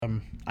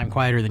I'm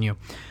quieter than you.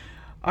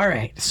 All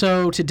right,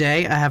 so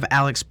today I have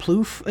Alex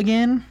Plouffe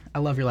again. I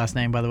love your last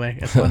name, by the way.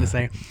 It's fun to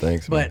say.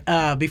 Thanks, man.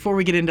 But before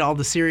we get into all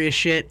the serious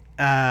shit,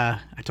 I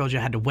told you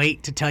I had to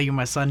wait to tell you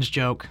my son's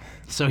joke.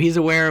 So he's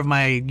aware of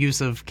my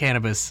use of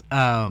cannabis.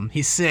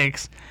 He's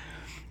 6,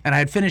 and I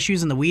had finished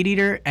using the weed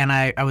eater, and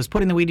I was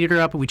putting the weed eater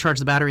up, and we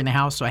charged the battery in the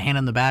house, so I handed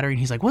him the battery, and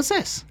he's like, "What's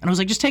this?" And I was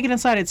like, "Just take it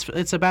inside.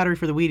 It's a battery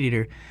for the weed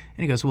eater." And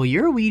he goes, "Well,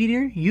 you're a weed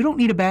eater. You don't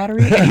need a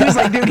battery." And he was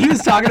like, dude, he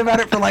was talking about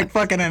it for like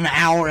fucking an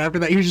hour after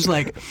that. He was just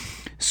like...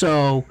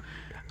 So,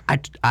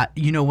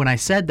 when I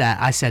said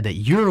that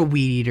you're a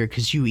weed eater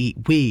because you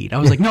eat weed. I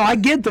was like, no, I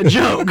get the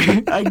joke.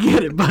 I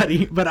get it,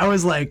 buddy. But I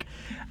was like,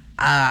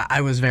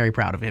 I was very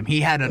proud of him.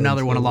 He had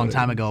another one a long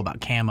time ago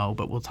about camo,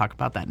 but we'll talk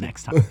about that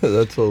next time.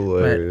 That's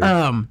hilarious.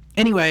 But,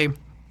 anyway,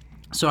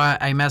 so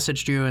I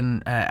messaged you,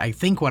 and I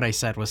think what I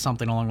said was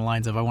something along the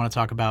lines of, I want to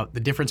talk about the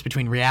difference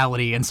between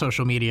reality and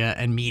social media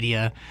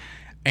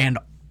and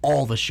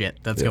all the shit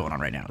that's going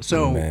on right now.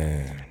 So,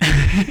 man.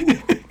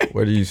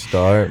 Where do you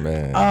start,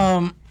 man?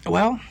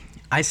 Well,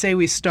 I say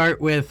we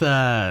start with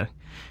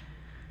cops.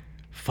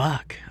 All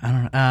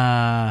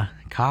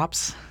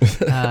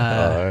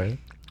right.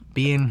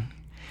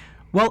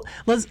 Well,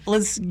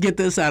 let's get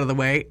this out of the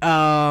way.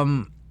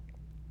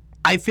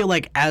 I feel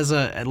like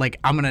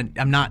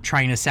I'm not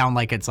trying to sound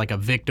like it's like a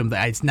victim,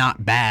 that it's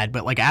not bad,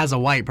 but like as a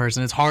white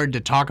person, it's hard to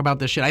talk about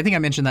this shit. I think I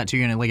mentioned that to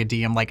you in like a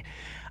DM. Like,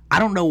 I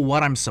don't know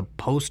what I'm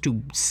supposed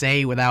to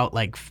say without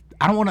like.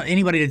 I don't want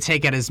anybody to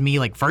take it as me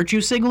like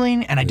virtue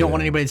signaling, and I don't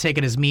want anybody to take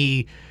it as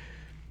me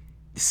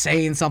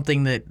saying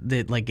something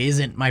that like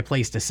isn't my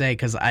place to say,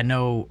 because I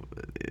know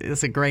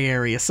it's a gray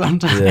area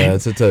sometimes. Yeah,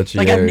 it's a touchy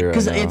area.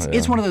 Because right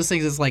it's one of those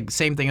things. It's like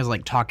same thing as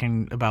like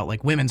talking about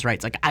like women's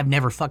rights. Like, I've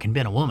never fucking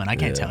been a woman. I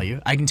can't tell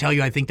you. I can tell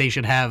you I think they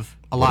should have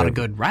a lot of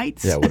good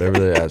rights. Yeah, whatever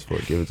they ask for,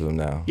 give it to them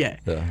now. Yeah.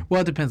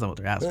 Well, it depends on what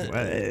they're asking for.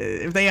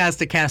 If they ask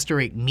to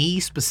castrate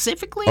me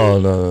specifically,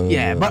 no,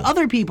 yeah. But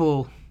other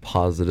people.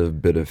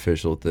 Positive,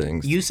 beneficial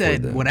things. You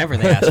said whatever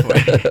they asked for.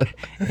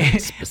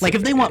 Like,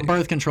 if they want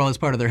birth control as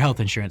part of their health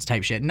insurance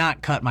type shit,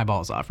 not cut my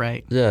balls off,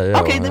 right? Yeah.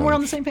 Okay, then we're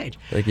on the same page.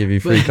 They give you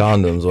free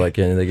condoms. Why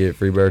can't they get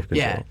free birth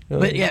control? Yeah.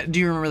 But yeah, do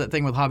you remember that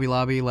thing with Hobby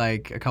Lobby?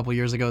 Like a couple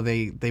years ago,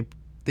 they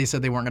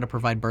said they weren't going to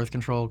provide birth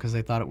control because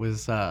they thought it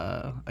was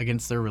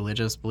against their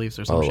religious beliefs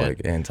or some shit.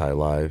 Like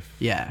anti-life.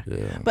 Yeah.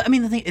 But I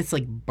mean, the thing, it's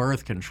like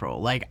birth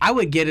control. Like, I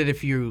would get it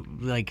if you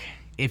like.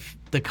 If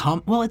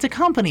well, it's a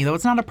company though,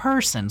 it's not a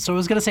person. So I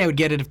was gonna say I would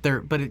get it if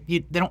they're, but they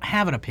don't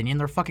have an opinion.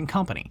 They're a fucking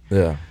company.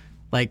 Yeah.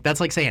 Like, that's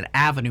like saying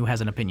Avenue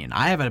has an opinion.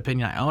 I have an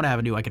opinion. I own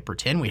Avenue. I could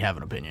pretend we have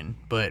an opinion,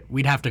 but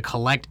we'd have to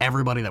collect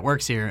everybody that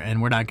works here, and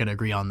we're not gonna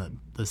agree on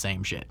the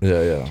same shit.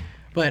 Yeah.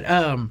 But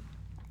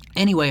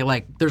anyway,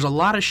 like, there's a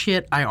lot of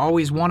shit I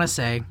always want to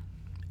say,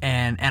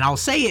 and I'll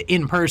say it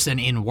in person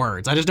in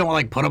words. I just don't want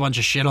to like put a bunch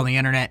of shit on the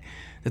internet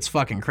that's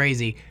fucking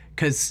crazy,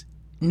 because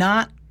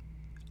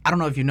I don't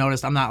know if you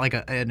noticed, I'm not like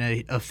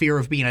in a fear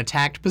of being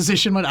attacked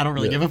position, but I don't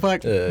really give a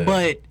fuck.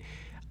 But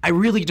I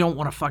really don't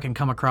want to fucking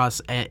come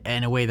across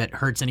in a way that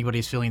hurts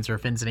anybody's feelings or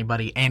offends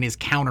anybody and is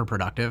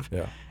counterproductive.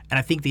 Yeah. And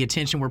I think the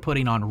attention we're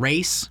putting on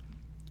race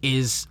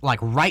is, like,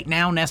 right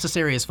now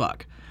necessary as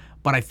fuck.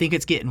 But I think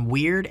it's getting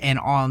weird, and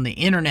on the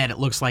internet it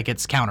looks like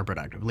it's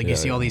counterproductive. Like, you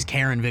see all these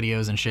Karen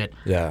videos and shit.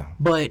 Yeah.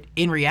 But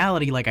in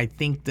reality, like, I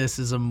think this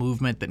is a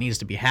movement that needs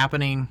to be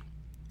happening.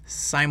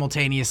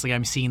 Simultaneously,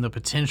 I'm seeing the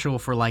potential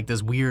for like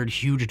this weird,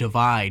 huge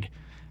divide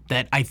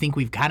that I think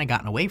we've kind of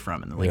gotten away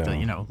from, and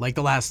like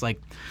the last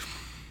like,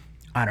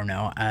 I don't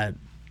know,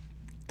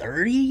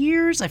 30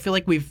 years. I feel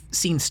like we've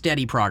seen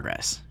steady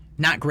progress,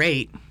 not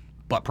great,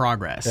 but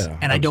progress, and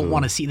absolutely. I don't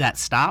want to see that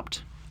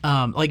stopped.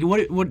 Like,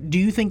 what do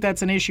you think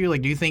that's an issue?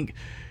 Like, do you think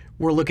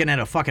we're looking at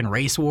a fucking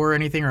race war or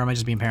anything, or am I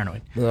just being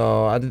paranoid?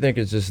 No, I think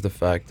it's just the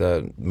fact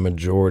that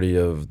majority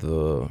of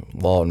the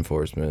law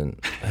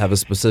enforcement have a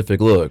specific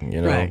look,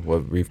 Right.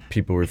 what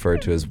people refer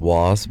to as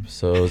WASP.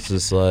 So it's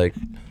just like,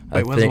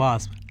 Wait, what's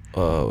WASP?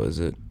 Oh,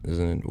 isn't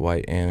it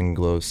white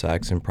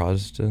Anglo-Saxon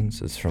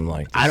Protestants? It's from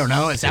like I don't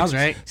know. It sounds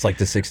right. It's like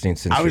the 16th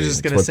century. I was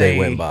just gonna it's what say they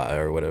went by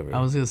or whatever. I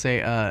was gonna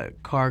say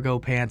cargo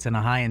pants and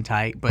a high and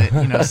tight, but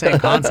same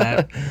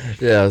concept.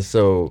 Yeah.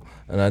 So,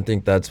 and I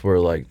think that's where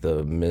like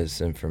the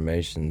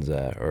misinformation's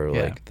at, or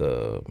like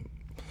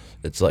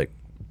it's like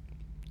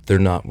they're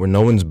not, where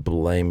no one's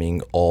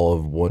blaming all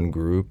of one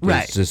group.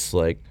 Right. It's just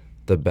like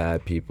the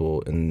bad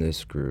people in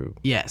this group.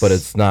 Yes. But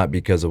it's not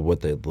because of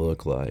what they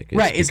look like. It's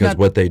right. It's because not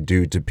what they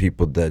do to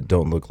people that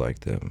don't look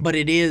like them. But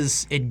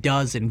it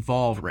does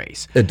involve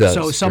race. It does.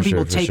 So some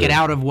people take it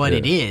out of what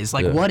it is.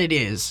 Like, what it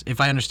is, if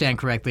I understand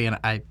correctly, and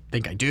I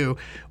think I do,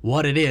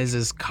 what it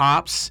is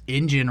cops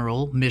in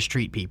general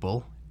mistreat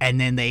people, and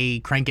then they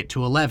crank it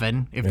to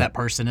 11 if that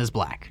person is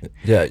black.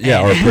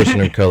 Yeah, or a person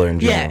of color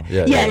in general.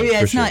 Yeah.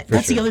 It's not.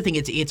 That's the other thing.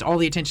 It's all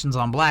the attention's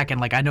on black, and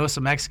like I know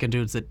some Mexican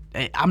dudes that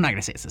I'm not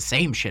gonna say it's the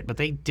same shit, but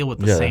they deal with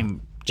the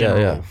same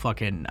general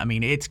fucking. I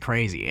mean, it's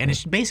crazy, and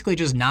it's basically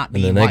just not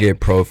being. And then white. they get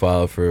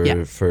profiled for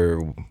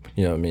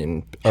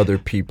other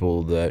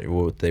people that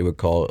what they would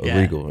call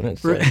illegal, and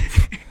it's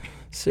like,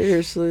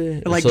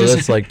 Seriously? Like, So just-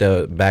 that's like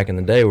the back in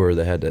the day where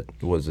they had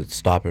that, was it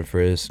stop and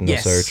frisk, no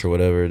Yes. search or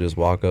whatever, just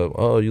walk up,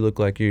 oh, you look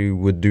like you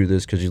would do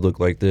this because you look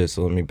like this,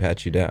 so let me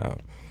pat you down.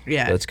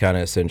 Yeah. That's kind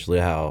of essentially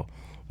how,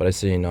 but I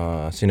seen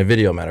a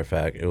video, matter of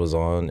fact, it was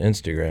on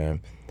Instagram.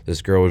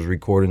 This girl was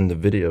recording the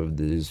video of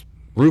these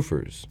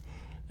roofers,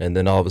 and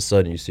then all of a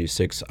sudden you see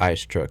 6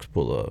 ICE trucks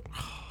pull up.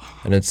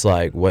 And it's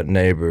like, what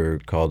neighbor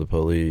called the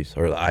police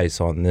or the ICE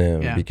on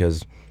them? Yeah.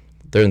 Because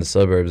they're in the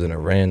suburbs in a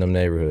random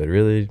neighborhood.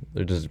 Really?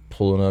 They're just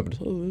pulling up.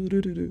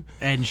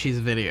 And she's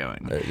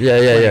videoing.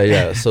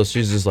 Yeah. So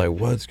she's just like,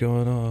 what's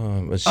going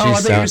on? But I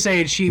thought you were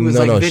saying she was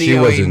no, like no, videoing. she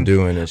wasn't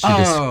doing it. She Oh.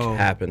 just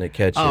happened to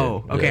catch it.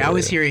 Oh, okay. Yeah, I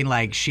was yeah. hearing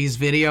like she's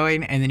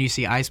videoing, and then you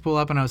see ICE pull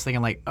up, and I was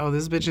thinking like, oh,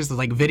 this bitch is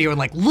like videoing.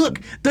 Like,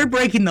 look, they're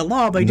breaking the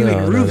law by doing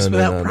roofs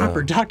without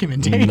proper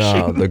documentation.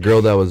 No, the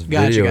girl that was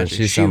Gotcha, videoing, gotcha.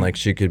 she sounded like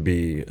she could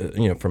be,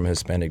 from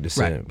Hispanic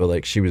descent. Right. But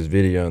like she was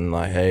videoing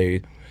like,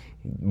 hey,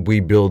 we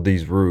build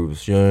these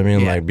roofs. You know what I mean?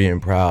 Yeah. Like being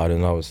proud,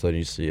 and all of a sudden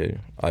you see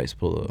ICE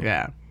pull up.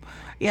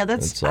 Yeah,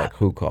 that's It's like,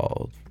 who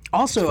called?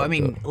 also. I fucked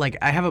mean, up. like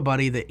I have a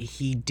buddy that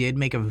he did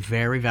make a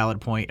very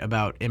valid point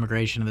about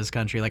immigration in this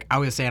country. Like I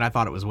was saying, I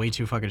thought it was way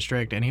too fucking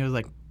strict, and he was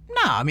like,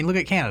 nah. I mean, look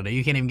at Canada.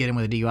 You can't even get in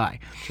with a DUI.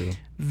 True.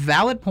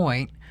 Valid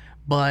point,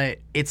 but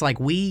it's like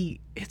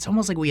it's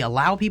almost like we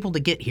allow people to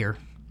get here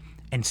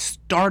and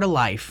start a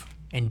life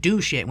and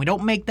do shit. And we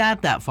don't make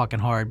that fucking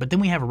hard. But then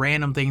we have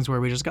random things where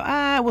we just go,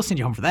 we'll send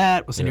you home for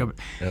that. We'll send you over.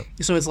 Yep.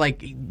 So it's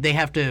like they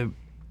have to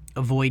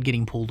avoid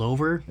getting pulled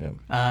over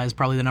is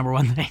probably the number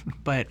one thing.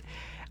 But,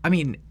 I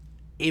mean,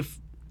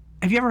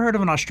 have you ever heard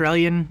of an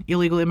Australian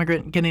illegal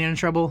immigrant getting in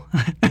trouble?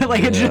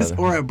 Like it just,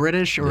 or a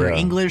British or Yeah.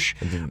 English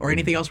or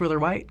anything else where they're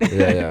white?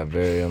 Yeah,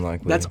 very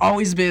unlikely. That's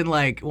always been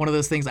like one of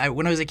those things.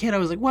 When I was a kid, I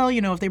was like, well,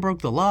 if they broke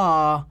the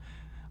law,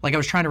 like I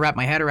was trying to wrap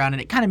my head around,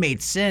 and it kind of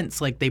made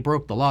sense. Like they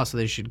broke the law, so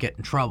they should get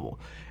in trouble.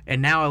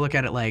 And now I look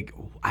at it like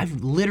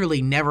I've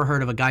literally never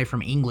heard of a guy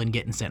from England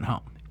getting sent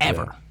home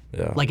ever.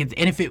 Yeah. Like, and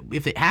if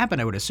it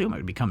happened, I would assume it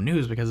would become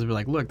news because it'd be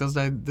like, look,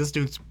 this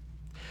dude's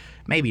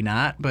maybe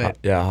not, but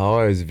Yeah, how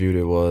I always viewed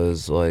it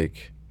was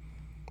like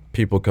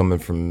people coming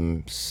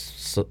from,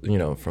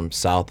 from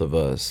south of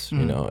us,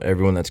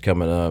 everyone that's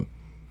coming up,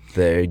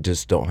 they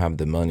just don't have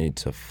the money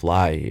to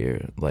fly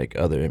here like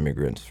other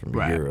immigrants from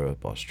Right.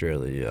 Europe,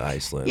 Australia,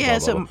 Iceland. Yeah,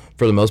 blah, blah, blah.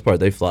 For the most part,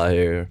 they fly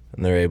here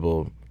and they're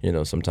able,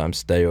 sometimes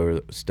stay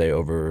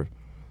over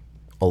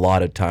a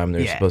lot of time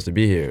they're Yeah. supposed to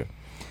be here.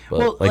 But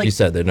Well, like like- you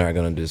said, they're not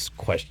going to just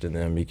question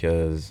them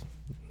because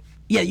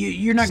yeah,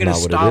 you're not going to not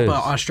what it stop an is.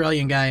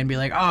 Australian guy and be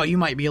like, oh, you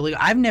might be illegal.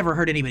 I've never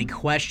heard anybody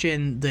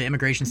question the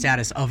immigration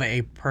status of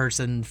a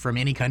person from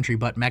any country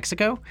but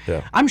Mexico.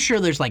 Yeah. I'm sure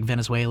there's like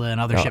Venezuela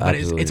and other shit, but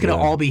it's absolutely, going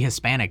to yeah. all be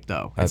Hispanic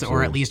though, or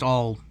Absolutely. at least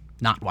all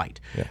not white,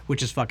 Yeah.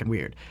 which is fucking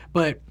weird.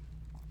 But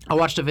I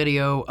watched a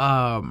video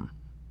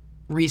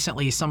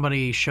recently.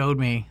 Somebody showed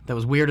me that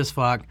was weird as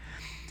fuck.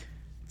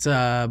 It's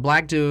a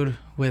black dude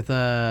with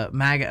a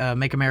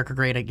Make America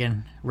Great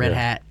Again red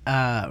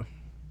hat.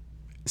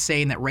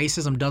 Saying that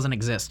racism doesn't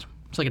exist.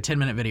 It's like a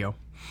 10-minute video.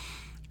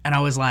 And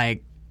I was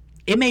like,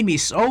 it made me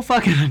so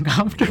fucking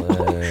uncomfortable.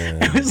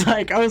 It was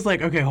like, I was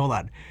like, okay, hold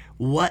on.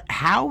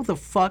 How the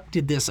fuck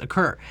did this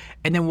occur?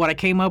 And then what I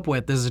came up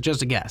with, this is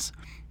just a guess.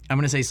 I'm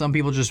going to say some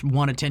people just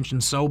want attention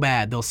so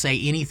bad, they'll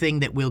say anything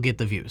that will get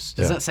the views.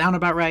 Does that sound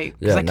about right?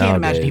 Because I can't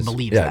imagine he nowadays,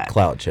 believes yeah, that.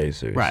 clout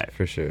chasers, Right.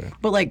 for sure.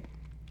 But like,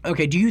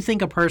 okay, do you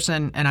think a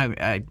person,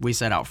 and we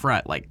said out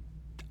front, like,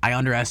 I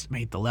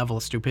underestimate the level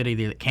of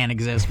stupidity that can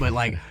exist, but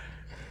like,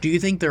 do you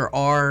think there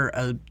are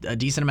a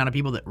decent amount of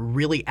people that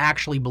really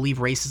actually believe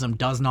racism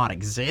does not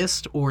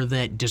exist, or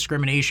that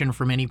discrimination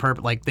from any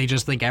purpose, like they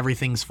just think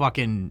everything's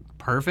fucking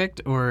perfect,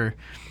 or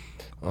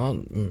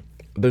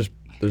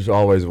There's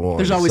always one.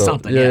 There's always So-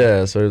 something, Yeah,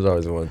 yeah. so there's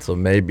always one. So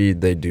maybe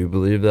they do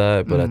believe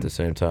that, but at the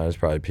same time, it's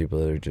probably people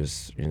that are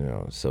just,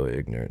 so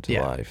ignorant to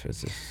Yeah. life.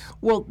 It's just,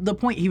 Well, the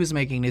point he was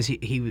making is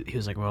he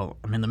was like, well,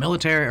 I'm in the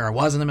military, or I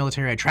was in the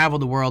military. I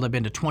traveled the world. I've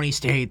been to 20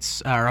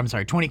 states,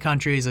 20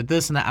 countries, and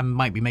this and that. I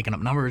might be making up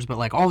numbers, but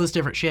like all this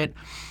different shit.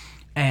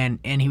 And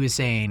he was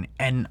saying,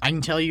 and I can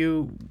tell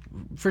you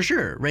for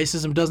sure,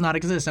 racism does not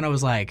exist. And I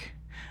was like,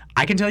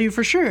 I can tell you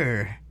for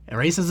sure,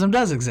 racism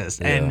does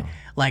exist. And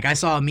like I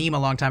saw a meme a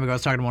long time ago. I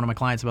was talking to one of my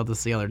clients about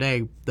this the other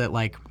day. That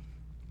like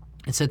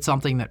it said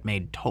something that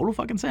made total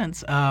fucking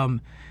sense.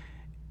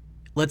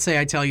 Let's say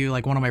I tell you,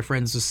 like, one of my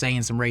friends was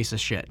saying some racist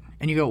shit.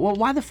 And you go, well,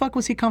 why the fuck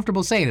was he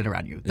comfortable saying it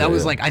around you? That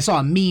was like, I saw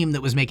a meme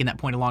that was making that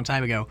point a long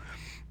time ago.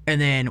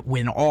 And then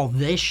when all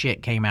this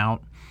shit came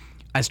out,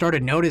 I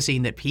started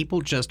noticing that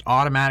people just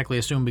automatically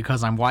assume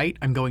because I'm white,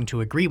 I'm going to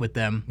agree with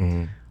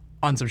them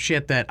on some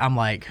shit that I'm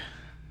like,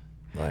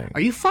 are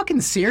you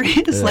fucking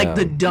serious? Like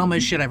the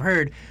dumbest shit I've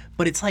heard.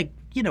 But it's like,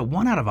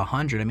 1 out of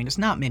 100. I mean, it's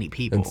not many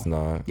people. it's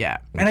not. Yeah.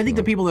 And I think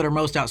the people that are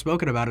most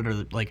outspoken about it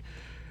are like,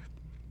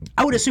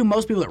 I would assume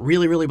most people that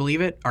really, really believe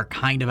it are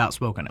kind of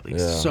outspoken at least.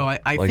 Yeah. So I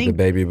like think the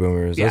baby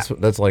boomers. Yeah.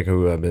 That's like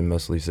who I've been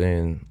mostly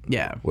seeing.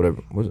 Yeah.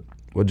 Whatever.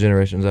 What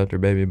generation's after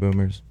baby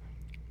boomers?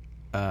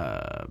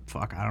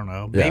 Fuck, I don't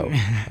know. Yeah, Baby,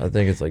 I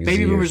think it's like baby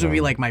Z or boomers would be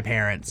something. like my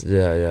parents.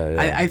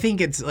 Yeah. I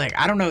think it's like,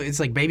 I don't know, it's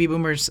like baby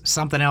boomers,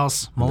 something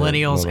else,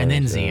 millennials, and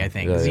then millennials, Z, yeah. I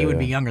think. Yeah, Z yeah, would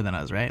be yeah. younger than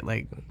us, right?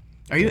 Like,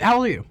 how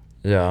old are you?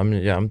 Yeah,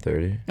 I'm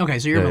 30. Okay,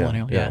 so you're a Yeah,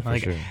 millennial. yeah, for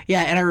like, sure.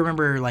 yeah, and I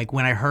remember like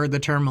when I heard the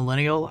term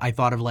millennial, I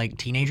thought of like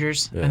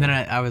teenagers, Yeah. and then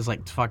I was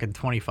like fucking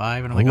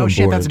 25, and I'm I like, oh wasn't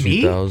shit, born that's in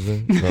me.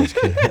 2000. No, I was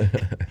kidding.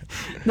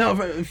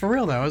 No, for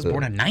real though, I was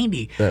born in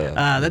 '90.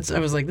 Yeah. I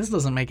was like, this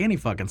doesn't make any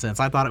fucking sense.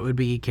 I thought it would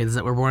be kids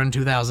that were born in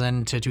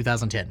 2000 to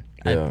 2010.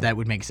 Yeah. That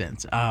would make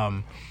sense.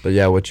 But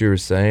yeah, what you were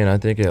saying, I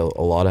think a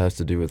lot has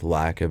to do with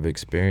lack of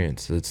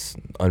experience. It's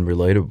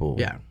unrelatable.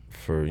 Yeah.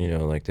 For,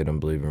 like they don't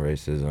believe in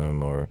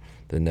racism or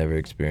they never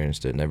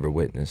experienced it, never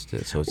witnessed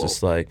it. So it's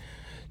just like,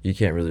 you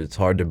can't really, it's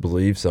hard to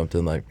believe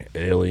something like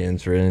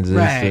aliens, for instance.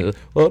 Right.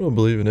 Well, I don't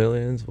believe in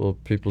aliens. Well,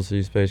 people see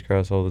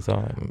spacecrafts all the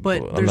time.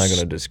 But Well, I'm not there's-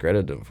 going to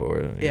discredit them for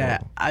it. you Yeah,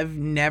 know? I've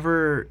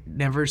never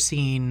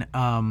seen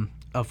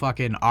a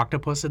fucking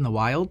octopus in the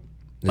wild,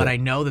 but Yeah. I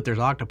know that there's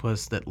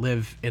octopus that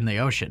live in the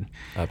ocean.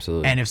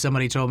 Absolutely. And if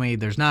somebody told me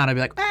there's not, I'd be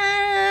like,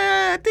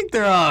 I think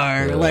there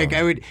are. Yeah. Like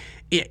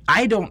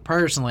I don't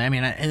personally. I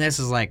mean, and this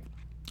is like,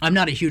 I'm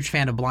not a huge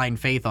fan of blind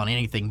faith on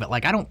anything, but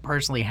like I don't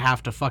personally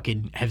have to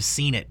fucking have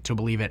seen it to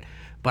believe it.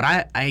 But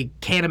I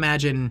can't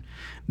imagine.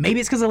 Maybe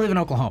it's because I live in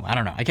Oklahoma. I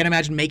don't know. I can't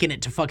imagine making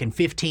it to fucking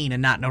 15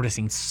 and not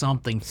noticing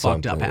something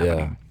fucked up Something,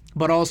 happening. yeah.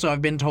 But also,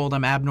 I've been told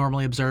I'm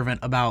abnormally observant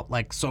about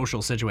like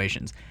social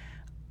situations.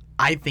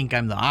 I think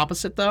I'm the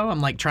opposite though.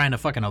 I'm like trying to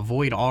fucking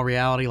avoid all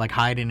reality, like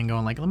hiding and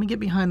going like, let me get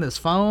behind this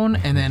phone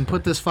and then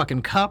put this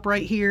fucking cup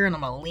right here and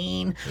I'm gonna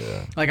lean.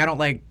 Yeah. Like I don't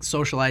like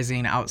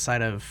socializing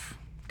outside of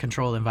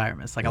controlled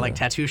environments. Like I like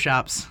tattoo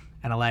shops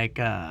and I like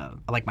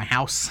my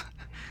house.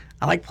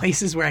 I like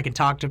places where I can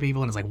talk to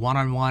people and it's like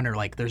one-on-one or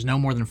like there's no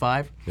more than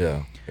 5.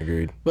 Yeah,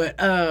 agreed. But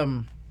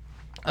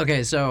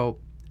okay, so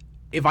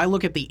if I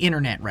look at the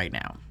internet right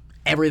now,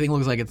 everything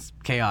looks like it's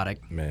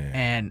chaotic.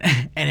 Man.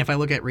 And if I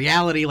look at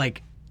reality,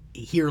 like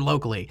here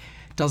locally,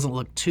 it doesn't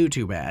look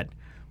too bad.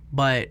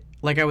 But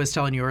like I was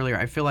telling you earlier,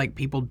 I feel like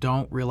people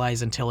don't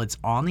realize until it's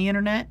on the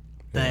internet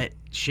that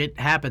shit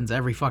happens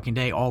every fucking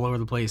day all over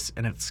the place,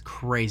 and it's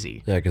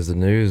crazy. Yeah, because the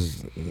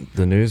news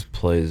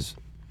plays.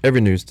 Every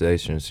news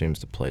station seems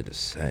to play the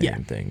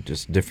same thing,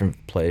 just different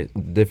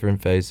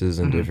faces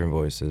and different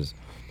voices.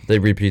 They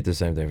repeat the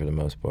same thing for the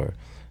most part,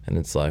 and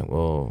it's like,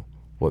 well,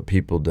 what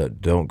people that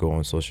don't go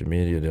on social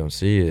media don't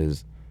see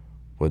is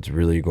what's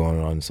really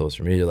going on in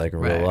social media, like in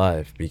Right. real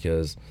life,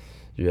 because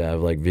you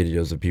have like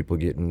videos of people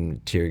getting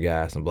tear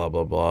gas and blah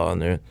blah blah,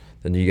 and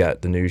then you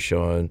got the news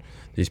showing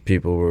these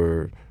people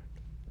were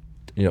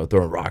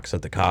throwing rocks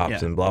at the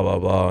cops and blah blah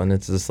blah, and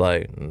it's just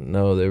like,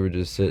 no, they were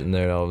just sitting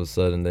there, all of a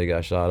sudden they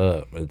got shot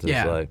up. It's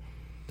just like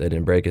they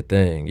didn't break a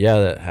thing. Yeah,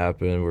 that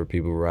happened where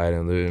people were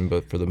rioting and looting,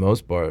 but for the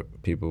most part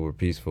people were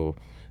peaceful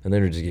and they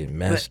were just getting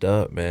messed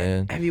up,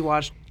 man. Have you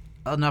watched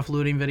enough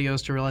looting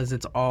videos to realize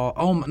it's all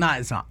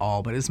it's not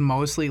all, but it's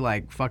mostly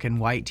like fucking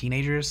white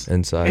teenagers.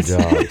 Inside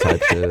job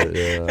type shit.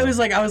 Yeah. I was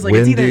like it's either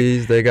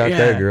Wendy's, they got Yeah.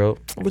 that girl.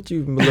 What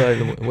you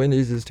like?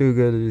 Wendy's is too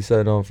good to be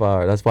set on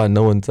fire. That's why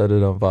no one set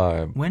it on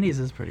fire. Wendy's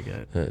is pretty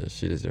good. Yeah,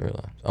 she doesn't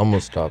realize. I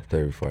almost stopped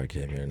there before I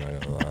came here.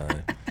 Not gonna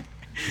lie.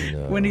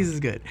 Wendy's is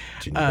good.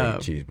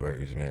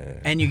 Cheeseburgers,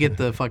 man. And you get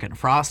the fucking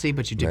Frosty,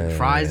 but you dip your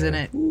fries in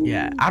it.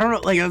 Yeah. I don't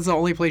know. Like, that's the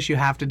only place you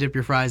have to dip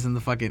your fries in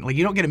the fucking. Like,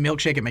 you don't get a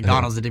milkshake at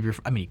McDonald's to dip your.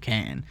 I mean, you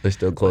can. They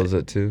still close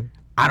at 2.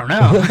 I don't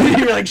know.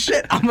 You're like,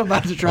 shit, I'm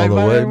about to try On the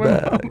my way way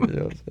back. home. You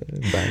know what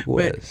I'm saying? Back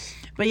west.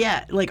 But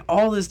yeah, like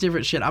all this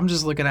different shit. I'm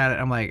just looking at it.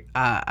 I'm like,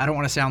 I don't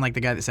want to sound like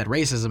the guy that said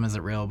racism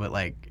isn't real, but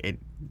like, it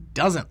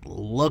doesn't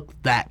look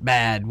that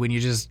bad when you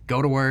just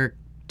go to work,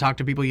 talk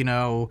to people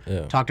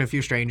talk to a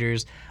few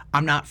strangers.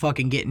 I'm not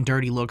fucking getting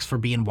dirty looks for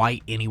being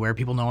white anywhere.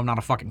 People know I'm not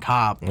a fucking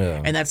cop.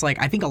 Yeah. And that's like,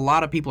 I think a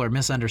lot of people are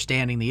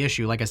misunderstanding the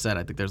issue. Like I said,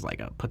 I think there's like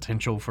a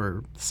potential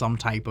for some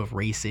type of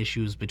race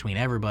issues between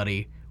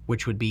everybody,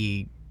 which would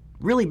be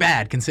really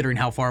bad considering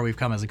how far we've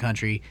come as a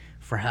country,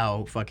 for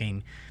how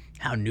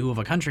new of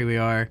a country we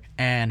are,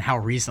 and how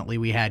recently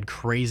we had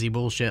crazy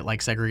bullshit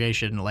like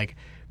segregation. Like,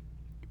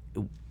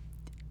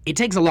 it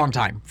takes a long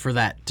time for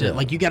that to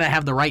like, you got to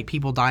have the right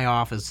people die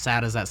off, as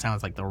sad as that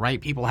sounds. Like, the right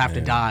people have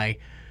to die,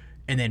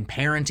 and then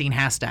parenting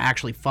has to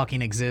actually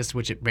fucking exist,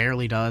 which it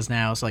barely does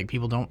now. So like,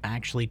 people don't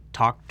actually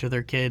talk to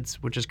their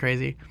kids, which is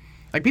crazy.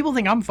 Like, people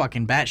think I'm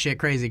fucking batshit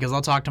crazy because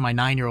I'll talk to my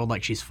 9-year-old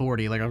like she's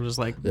 40. Like, I'm just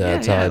like, Yeah,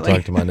 that's how I like,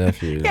 talk to my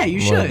nephew. Yeah, you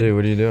I'm like, should. dude,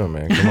 what are you doing,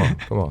 man?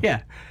 Come on.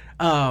 Yeah.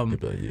 He'd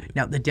be like, yeah.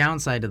 Now, the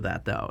downside of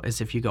that, though,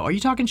 is if you go, are you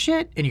talking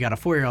shit? And you got a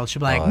 4-year-old, she'll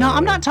be like, no,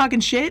 I'm not talking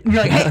shit. And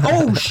you're like,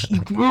 hey,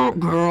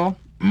 girl,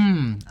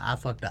 I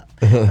fucked up.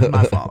 That's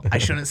my fault. I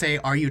shouldn't say,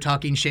 are you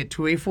talking shit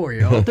to a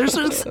 4-year-old?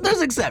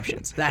 There's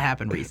exceptions. That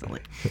happened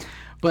recently.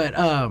 But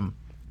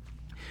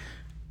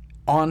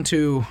on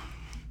to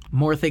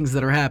more things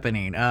that are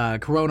happening.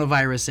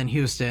 Coronavirus in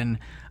Houston.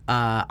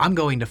 I'm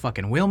going to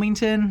fucking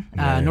Wilmington,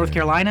 North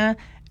Carolina.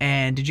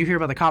 And did you hear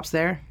about the cops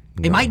there?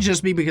 It might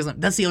just be because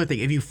that's the other thing.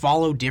 If you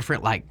follow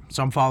different, like,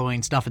 so I'm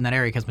following stuff in that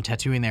area because I'm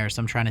tattooing there.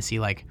 So I'm trying to see,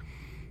 like,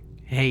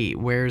 hey,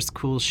 where's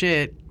cool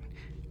shit?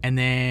 And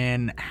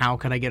then how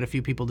could I get a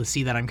few people to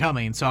see that I'm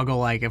coming? So I'll go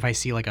like, if I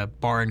see like a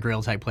bar and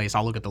grill type place,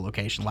 I'll look at the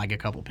location, like a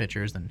couple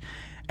pictures,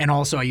 and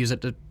also I use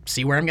it to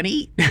see where I'm gonna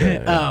eat.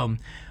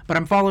 But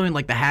I'm following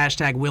like the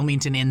hashtag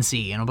Wilmington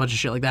NC and a bunch of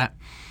shit like that.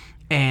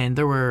 And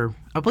there were,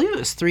 I believe it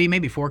was 3,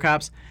 maybe 4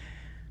 cops.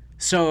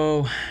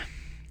 So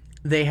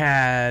they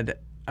had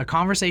a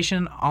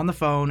conversation on the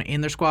phone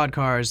in their squad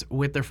cars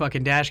with their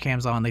fucking dash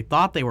cams on. They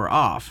thought they were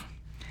off.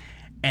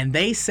 And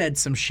they said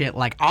some shit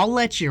like, I'll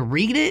let you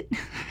read it.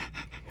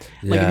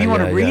 Like, if you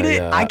want to read it,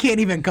 I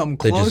can't even come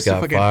close. They just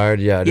got fired.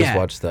 Yeah, I just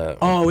watched that.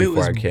 Oh, it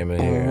was I came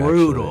in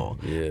brutal.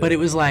 Here, but it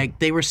was like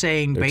they were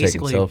saying they're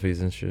basically taking selfies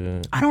and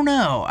shit. I don't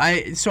know.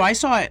 So I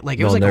saw it like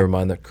it no, was like never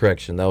mind. The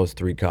correction. That was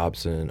 3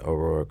 cops in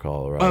Aurora,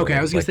 Colorado. Okay,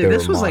 I was gonna say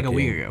this was like a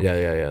week ago.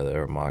 Yeah. They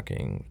were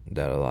mocking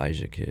that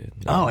Elijah kid.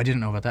 Oh, I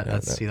didn't know about that.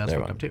 That's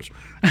fucked up too.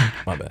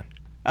 My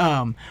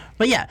bad.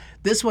 But yeah,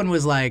 this one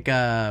was like,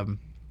 fuck.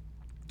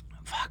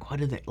 What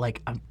did they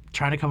like? I'm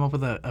trying to come up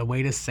with a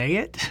way to say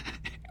it.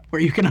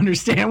 Where you can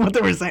understand what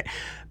they were saying.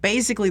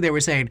 Basically, they were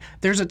saying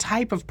there's a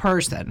type of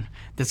person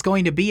that's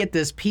going to be at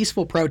this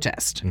peaceful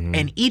protest,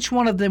 and each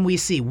one of them we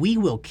see, we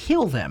will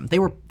kill them. They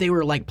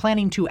were like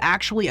planning to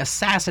actually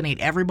assassinate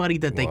everybody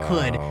that they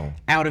could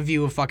out of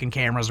view of fucking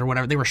cameras or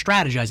whatever. They were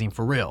strategizing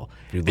for real,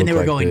 and they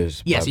were going,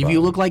 yes, if you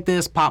look like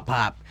this, pop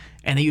pop.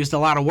 And they used a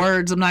lot of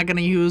words I'm not going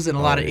to use, and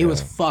it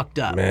was fucked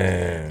up.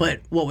 Man.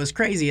 But what was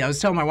crazy, I was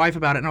telling my wife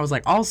about it, and I was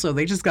like, also,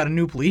 they just got a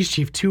new police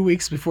chief 2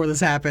 weeks before this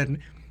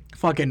happened.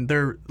 Fucking,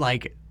 they're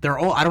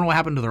old. I don't know what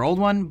happened to their old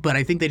one, but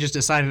I think they just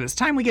decided it's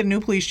time we get a new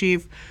police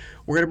chief.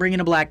 We're gonna bring in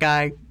a black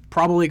guy.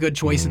 Probably a good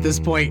choice at this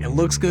point. It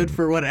looks good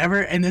for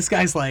whatever. And this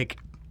guy's like,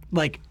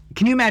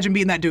 can you imagine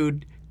being that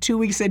dude 2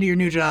 weeks into your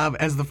new job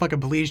as the fucking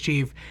police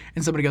chief,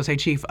 and somebody goes, "Hey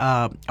chief,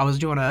 I was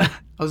doing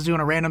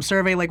a random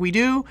survey like we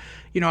do,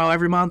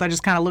 every month. I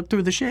just kind of look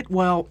through the shit.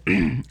 Well,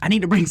 I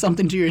need to bring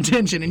something to your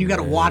attention, and you got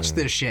to watch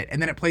this shit. And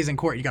then it plays in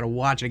court. You got to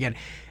watch it again,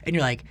 and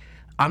you're like,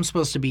 I'm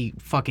supposed to be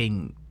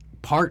fucking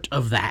part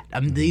of that.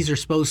 These are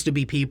supposed to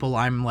be people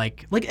I'm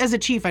like as a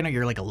chief, I know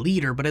you're like a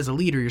leader, but as a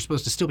leader, you're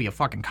supposed to still be a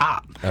fucking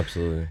cop.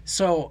 Absolutely.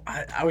 So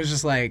I was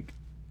just like,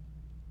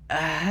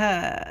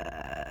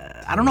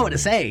 I don't know what to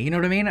say. You know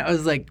what I mean? I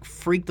was like,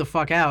 freaked the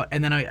fuck out.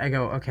 And then I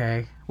go,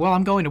 okay, well,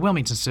 I'm going to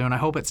Wilmington soon. I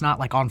hope it's not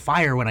like on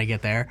fire when I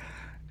get there.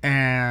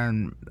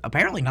 And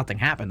apparently nothing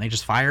happened. They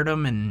just fired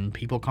him and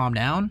people calmed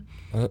down.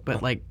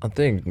 But like, I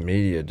think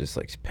media just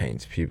like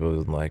paints people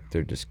like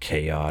they're just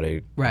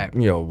chaotic, right?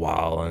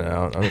 Wilding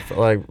out. I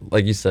mean,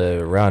 like you said,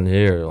 around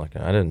here, like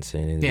I didn't see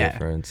any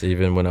difference.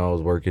 Even when I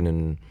was working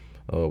in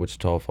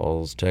Wichita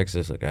Falls,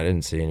 Texas, like I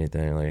didn't see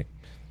anything. Like,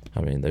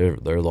 I mean,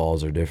 their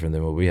laws are different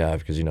than what we have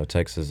because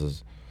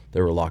Texas they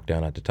were locked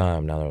down at the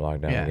time. Now they're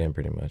locked down again,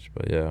 pretty much.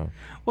 But yeah.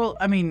 Well,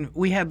 I mean,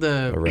 we had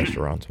the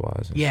restaurants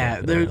wise.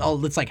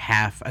 It's like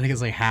half. I think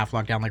it's like half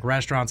lockdown. Like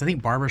restaurants, I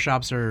think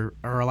barbershops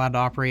are allowed to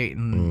operate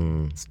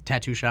and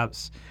tattoo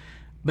shops,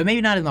 but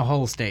maybe not in the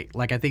whole state.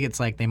 Like I think it's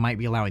like they might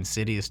be allowing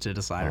cities to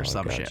decide or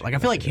some shit. Like I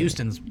feel like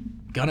Houston's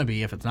gonna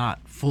be if it's not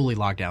fully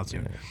locked down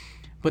soon. Yeah.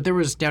 But there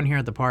was down here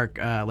at the park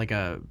like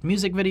a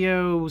music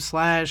video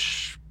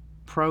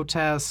 /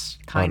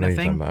 protest kind of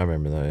thing. I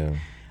remember that.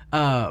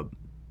 Yeah.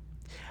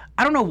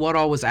 I don't know what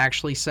all was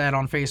actually said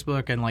on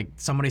Facebook, and like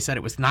somebody said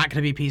it was not going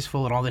to be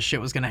peaceful and all this shit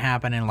was going to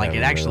happen, and like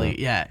it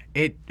actually,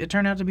 it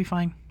turned out to be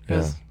fine. It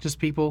was just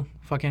people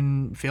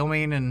fucking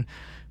filming and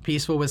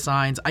peaceful with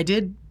signs.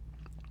 This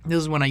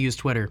is when I use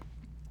Twitter.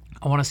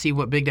 I want to see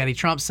what Big Daddy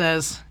Trump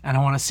says, and I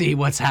want to see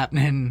what's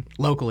happening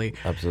locally.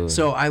 Absolutely.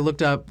 So I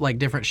looked up like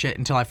different shit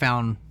until I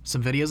found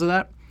some videos of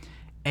that,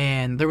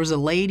 and there was a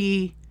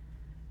lady.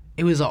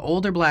 It was an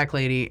older black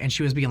lady, and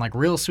she was being like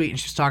real sweet, and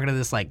she was talking to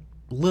this like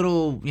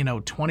little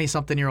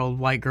 20-something-year-old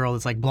white girl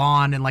that's like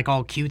blonde and like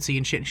all cutesy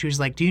and shit, and she was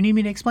like, do you need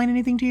me to explain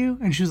anything to you?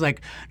 And she was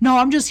like, no,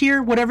 I'm just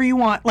here, whatever you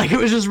want. Like it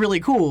was just really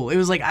cool. It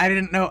was like, I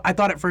didn't know, I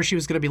thought at first she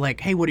was gonna be like,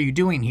 hey, what are you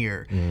doing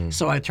here?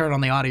 So I turned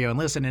on the audio and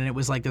listened, and it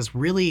was like this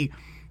really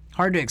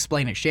hard to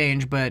explain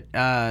exchange, but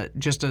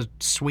just a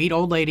sweet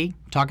old lady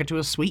talking to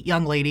a sweet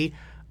young lady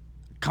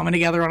coming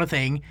together on a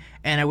thing.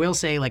 And I will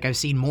say, like, I've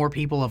seen more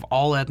people of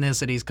all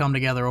ethnicities come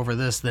together over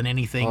this than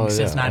anything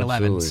since 9/11.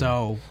 Absolutely.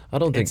 So I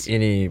don't think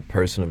any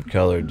person of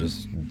color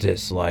just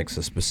dislikes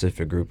a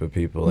specific group of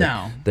people. Like,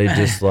 no. They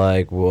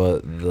dislike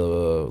what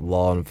the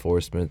law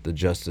enforcement, the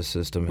justice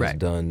system has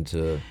done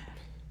to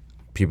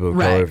people of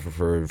color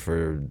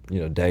for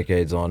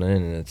decades on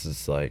end, and it's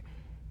just like,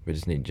 we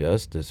just need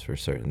justice for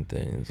certain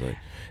things. Like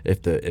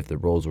if the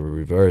roles were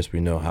reversed, we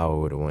know how it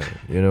would have went.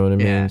 You know what I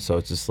mean? Yeah. So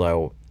it's just like,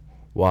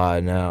 why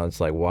now? It's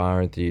like, why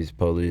aren't these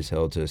police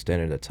held to a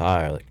standard that's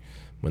higher? Like,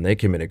 when they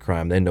commit a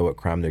crime, they know what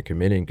crime they're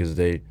committing because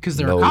they're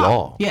know a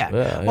law.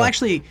 Yeah. Well,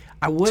 actually,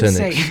 I would to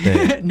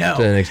say no.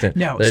 To an extent.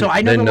 No. So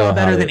I know the law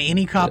better than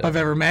any cop I've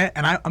ever met,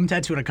 and I'm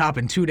tattooing a cop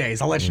in 2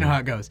 days. I'll let you know how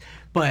it goes.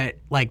 But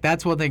like,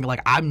 that's one thing.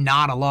 Like, I'm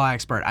not a law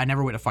expert. I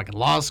never went to fucking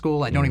law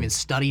school. I don't even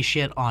study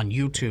shit on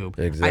YouTube.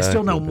 Exactly. I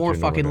still know more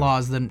fucking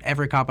laws than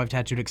every cop I've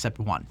tattooed except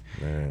one.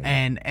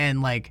 Man.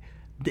 And like.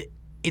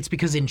 it's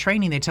because in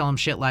training they tell them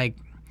shit like,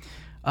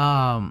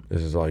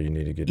 This is all you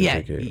need to get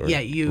a ticket.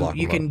 Or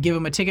you can give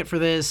them a ticket for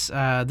this.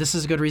 This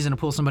is a good reason to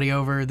pull somebody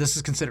over. This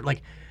is considered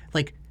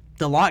like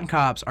the Lawton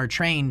cops are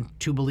trained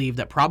to believe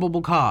that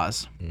probable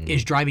cause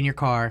is driving your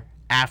car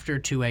after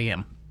 2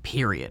 a.m.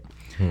 Period.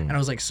 And I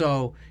was like,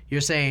 so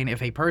you're saying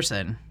if a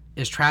person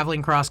is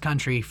traveling cross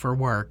country for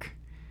work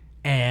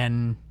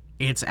and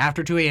it's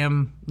after 2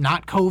 a.m.,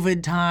 not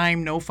COVID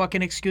time, no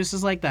fucking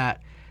excuses like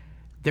that,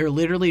 they're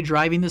literally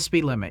driving the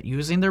speed limit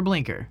using their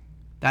blinker.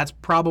 That's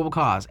probable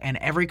cause. And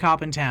every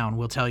cop in town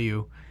will tell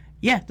you,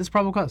 yeah, that's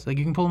probable cause. Like,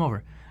 you can pull them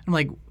over. I'm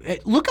like,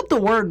 look up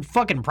the word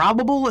fucking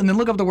probable and then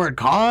look up the word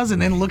cause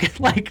and then look at,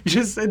 like,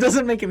 just, it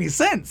doesn't make any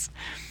sense.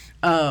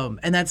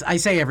 And that's, I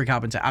say every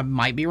cop in town. I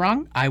might be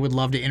wrong. I would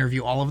love to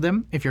interview all of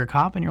them. If you're a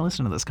cop and you're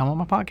listening to this, come on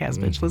my podcast,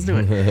 bitch. Let's do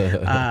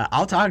it.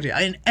 I'll talk to you.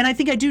 And I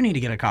think I do need to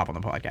get a cop on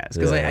the podcast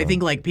because I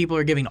think, like, people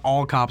are giving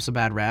all cops a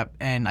bad rap.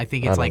 And I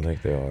think it's I don't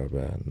think they are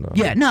bad. No.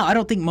 Yeah, no, I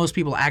don't think most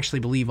people actually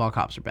believe all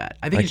cops are bad.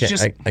 I think it's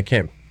just. I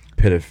can't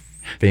put a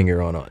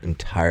finger on an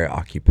entire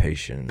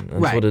occupation.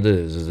 That's what it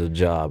is a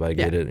job. I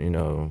get it, you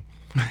know.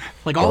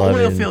 Like, all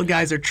oil field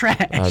guys are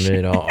trash. I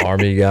mean,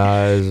 army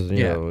guys,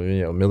 you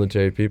know,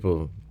 military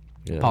people.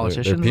 You know,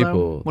 politicians, they're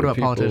people. Though? What about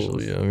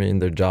politicians? You know, I mean,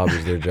 their job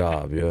is their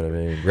job. You know what I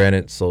mean?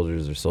 Granted,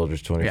 soldiers are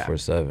soldiers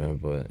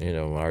 24/7, but you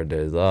know, when our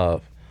days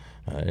off,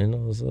 you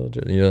know,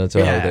 soldier. You know, that's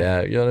how they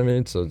act. You know what I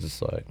mean? So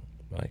just like,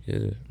 I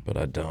get it, but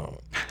I don't.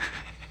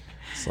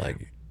 It's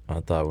like,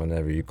 I thought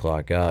whenever you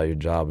clock out, your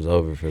job is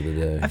over for the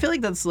day. I feel like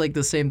that's like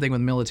the same thing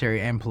with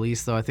military and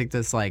police, though. I think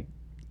that's like,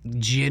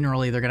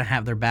 generally they're gonna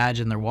have their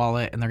badge in their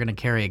wallet and they're gonna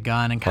carry a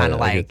gun and kind of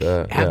like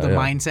have the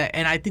mindset,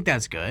 and I think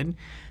that's good.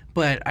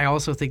 But I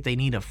also think they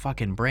need a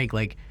fucking break.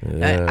 Like, I'm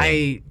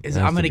going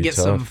to get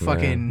tough, some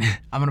fucking...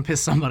 I'm going to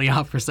piss somebody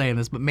off for saying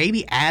this, but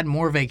maybe add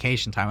more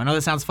vacation time. I know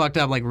that sounds fucked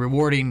up, like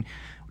rewarding...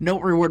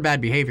 Don't reward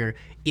bad behavior.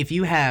 If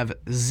you have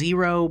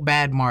 0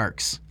 bad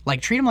marks,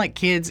 like, treat them like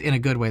kids in a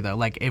good way, though.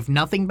 Like, if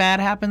nothing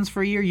bad happens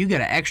for a year, you get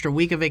an extra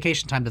week of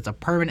vacation time. That's a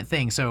permanent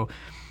thing. So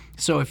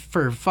if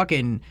for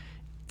fucking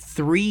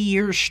 3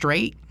 years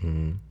straight...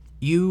 Mm-hmm.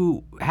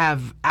 You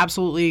have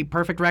absolutely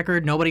perfect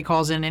record, nobody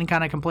calls in any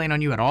kind of complaint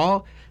on you at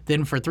all,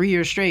 then for 3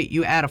 years straight,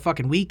 you add a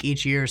fucking week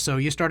each year. So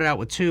you started out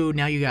with 2,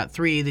 now you got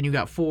 3, then you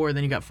got 4,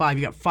 then you got 5.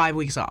 You got 5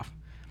 weeks off.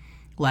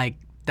 Like,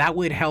 that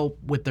would help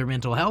with their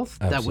mental health.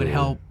 Absolutely. That would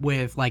help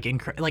with, like,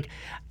 and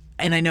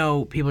I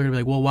know people are going to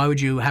be like, well, why would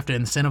you have to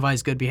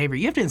incentivize good behavior?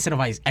 You have to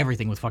incentivize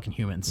everything with fucking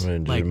humans. I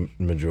mean, like, the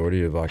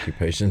majority of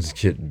occupations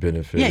get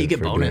benefited. Yeah, you get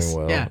for bonus.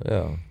 Doing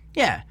well.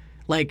 Yeah.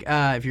 Like,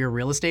 if you're a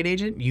real estate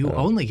agent, you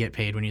only get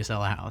paid when you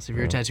sell a house. If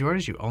you're a tattoo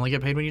artist, you only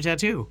get paid when you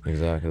tattoo.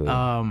 Exactly.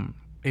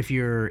 If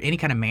you're any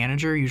kind of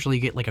manager, usually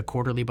you get, like, a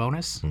quarterly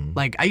bonus. Mm-hmm.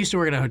 Like, I used to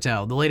work at a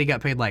hotel. The lady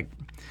got paid, like,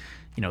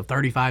 you know,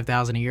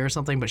 $35,000 a year or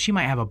something, but she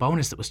might have a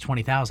bonus that was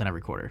 $20,000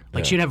 every quarter.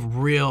 Like, she'd have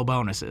real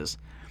bonuses.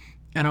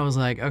 And I was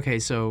like, okay,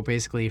 so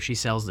basically if she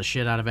sells the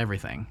shit out of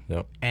everything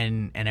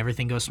and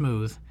everything goes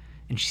smooth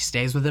and she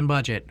stays within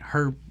budget,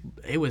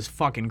 it was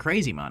fucking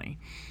crazy money.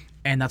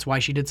 And that's why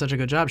she did such a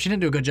good job. She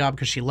didn't do a good job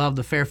because she loved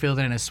the Fairfield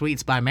Inn and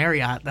Suites by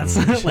Marriott. That's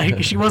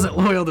like, she wasn't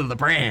loyal to the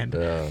brand.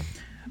 Yeah.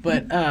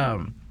 But,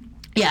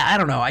 yeah, I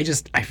don't know. I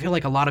feel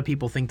like a lot of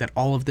people think that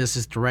all of this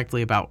is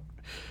directly about,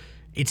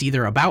 it's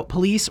either about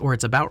police or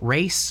it's about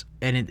race.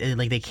 And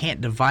like, they can't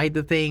divide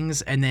the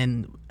things. And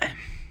then... I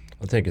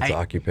think it's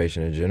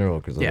occupation in general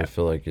because I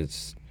feel like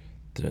it's,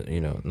 you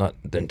know, not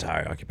the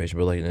entire occupation,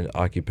 but like an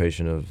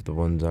occupation of the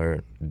ones that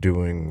are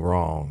doing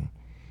wrong.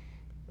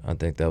 I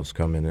think that was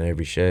coming in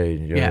every shade.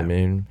 You know what I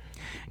mean?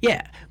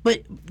 Yeah,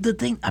 but the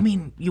thing, I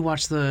mean, you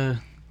watch the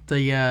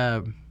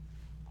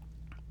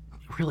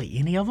really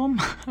any of them?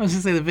 I was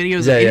gonna say the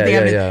videos. Yeah.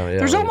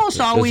 There's almost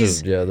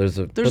always there's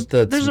a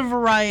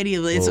variety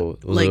of it's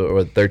like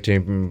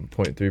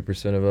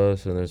 13.3% of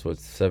us, and there's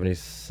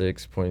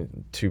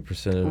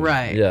 76.2% of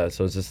right. Yeah,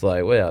 so it's just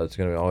like it's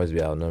gonna always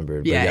be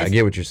outnumbered. But I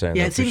get what you're saying.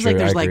 Yeah, it seems like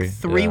there's like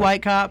 3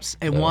 white cops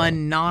and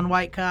 1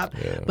 non-white cop.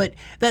 Yeah. But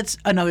that's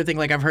another thing.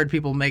 Like I've heard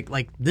people make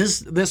like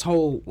this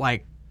whole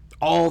like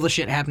all the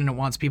shit happening at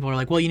once. People are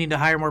like, well, you need to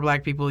hire more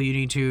black people. You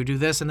need to do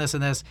this and this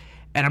and this.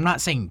 And I'm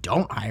not saying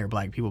don't hire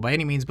black people by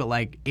any means, but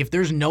like if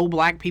there's no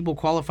black people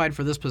qualified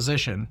for this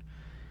position,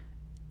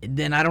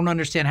 then I don't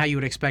understand how you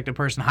would expect a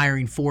person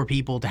hiring 4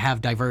 people to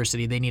have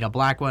diversity. They need a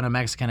black one, a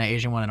Mexican, an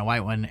Asian one, and a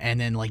white one. And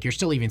then like you're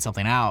still leaving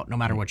something out no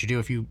matter what you do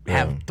if you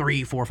have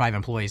 3, 4, 5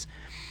 employees.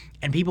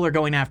 And people are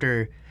going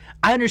after...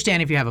 I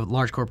understand if you have a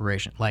large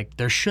corporation. Like,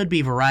 there should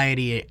be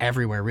variety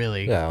everywhere,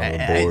 really. Yeah, on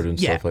the board and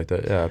stuff like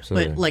that. Yeah,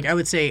 absolutely. But, like, I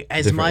would say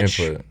as different much...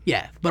 input.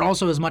 Yeah, but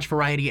also as much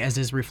variety as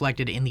is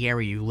reflected in the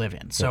area you live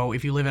in. So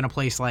if you live in a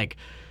place like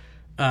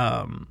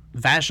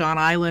Vashon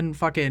Island,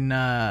 fucking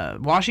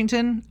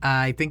Washington,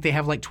 I think they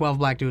have, like, 12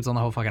 black dudes on the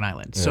whole fucking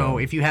island. Yeah. So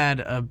if you had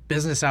a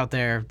business out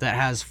there that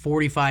has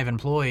 45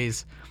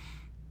 employees,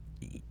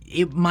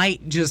 it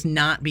might just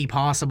not be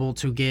possible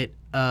to get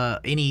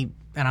any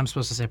And I'm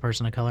supposed to say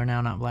person of color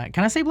now, not black.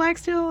 Can I say black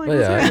still? Like, Well,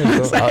 yeah, I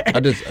think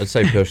so. I'd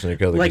say person of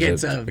color. like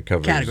 'cause it's a it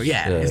covers, category.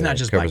 Yeah, it's not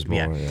just black. covers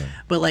more, Yeah.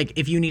 But like,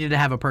 if you needed to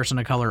have a person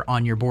of color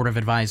on your board of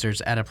advisors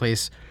at a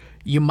place,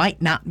 you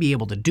might not be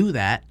able to do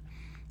that.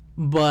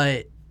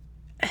 But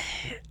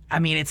I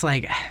mean, it's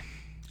like,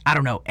 I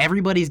don't know.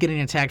 Everybody's getting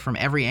attacked from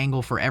every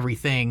angle for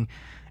everything.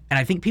 And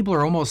I think people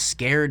are almost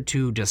scared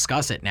to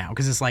discuss it now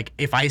because it's like,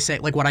 if I say,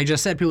 like what I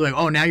just said, people are like,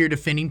 oh, now you're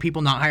defending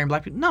people not hiring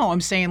black people. No,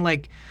 I'm saying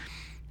like,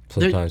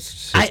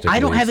 Sometimes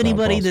I don't have it's not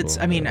anybody possible, that's,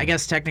 I mean, yeah. I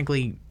guess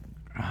technically,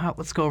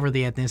 let's go over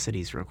the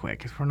ethnicities real quick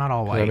 'cause we're not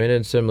all white. I mean,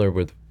 it's similar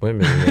with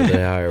women.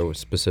 They hire a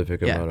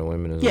specific amount of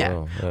women as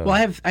well. Yeah. Well,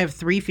 I have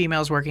 3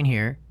 females working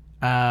here.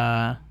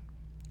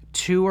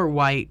 2 are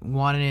white.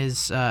 1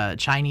 is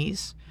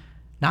Chinese.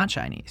 Not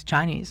Chinese.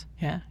 Chinese.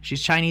 Yeah.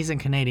 She's Chinese and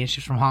Canadian.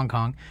 She's from Hong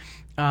Kong.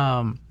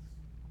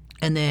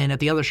 And then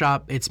at the other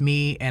shop, it's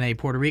me and a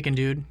Puerto Rican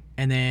dude.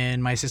 And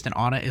then my assistant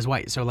Anna is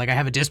white. So like I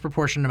have a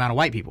disproportionate amount of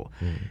white people.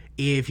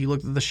 If you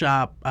looked at the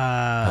shop,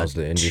 How's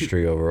the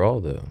industry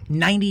overall, though?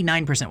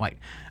 99% white.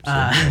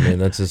 I mean,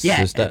 that's just Yeah,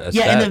 just that.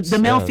 yeah, and the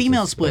stats.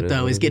 male-female That's split what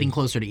though it is getting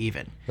closer to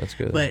even. That's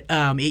good. But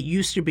it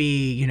used to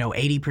be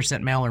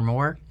 80% male or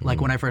more, like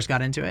when I first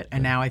got into it,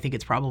 and now I think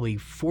it's probably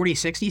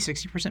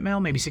 60% male,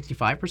 maybe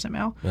 65%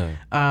 male.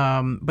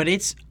 But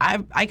it's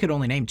I could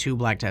only name 2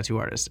 black tattoo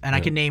artists, and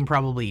I could name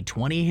probably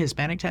 20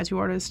 Hispanic tattoo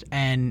artists,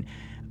 and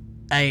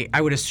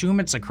I would assume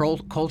it's a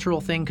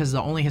cultural thing because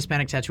the only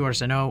Hispanic tattoo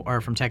artists I know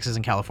are from Texas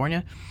and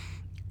California.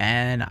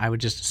 And I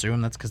would just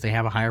assume that's because they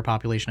have a higher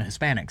population of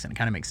Hispanics, and it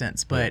kind of makes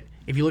sense. But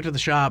if you looked at the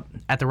shop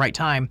at the right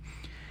time,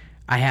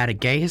 I had a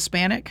gay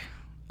Hispanic,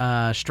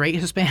 straight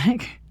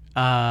Hispanic,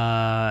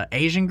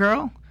 Asian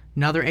girl,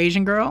 another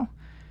Asian girl,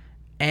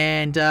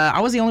 and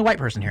I was the only white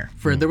person here.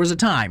 There was a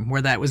time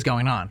where that was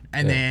going on,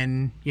 and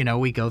then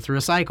we go through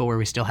a cycle where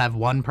we still have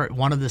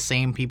one of the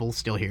same people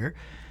still here,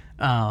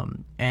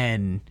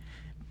 and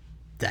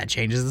that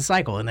changes the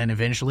cycle, and then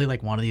eventually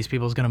like one of these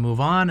people is going to move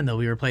on and they'll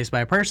be replaced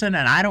by a person,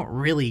 and I don't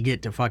really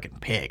get to fucking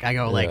pick. I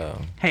go like,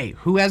 hey,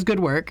 who has good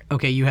work?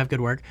 Okay, you have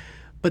good work.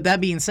 But that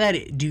being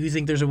said, do you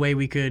think there's a way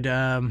we could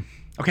I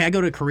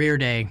go to career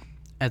day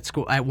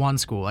at one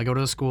school. I go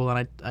to a school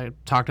and I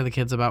talk to the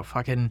kids about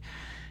fucking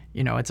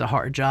it's a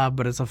hard job,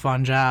 but it's a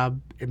fun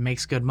job. It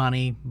makes good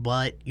money,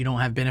 but you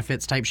don't have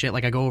benefits type shit.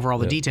 Like I go over all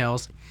the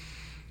details.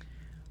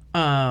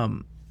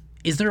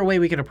 Is there a way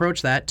we could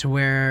approach that to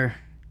where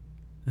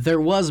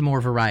there was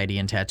more variety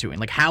in tattooing?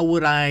 Like, how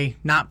would I,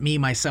 not me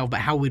myself,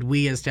 but how would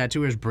we as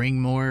tattooers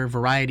bring more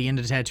variety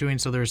into tattooing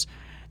so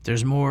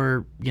there's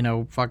more,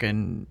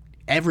 fucking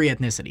every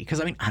ethnicity?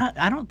 Because I mean,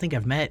 I don't think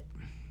I've met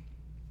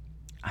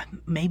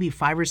maybe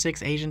 5 or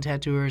 6 Asian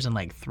tattooers and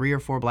like 3 or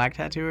 4 black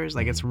tattooers.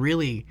 Like it's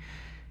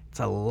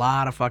a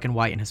lot of fucking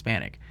white and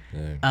Hispanic.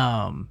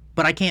 Yeah.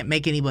 But I can't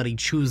make anybody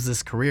choose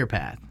this career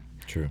path.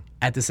 True.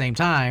 At the same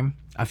time,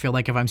 I feel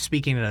like if I'm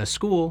speaking at a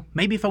school,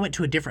 maybe if I went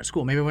to a different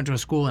school, maybe I went to a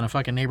school in a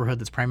fucking neighborhood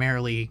that's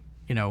primarily,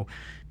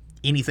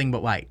 anything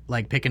but white,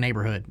 like pick a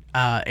neighborhood,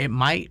 I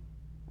might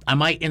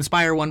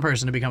inspire one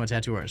person to become a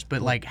tattoo artist,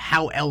 but like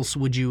how else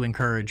would you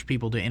encourage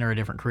people to enter a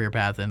different career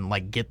path and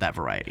like get that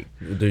variety?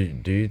 Do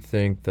you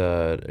think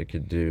that it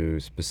could do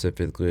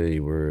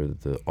specifically where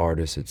the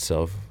artist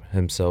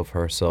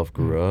herself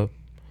grew up?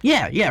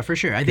 Yeah, for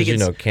sure. I think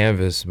it's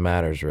canvas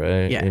matters,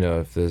 right? Yeah.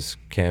 If this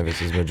canvas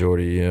is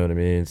majority, you know what I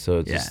mean? So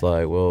it's just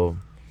like, well,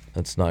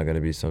 that's not going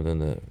to be something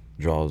that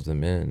draws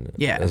them in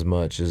as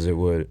much as it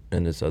would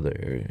in this other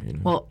area.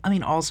 Well, I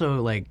mean,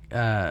 also like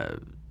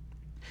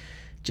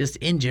just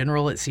in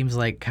general, it seems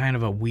like kind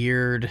of a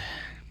weird.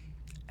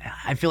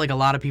 I feel like a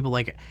lot of people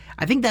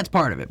I think that's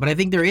part of it, but I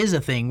think there is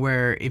a thing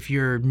where if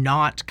you're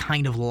not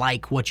kind of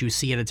like what you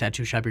see at a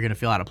tattoo shop, you're going to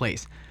feel out of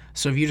place.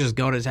 So if you just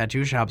go to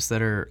tattoo shops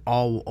that are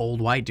all old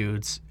white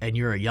dudes and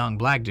you're a young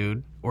black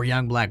dude or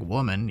young black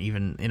woman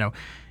even,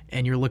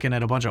 and you're looking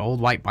at a bunch of old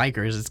white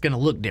bikers, it's going to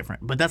look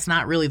different. But that's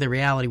not really the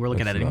reality we're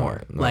looking at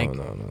anymore. No.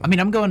 I mean,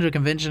 I'm going to a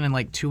convention in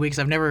like 2 weeks.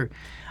 I've never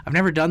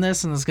done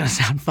this, and it's going to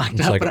sound fucked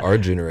it's up. It's like our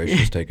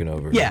generation's taking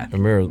over. Yeah.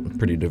 And we're a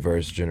pretty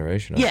diverse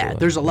generation. I feel like.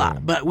 There's a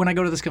lot. But when I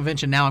go to this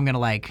convention now, I'm going to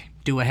like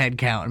do a head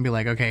count and be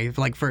like, okay,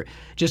 like for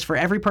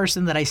every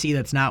person that I see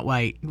that's not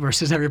white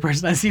versus every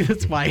person I see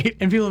that's white.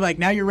 And people are like,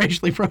 now you're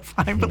racially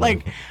profiled. But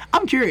like,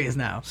 I'm curious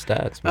now.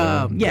 Stats,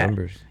 man.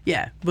 Numbers.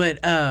 Yeah. But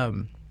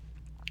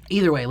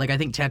either way, like I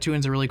think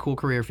tattooing's a really cool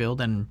career field,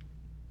 and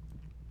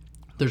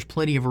there's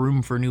plenty of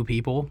room for new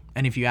people.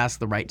 And if you ask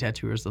the right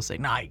tattooers, they'll say,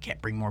 nah, you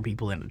can't bring more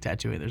people into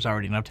tattooing. There's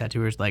already enough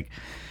tattooers. Like,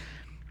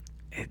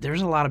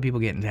 there's a lot of people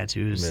getting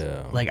tattoos.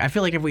 Yeah. Like, I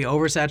feel like if we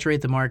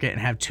oversaturate the market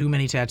and have too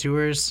many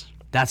tattooers,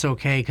 that's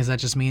okay, because that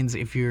just means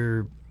if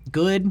you're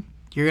good,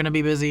 you're going to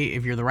be busy.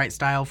 If you're the right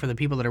style for the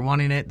people that are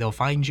wanting it, they'll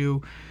find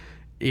you.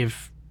 The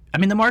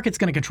market's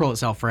going to control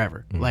itself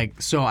forever.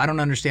 Like, so I don't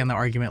understand the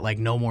argument, like,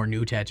 no more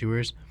new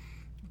tattooers.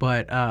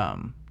 But,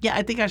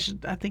 I think I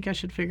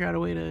should figure out a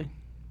way to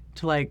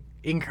like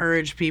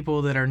encourage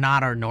people that are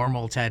not our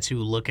normal tattoo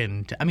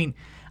looking.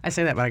 I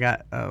say that, but I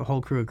got a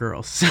whole crew of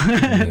girls.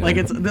 Like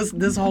it's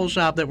this whole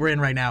shop that we're in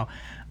right now.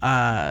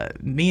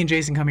 Me and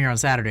Jason come here on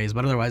Saturdays,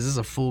 but otherwise this is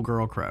a full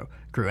girl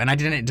crew. And I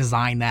didn't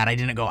design that. I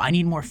didn't go, I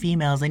need more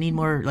females. I need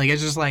more. Like,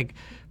 it's just like,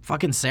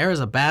 fucking Sarah's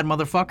a bad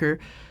motherfucker.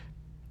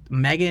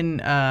 Megan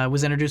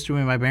was introduced to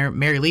me by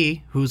Mary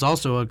Lee, who's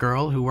also a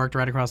girl who worked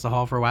right across the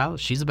hall for a while.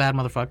 She's a bad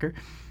motherfucker.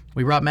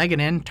 We brought Megan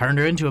in, turned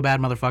her into a bad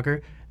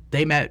motherfucker.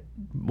 They met,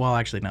 well,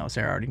 actually, no,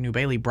 Sarah already knew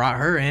Bailey, brought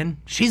her in.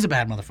 She's a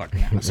bad motherfucker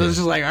now. So it's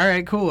just like, all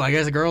right, cool. I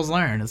guess the girls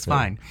learn. It's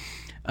fine.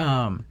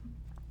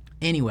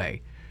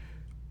 Anyway,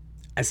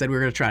 I said we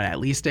were going to try to at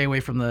least stay away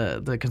from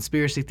the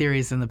conspiracy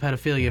theories and the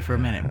pedophilia for a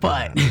minute.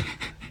 But,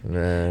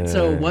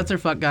 so what's her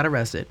fuck got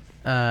arrested?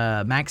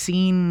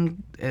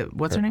 Maxine,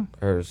 what's her name?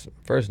 Her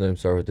first name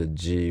starts with a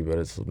G, but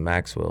it's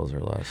Maxwell's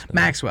her last name.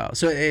 Maxwell.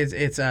 So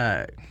it's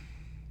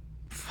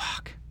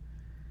fuck.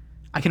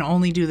 I can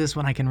only do this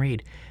when I can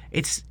read.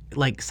 It's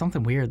like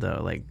something weird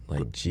though, like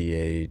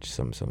GH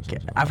some.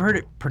 I've heard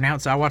it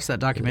pronounced. I watched that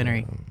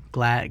documentary.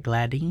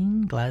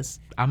 Gladine.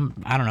 I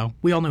don't know.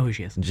 We all know who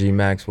she is. G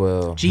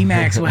Maxwell. She's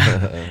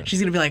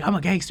gonna be like, I'm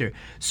a gangster.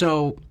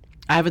 So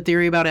I have a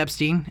theory about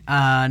Epstein.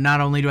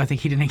 Not only do I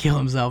think he didn't kill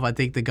himself, I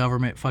think the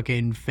government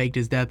fucking faked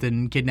his death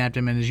and kidnapped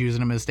him and is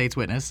using him as state's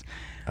witness.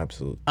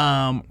 Absolutely.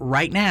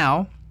 Right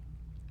now,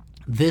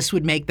 this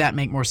would make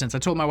more sense. I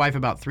told my wife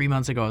about 3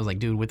 months ago, I was like,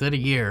 dude, within a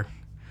year,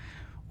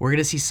 we're going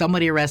to see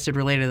somebody arrested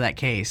related to that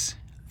case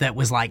that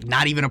was like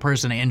not even a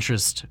person of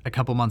interest a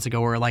couple months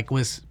ago, or like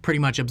was pretty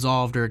much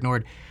absolved or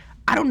ignored.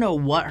 I don't know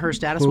what her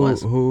status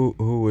was. Who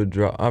would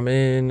draw? I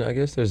mean, I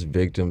guess there's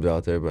victims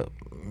out there, but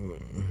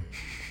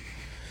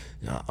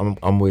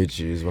I'm with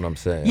you is what I'm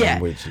saying. Yeah.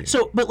 I'm with you.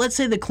 So, but let's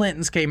say the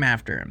Clintons came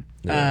after him,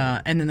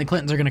 and then the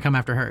Clintons are going to come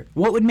after her.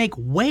 What would make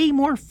way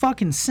more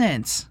fucking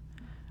sense?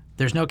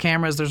 There's no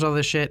cameras. There's all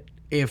this shit.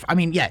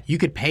 You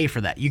could pay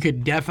for that. You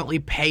could definitely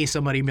pay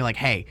somebody and be like,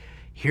 hey,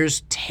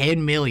 here's $10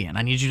 million.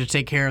 I need you to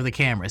take care of the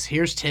cameras.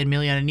 Here's $10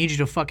 million. I need you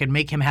to fucking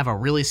make him have a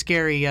really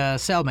scary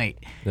cellmate.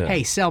 Yeah.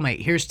 Hey, cellmate,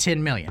 here's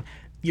 $10 million.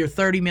 You're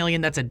 $30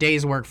 million. That's a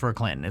day's work for a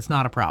Clinton. It's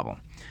not a problem.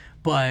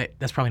 But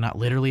that's probably not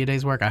literally a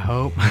day's work, I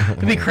hope.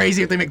 It'd be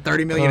crazy if they make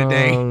 $30 million a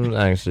day.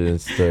 Actually,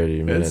 it's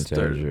 30 minutes,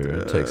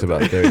 Andrew. It takes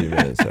about 30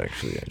 minutes,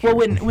 actually. Well,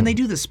 when they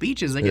do the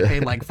speeches, they get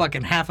paid like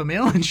fucking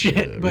 $500,000 and shit.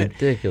 Yeah, but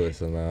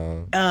ridiculous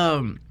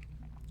amount.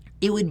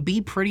 It would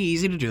be pretty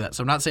easy to do that.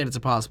 So I'm not saying it's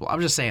impossible. I'm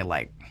just saying,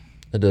 like,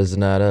 it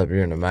doesn't add up.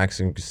 You're in a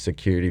maximum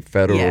security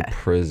federal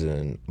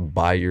prison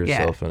by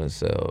yourself in a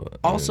cell.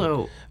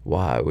 Also,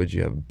 why would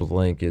you have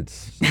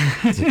blankets?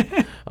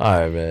 All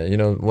right, man. You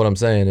know what I'm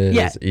saying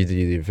is either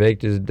you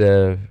faked his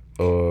death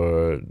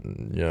or,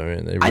 you know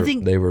what I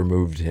mean? They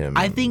removed him.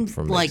 I think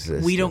from like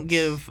existence. We don't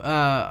give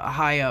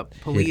high up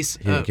police.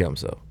 He didn't kill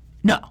himself.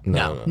 No,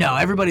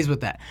 everybody's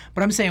with that.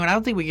 But I'm saying, I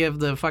don't think we give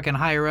the fucking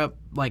higher up,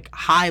 like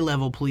high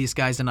level police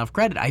guys enough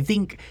credit. I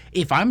think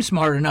if I'm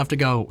smart enough to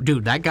go,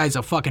 dude, that guy's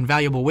a fucking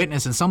valuable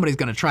witness and somebody's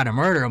going to try to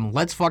murder him,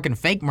 let's fucking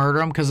fake murder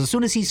him, because as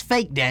soon as he's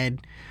fake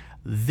dead,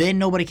 then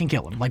nobody can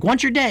kill him. Like,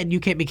 once you're dead, you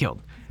can't be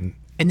killed.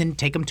 And then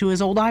take him to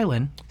his old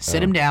island,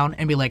 sit him down,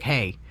 and be like,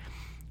 hey,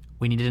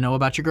 we need to know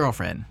about your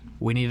girlfriend.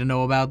 We need to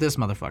know about this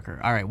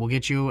motherfucker. All right, we'll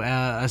get you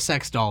a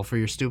sex doll for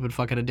your stupid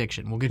fucking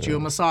addiction. We'll get you a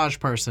massage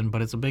person,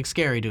 but it's a big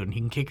scary dude, and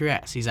he can kick your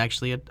ass. He's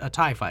actually a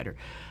TIE fighter.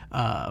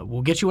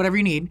 We'll get you whatever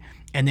you need,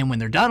 and then when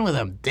they're done with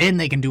him, then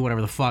they can do whatever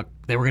the fuck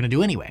they were going to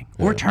do anyway.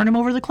 Or turn him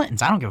over to the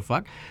Clintons. I don't give a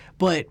fuck.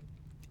 But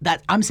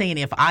I'm saying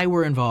if I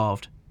were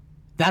involved,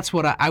 that's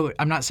what I would.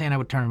 I'm not saying I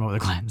would turn him over to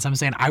the Clintons. I'm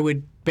saying I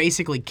would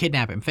basically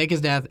kidnap him, fake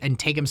his death, and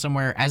take him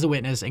somewhere as a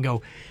witness and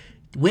go,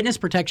 witness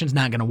protection's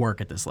not going to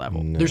work at this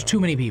level. No, there's too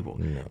many people.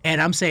 No. And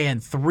I'm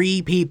saying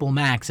 3 people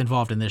max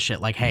involved in this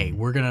shit. Like, hey,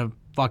 we're going to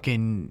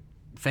fucking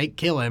fake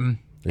kill him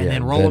and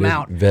then roll him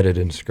out. Vetted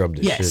and scrubbed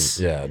his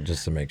shit. Yeah,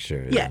 just to make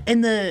sure. Yeah,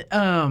 and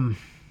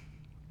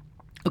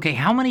okay,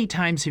 how many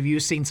times have you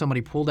seen somebody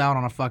pulled out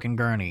on a fucking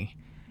gurney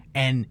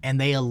and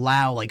they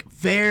allow, like,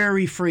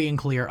 very free and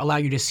clear, allow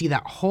you to see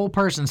that whole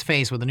person's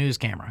face with a news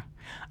camera?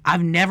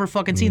 I've never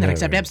fucking seen that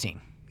except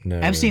Epstein. No.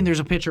 Epstein,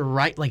 there's a picture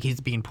right, like he's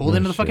being pulled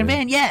into the fucking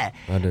van. Yeah.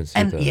 I didn't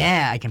see that.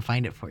 Yeah, I can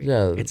find it for you.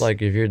 Yeah, it's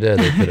like if you're dead,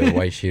 they put a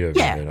white sheet over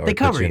it or they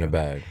cover put you in a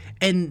bag.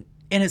 And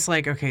it's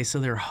like, okay, so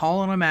they're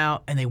hauling him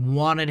out and they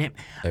wanted him.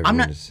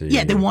 Everyone to see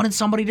they wanted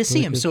somebody to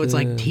see him. So it's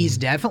like, he's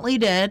definitely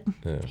dead.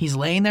 Yeah. He's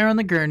laying there on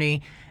the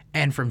gurney.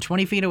 And from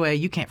 20 feet away,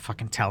 you can't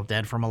fucking tell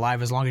dead from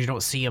alive as long as you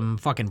don't see him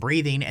fucking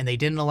breathing. And they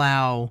didn't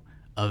allow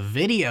a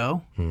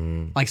video.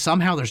 Like,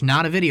 somehow there's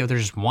not a video,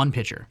 there's just one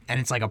picture, and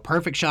it's like a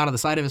perfect shot of the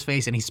side of his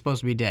face, and he's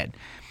supposed to be dead.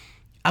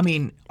 I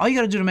mean, all you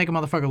gotta do to make a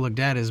motherfucker look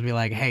dead is be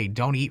like, hey,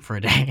 don't eat for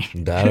a day.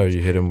 That, or you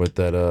hit him with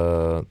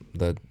that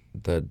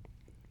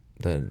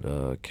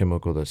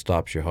chemical that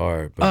stops your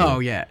heart. But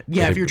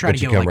if you're trying to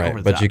get like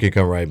over the top. But you could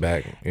come right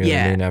back. You know what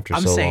I mean, after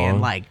I'm so saying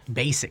long. Like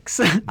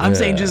basics. I'm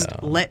saying just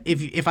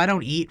if I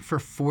don't eat for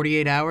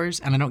 48 hours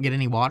and I don't get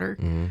any water,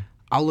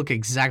 I'll look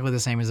exactly the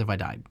same as if I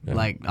died. Yeah.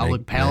 Like, I'll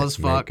look pale as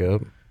fuck.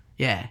 Makeup.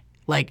 Yeah.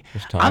 Like,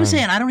 I'm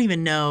saying I don't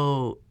even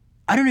know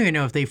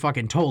if they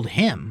fucking told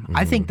him.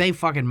 I think they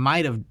fucking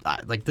might have,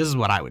 like, this is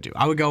what I would do.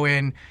 I would go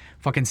in,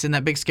 fucking send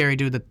that big scary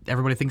dude that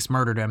everybody thinks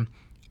murdered him.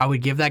 I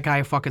would give that guy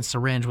a fucking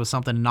syringe with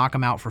something to knock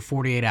him out for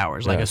 48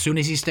 hours. Like, as soon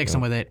as he sticks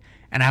him with it,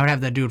 and I would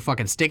have that dude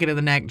fucking stick it in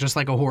the neck, just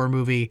like a horror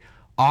movie,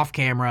 off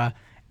camera,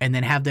 and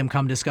then have them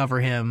come discover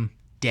him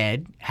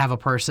dead, have a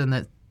person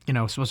that, you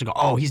know, supposed to go,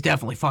 oh, he's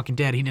definitely fucking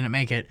dead, he didn't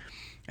make it,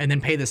 and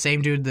then pay the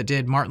same dude that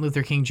did Martin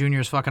Luther King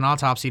Jr.'s fucking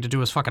autopsy to do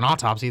his fucking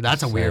autopsy.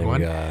 That's a weird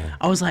one. Guy.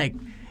 I was like,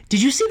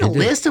 did you see the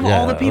list of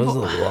all the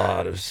people?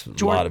 It was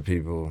a lot of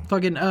people.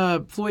 Fucking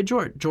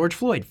George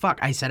Floyd. Fuck,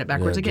 I said it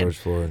backwards again.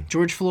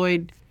 George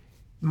Floyd,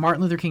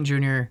 Martin Luther King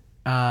Jr.,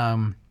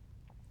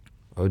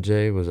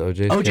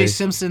 O.J.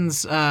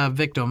 Simpson's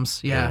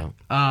victims. Yeah.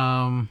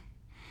 There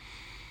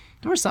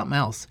was something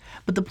else.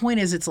 But the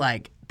point is, it's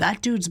like,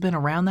 that dude's been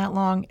around that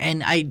long,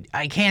 and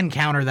I can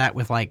counter that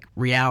with, like,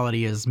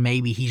 reality is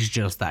maybe he's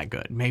just that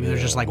good. Maybe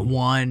there's just, like,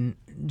 one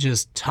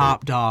just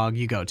top dog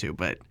you go to,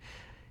 but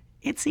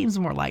it seems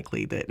more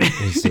likely that...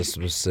 He's a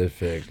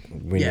specific,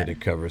 we need to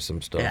cover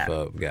some stuff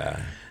up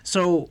guy.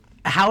 So,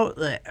 how...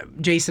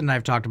 Jason and I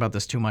have talked about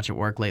this too much at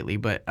work lately,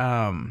 but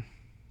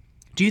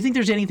do you think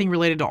there's anything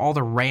related to all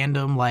the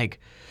random, like,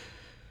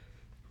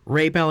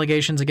 rape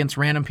allegations against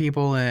random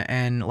people,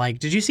 and like,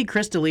 did you see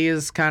Chris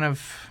D'Elia's kind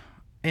of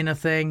in a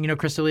thing? You know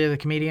Chris D'Elia, the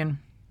comedian?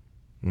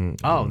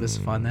 Oh, this is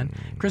fun then.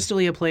 Chris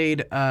D'Elia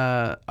played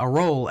a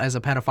role as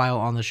a pedophile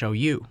on the show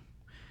You.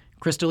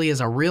 Chris D'Elia is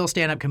a real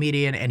stand-up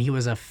comedian, and he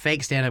was a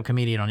fake stand-up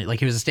comedian on, like,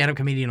 he was a stand-up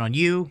comedian on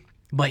You,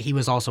 but he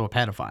was also a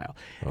pedophile.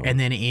 And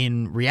then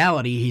in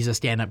reality, he's a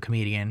stand-up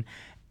comedian,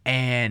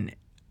 and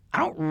I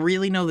don't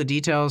really know the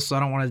details, so I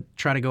don't want to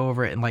try to go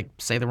over it and, like,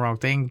 say the wrong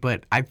thing,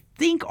 but I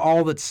think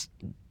all that's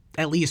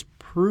at least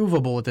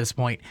provable at this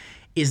point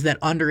is that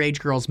underage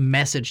girls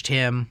messaged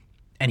him,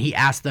 and he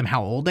asked them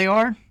how old they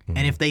are.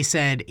 And if they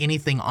said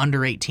anything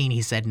under 18,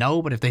 he said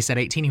no. But if they said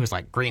 18, he was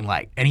like, green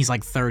light. And he's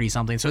like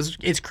 30-something. So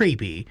it's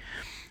creepy.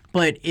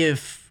 But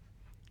if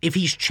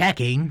he's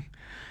checking,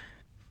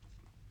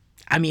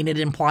 I mean, it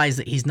implies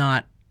that he's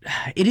not...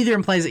 It either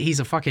implies that he's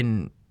a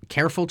fucking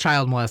careful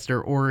child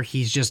molester, or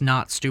he's just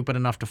not stupid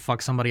enough to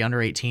fuck somebody under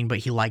 18, but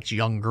he likes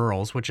young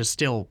girls, which is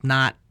still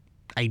not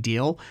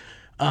ideal.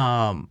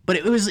 But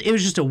it was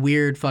just a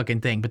weird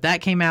fucking thing. But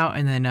that came out,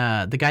 and then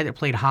the guy that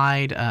played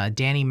Hyde,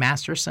 Danny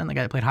Masterson, the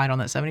guy that played Hyde on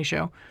that 70s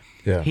show,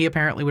 he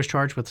apparently was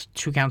charged with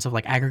 2 counts of,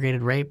 like,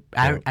 aggravated rape.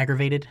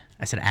 Aggravated?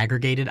 I said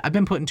aggregated. I've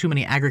been putting too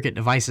many aggregate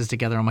devices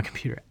together on my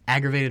computer.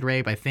 Aggravated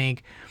rape, I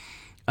think.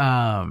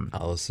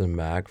 Allison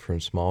Mack from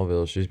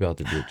Smallville, she's about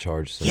to get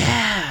charged soon.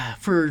 Yeah,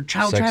 for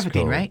child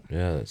trafficking, code. Right?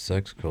 Yeah, that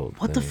sex code.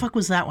 What the fuck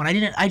was that one?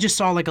 I just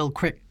saw, like, a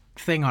quick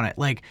thing on it.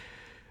 Like,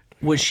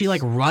 was she, like,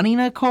 running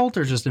a cult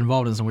or just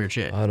involved in some weird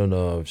shit? I don't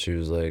know if she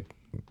was like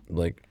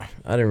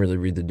I didn't really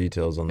read the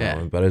details on that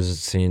one, but I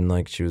just seen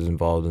like she was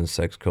involved in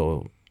sex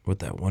cult with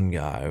that one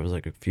guy. It was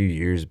like a few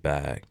years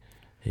back.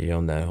 He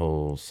owned that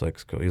whole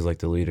sex cult. He's like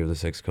the leader of the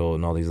sex cult,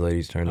 and all these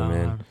ladies turned him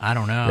in. I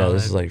don't know. Yeah,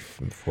 this is like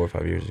 4 or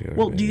 5 years ago.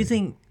 Well, do you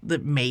think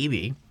that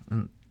maybe,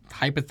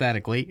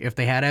 hypothetically, if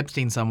they had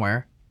Epstein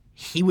somewhere,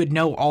 he would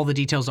know all the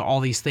details of all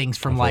these things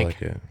from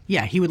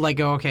he would like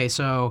go, okay,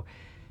 so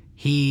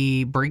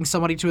he brings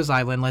somebody to his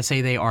island. Let's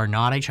say they are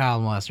not a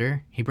child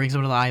molester. He brings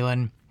them to the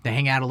island. They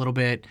hang out a little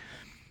bit.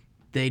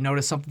 They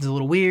notice something's a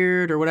little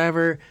weird or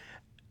whatever.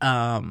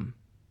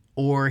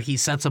 Or he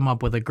sets them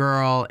up with a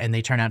girl, and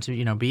they turn out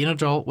to, be an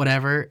adult,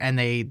 whatever, and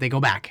they go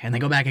back, and they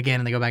go back again,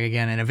 and they go back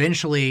again, and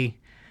eventually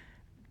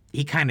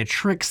he kind of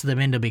tricks them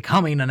into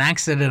becoming an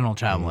accidental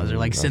child molester,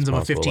 like sends them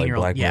a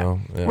 15-year-old. Like yeah,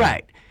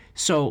 right.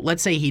 So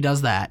let's say he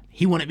does that.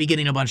 He wouldn't be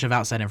getting a bunch of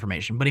outside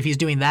information. But if he's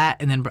doing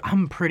that, and then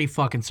I'm pretty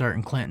fucking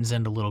certain Clinton's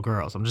into little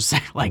girls. I'm just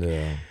saying, like,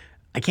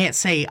 I can't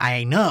say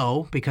I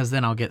know because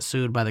then I'll get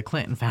sued by the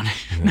Clinton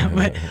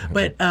Foundation.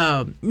 but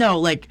no,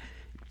 like,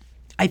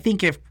 I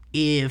think if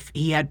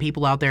he had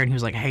people out there and he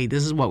was like, hey,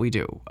 this is what we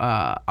do.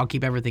 I'll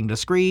keep everything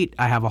discreet.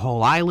 I have a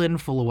whole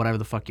island full of whatever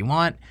the fuck you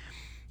want.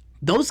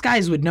 Those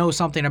guys would know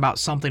something about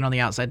something on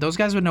the outside. Those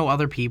guys would know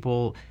other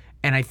people.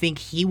 And I think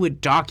he would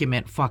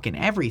document fucking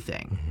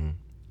everything. Mm-hmm.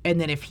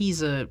 And then if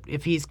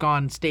he's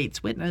gone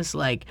state's witness,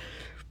 like,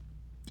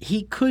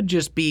 he could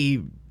just be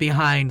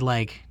behind,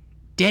 like,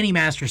 Danny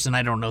Masterson.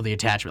 I don't know the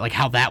attachment, like,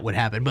 how that would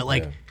happen. But,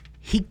 like,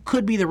 he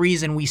could be the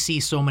reason we see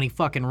so many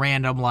fucking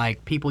random,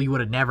 like, people you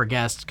would have never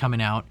guessed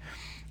coming out.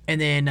 And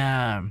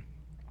then,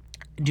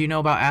 do you know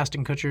about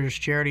Ashton Kutcher's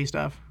charity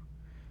stuff?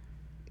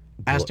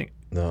 Ashton...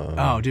 No.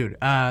 Oh, dude.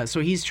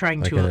 So he's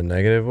trying to... in a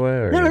negative way?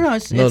 Or? No.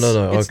 It's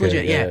okay.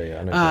 legit,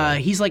 yeah.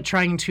 He's, like,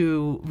 trying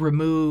to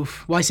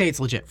remove... Well, I say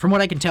it's legit. From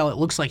what I can tell, it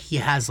looks like he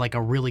has, like,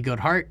 a really good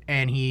heart,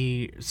 and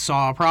he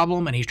saw a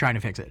problem, and he's trying to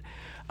fix it.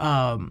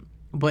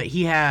 But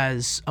he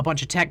has a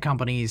bunch of tech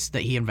companies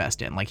that he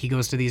invests in. Like, he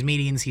goes to these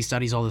meetings, he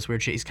studies all this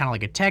weird shit. He's kind of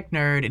like a tech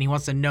nerd, and he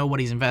wants to know what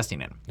he's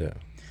investing in. Yeah.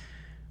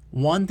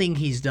 One thing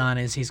he's done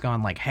is he's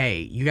gone like, hey,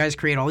 you guys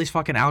create all these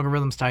fucking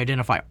algorithms to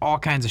identify all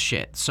kinds of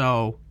shit.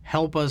 So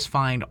help us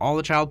find all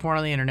the child porn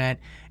on the internet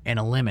and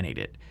eliminate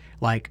it.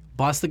 Like,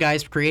 bust the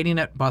guys creating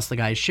it, bust the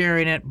guys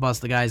sharing it,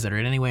 bust the guys that are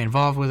in any way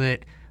involved with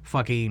it,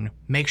 fucking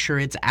make sure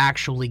it's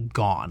actually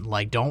gone.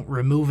 Like, don't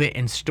remove it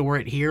and store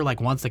it here.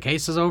 Like, once the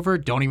case is over,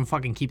 don't even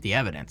fucking keep the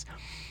evidence.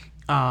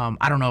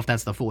 I don't know if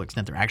that's the full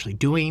extent they're actually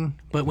doing,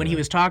 but when he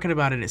was talking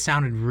about it, it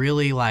sounded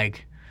really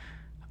like,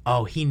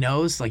 oh, he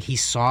knows, like he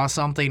saw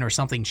something or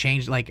something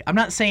changed. Like, I'm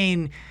not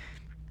saying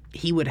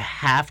he would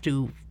have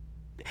to,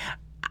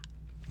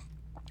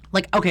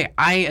 like, okay,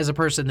 I, as a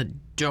person that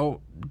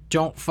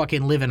don't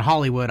fucking live in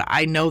Hollywood,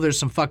 I know there's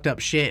some fucked up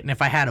shit, and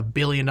if I had $1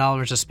 billion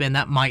to spend,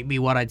 that might be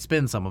what I'd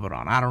spend some of it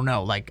on. I don't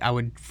know. Like, I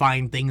would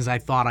find things I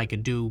thought I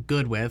could do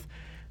good with.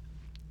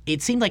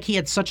 It seemed like he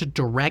had such a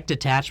direct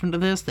attachment to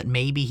this that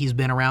maybe he's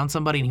been around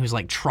somebody and he was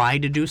like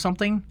tried to do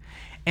something.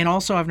 And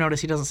also, I've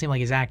noticed he doesn't seem like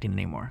he's acting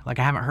anymore. Like,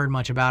 I haven't heard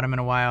much about him in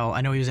a while. I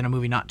know he was in a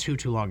movie not too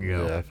long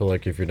ago. Yeah, I feel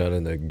like if you're not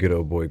in the good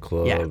old boy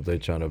club, they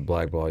trying to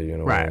blackball you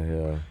in a way.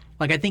 Yeah.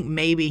 Like, I think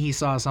maybe he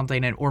saw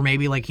something, or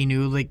maybe, like, he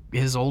knew, like,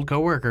 his old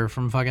coworker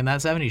from fucking That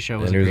 70s Show.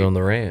 And he was on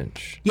the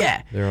ranch.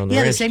 Yeah. They're on the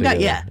ranch the same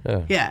together.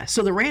 guy. Yeah.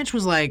 So the ranch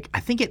was, like,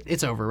 I think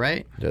it's over,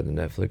 right? Yeah, the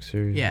Netflix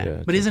series.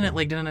 Yeah. But isn't it,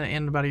 like, didn't it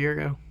end about a year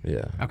ago?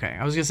 Yeah. Okay.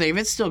 I was going to say, if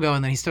it's still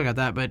going, then he's still got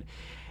that. But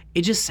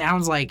it just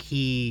sounds like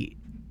he...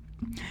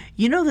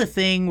 You know the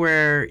thing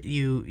where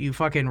you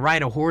fucking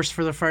ride a horse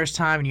for the first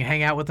time and you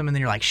hang out with them and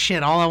then you're like,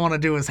 shit, all I want to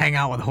do is hang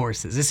out with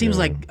horses. It seems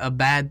like a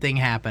bad thing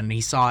happened and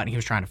he saw it and he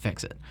was trying to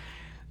fix it.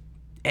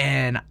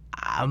 And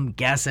I'm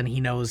guessing he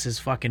knows his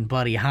fucking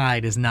buddy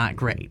Hyde is not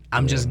great.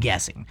 I'm just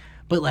guessing.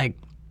 But, like,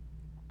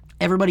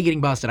 everybody getting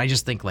busted, I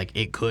just think, like,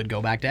 it could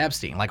go back to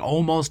Epstein. Like,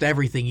 almost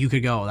everything you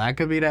could go, that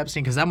could be to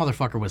Epstein, because that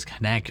motherfucker was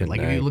connected. Like,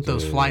 if you look at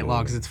those flight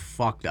logs, it's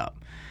fucked up.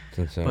 It's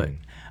insane.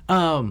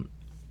 But,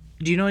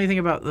 do you know anything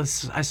about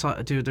this? I saw,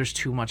 dude, there's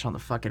too much on the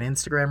fucking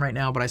Instagram right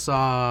now, but I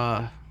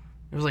saw...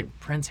 It was like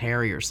Prince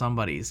Harry or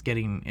somebody's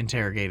getting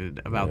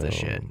interrogated about this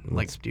shit.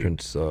 Like,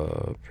 dude,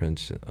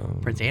 Prince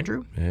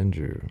Andrew?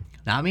 Andrew.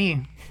 Not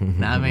me.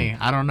 Not me.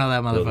 I don't know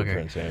that motherfucker.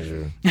 Prince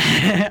Andrew.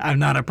 I'm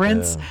not a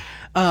prince.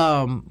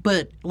 Yeah.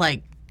 But,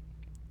 like,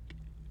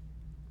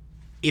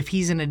 if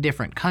he's in a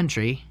different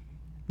country,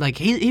 like,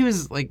 he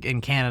was, like, in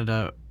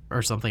Canada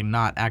or something,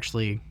 not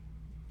actually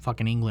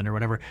fucking England or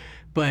whatever.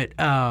 But,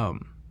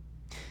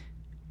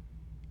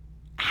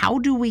 how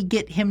do we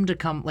get him to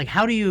come? Like,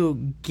 how do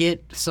you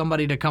get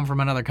somebody to come from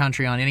another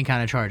country on any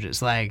kind of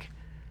charges? Like,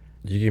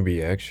 you can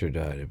be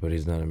extradited, but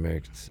he's not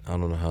American. I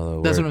don't know how that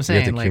works. That's what I'm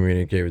saying. You have to like,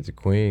 communicate with the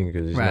Queen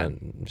because he's not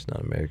an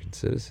American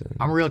citizen.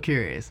 I'm real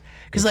curious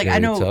because, like, I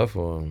know tough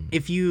one.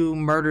 If you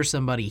murder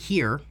somebody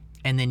here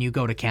and then you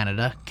go to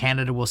Canada,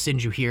 Canada will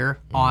send you here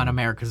on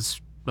America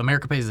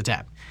pays the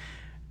tab.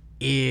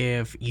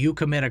 If you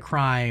commit a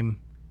crime.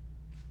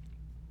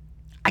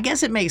 I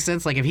guess it makes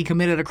sense, like, if he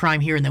committed a crime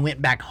here and then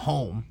went back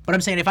home. But I'm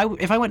saying if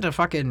I went to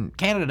fucking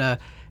Canada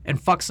and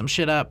fucked some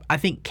shit up, I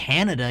think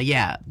Canada,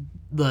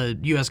 the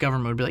U.S.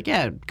 government would be like,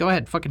 yeah, go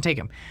ahead, fucking take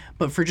him.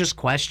 But for just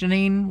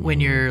questioning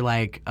when you're,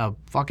 like, a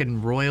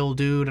fucking royal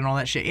dude and all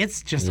that shit,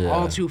 it's just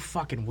all too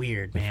fucking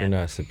weird, man. If you're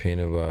not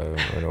subpoenaed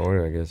by an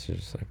order, I guess you're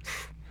just like,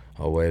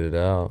 I'll wait it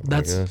out,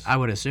 I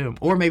would assume.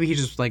 Or maybe he's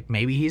just, like,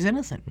 maybe he's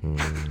innocent.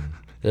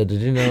 Yeah, did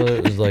you know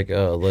it was, like,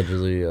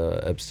 allegedly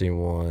Epstein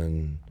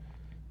won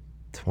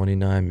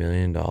 $29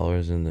 million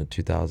in the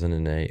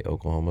 2008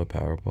 Oklahoma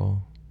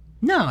Powerball?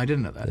 No, I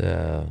didn't know that.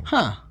 Yeah.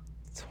 Huh.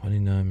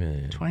 29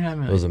 million. 29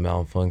 million. It was a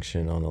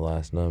malfunction on the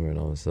last number, and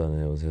all of a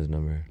sudden it was his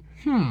number.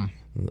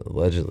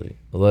 Allegedly.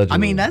 I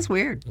mean, that's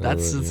weird.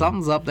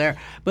 Something's up there.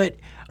 But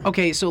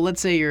okay, so let's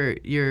say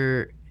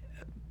you're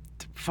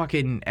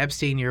fucking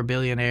Epstein, you're a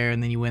billionaire,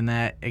 and then you win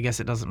that. I guess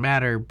it doesn't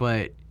matter.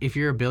 But if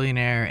you're a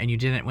billionaire and you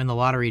didn't win the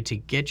lottery to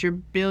get your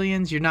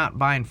billions, you're not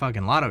buying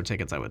fucking lotto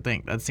tickets, I would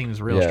think. That seems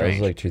real strange. Yeah,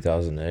 it was like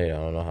 2008. I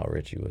don't know how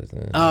rich he was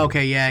then. Oh,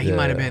 okay, yeah. He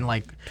might have been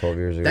like 12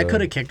 years ago. That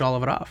could have kicked all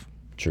of it off.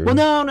 True. Well,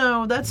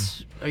 no.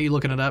 That's... Are you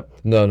looking it up?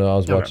 No. I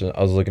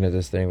was looking at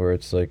this thing where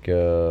it's like,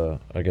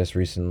 I guess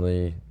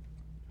recently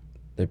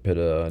they put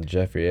a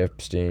Jeffrey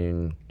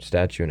Epstein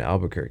statue in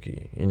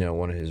Albuquerque. You know,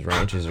 one of his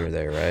ranches are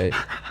there, right?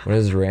 One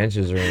of his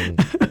ranches are in,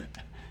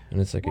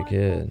 and it's like a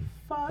kid.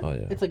 Oh,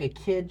 yeah. It's like a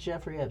kid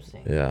Jeffrey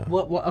Epstein. Yeah.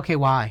 What? Okay,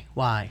 why?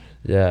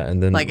 Yeah,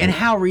 and then... Like, and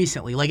how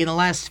recently? Like, in the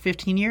last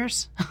 15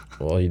 years?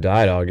 Well, he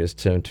died August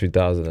 10,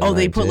 2019. Oh,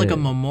 they put, like, a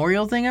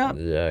memorial thing up?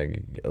 Yeah,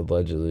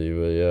 allegedly,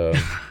 but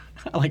yeah.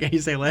 I like how you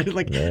say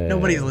allegedly. Like,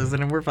 nobody's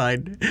listening. We're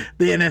fine.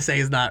 The NSA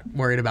is not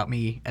worried about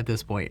me at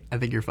this point. I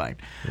think you're fine.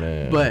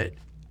 Man. But...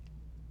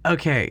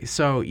 Okay,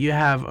 so you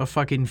have a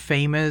fucking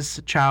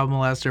famous child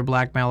molester,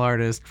 blackmail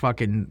artist,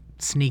 fucking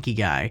sneaky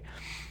guy,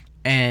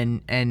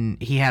 and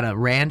he had a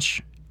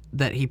ranch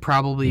that he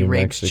probably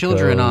raped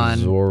children on.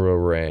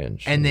 Zorro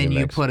Ranch. And then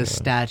you put a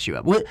statue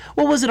up. What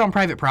was it on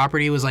private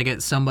property? It was like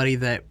at somebody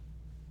that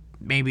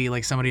maybe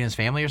like somebody in his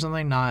family or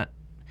something. Not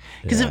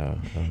because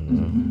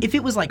if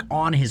it was like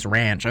on his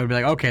ranch, I would be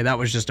like, okay, that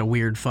was just a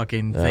weird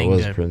fucking thing.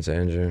 That was Prince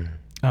Andrew.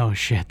 Oh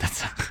shit!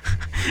 That's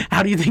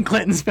how do you think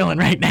Clinton's feeling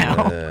right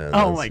now?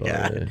 Oh my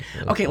god!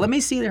 Okay, let me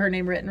see her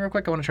name written real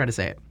quick. I want to try to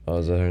say it. Oh,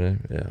 is that her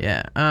name?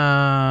 Yeah.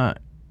 Yeah.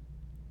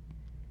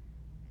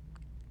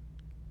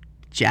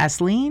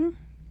 Jaslene.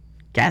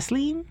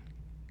 Jasleen.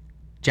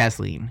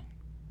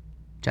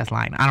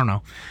 I don't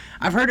know.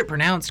 I've heard it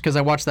pronounced because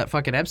I watched that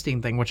fucking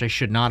Epstein thing, which I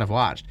should not have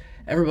watched.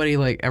 Everybody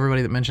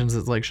that mentions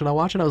it's like, should I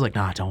watch it? I was like,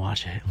 nah, don't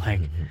watch it.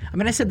 Like, I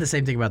mean, I said the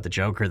same thing about The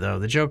Joker, though.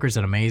 The Joker's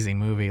an amazing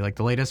movie. Like,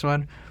 the latest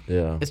one.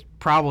 Yeah. It's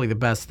probably the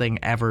best thing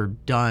ever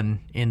done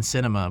in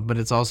cinema, but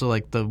it's also,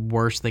 like, the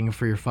worst thing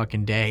for your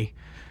fucking day.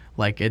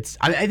 Like,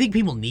 I think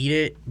people need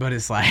it, but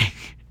it's like,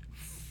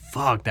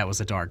 fuck, that was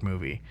a dark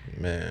movie.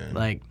 Man.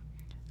 Like,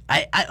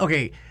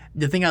 okay,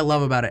 the thing I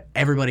love about it,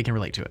 everybody can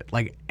relate to it.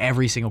 Like,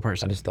 every single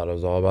person. I just thought it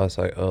was all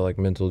about like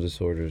mental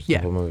disorders. Yeah.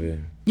 The whole movie.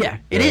 Yeah,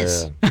 it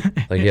is. Yeah.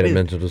 Like he had a It-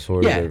 mental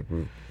disorder. Yeah.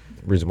 The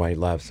reason why he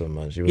laughed so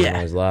much. He wasn't Yeah.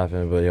 always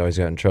laughing, but he always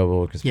got in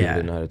trouble because people Yeah.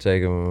 didn't know how to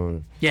take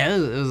him. Yeah, it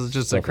was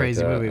just a Stuff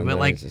crazy like that. movie. And But, then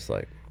like, it's just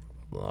like,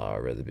 I'd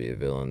rather be a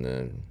villain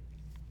than.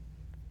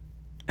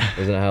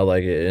 Isn't that how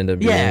like it ended up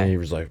being? Yeah. He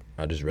was like,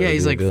 I just rather yeah,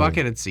 he's be a like, villain. fuck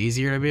it, it's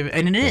easier to be.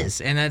 And it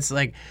is. And that's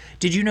like,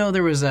 did you know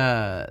there was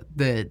I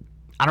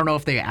don't know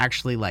if they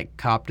actually, like,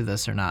 copped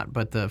this or not,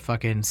 but the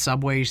fucking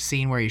subway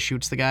scene where he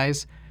shoots the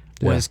guys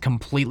was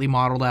completely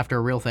modeled after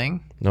a real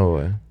thing. No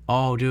way.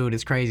 Oh, dude,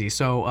 it's crazy.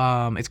 So,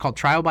 it's called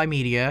Trial by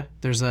Media.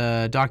 There's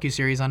a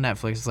docuseries on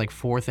Netflix. It's like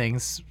 4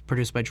 things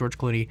produced by George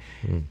Clooney.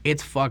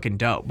 It's fucking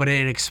dope. But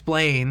it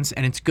explains,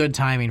 and it's good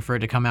timing for it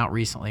to come out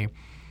recently,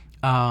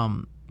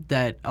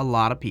 that a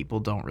lot of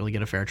people don't really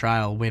get a fair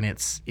trial when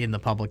it's in the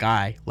public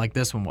eye, like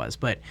this one was.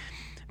 But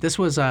this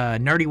was a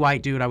nerdy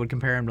white dude. I would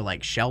compare him to,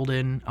 like,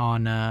 Sheldon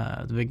on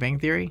The Big Bang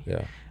Theory.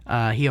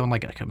 Yeah. He owned,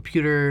 like, a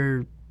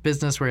computer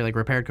business where he, like,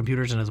 repaired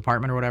computers in his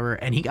apartment or whatever,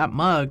 and he got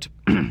mugged,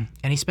 and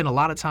he spent a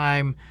lot of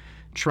time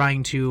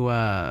trying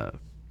to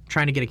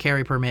get a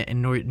carry permit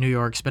in New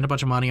York, spent a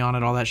bunch of money on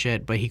it, all that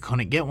shit, but he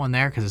couldn't get one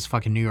there because it's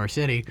fucking New York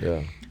City.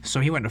 Yeah. So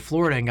he went to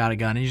Florida and got a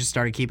gun, and he just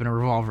started keeping a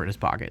revolver in his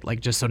pocket, like,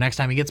 just so next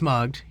time he gets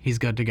mugged, he's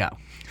good to go.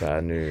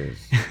 Bad news.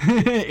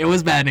 It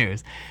was bad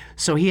news.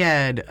 So he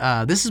had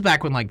this is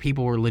back when, like,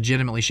 people were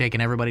legitimately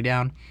shaking everybody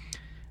down.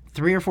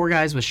 3 or 4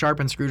 guys with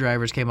sharpened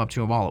screwdrivers came up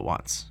to him all at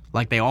once.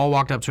 Like, they all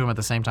walked up to him at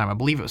the same time. I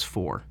believe it was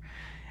 4.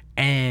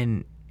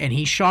 And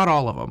he shot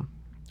all of them.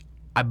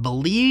 I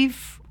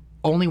believe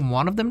only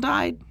one of them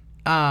died.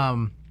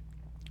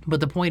 But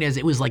the point is,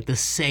 it was like the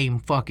same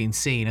fucking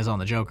scene as on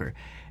The Joker.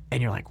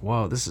 And you're like,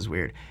 whoa, this is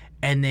weird.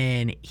 And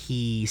then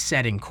he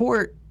said in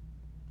court,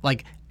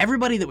 like,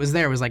 everybody that was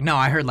there was like, no,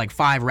 I heard like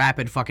 5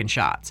 rapid fucking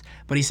shots.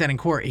 But he said in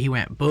court, he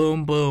went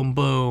boom, boom,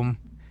 boom,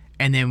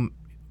 and then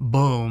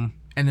boom.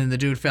 And then the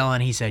dude fell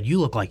and he said, you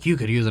look like you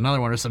could use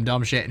another one or some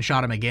dumb shit, and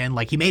shot him again.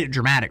 Like, he made it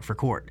dramatic for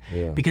court.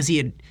 Yeah. Because he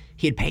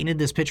had painted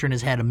this picture in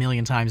his head a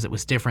million times that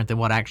was different than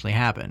what actually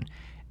happened.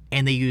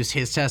 And they used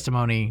his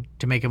testimony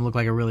to make him look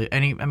like a really,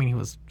 and he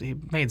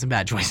made some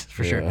bad choices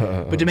for sure,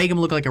 but to make him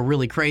look like a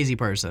really crazy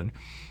person.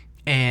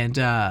 And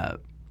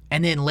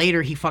then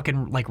later he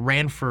fucking, like,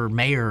 ran for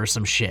mayor or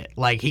some shit.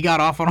 Like, he got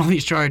off on all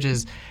these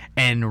charges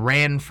and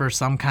ran for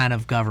some kind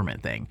of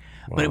government thing.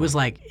 Wow. But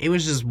it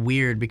was just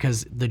weird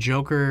because the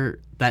Joker,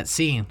 that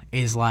scene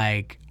is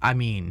like, I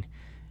mean,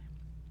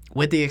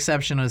 with the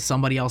exception of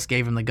somebody else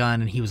gave him the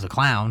gun and he was a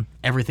clown,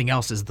 everything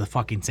else is the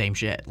fucking same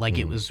shit. Like,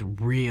 it was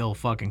real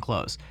fucking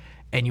close.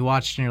 And you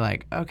watch and you're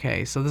like,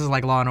 okay, so this is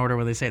like Law and Order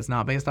where they say it's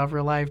not based off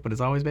real life, but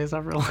it's always based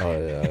off real life.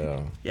 Oh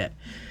yeah. Yeah.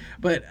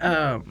 But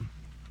I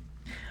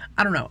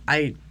don't know.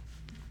 I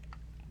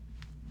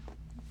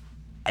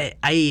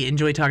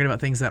enjoy talking about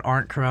things that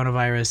aren't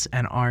coronavirus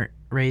and aren't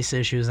race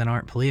issues and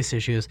aren't police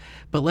issues.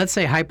 But let's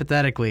say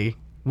hypothetically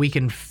we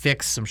can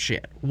fix some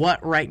shit.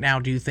 What right now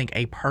do you think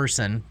a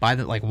person,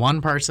 like one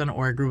person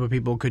or a group of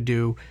people, could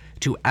do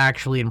to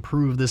actually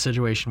improve the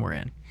situation we're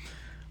in?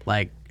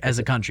 Like, as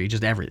a country,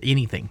 just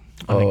anything.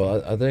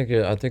 I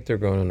think they're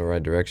going in the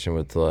right direction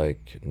with,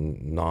 like,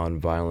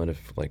 non-violent,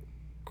 like,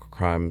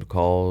 crime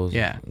calls.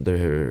 Yeah.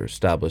 They're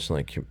establishing,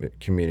 like,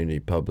 community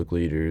public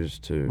leaders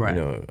to Right.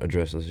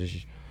 address those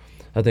issues.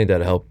 I think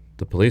that helped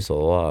the police a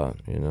lot,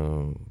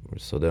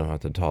 so they don't have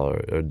to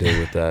tolerate or deal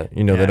with that.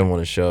 Yeah. They don't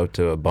want to show up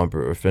to a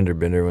bumper or fender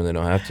bender when they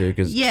don't have to,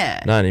 because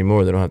Yeah. not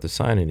anymore. They don't have to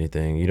sign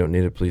anything. You don't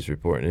need a police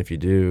report, and if you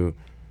do,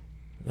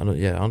 I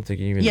don't think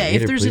you even Yeah, need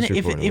if a there's police if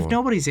report anymore.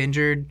 nobody's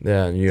injured,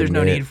 Yeah, and you there's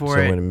no admit need for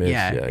someone it. admits,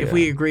 Yeah, yeah, if yeah.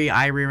 we agree,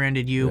 I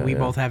rear-ended you. Yeah, we yeah.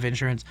 both have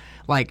insurance.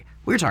 Like,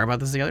 we were talking about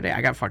this the other day.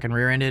 I got fucking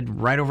rear-ended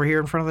right over here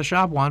in front of the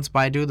shop once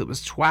by a dude that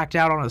was twacked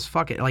out on his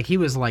fucking, like, he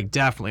was like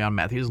definitely on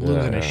meth. He was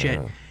losing his shit,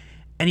 yeah.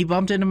 and he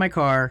bumped into my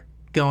car,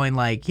 going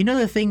like,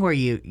 the thing where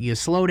you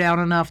slow down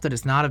enough that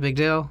it's not a big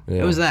deal.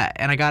 Yeah. It was that,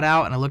 and I got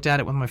out and I looked at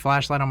it with my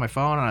flashlight on my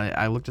phone, and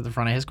I looked at the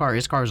front of his car.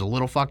 His car was a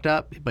little fucked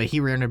up, but he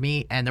rear-ended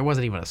me, and there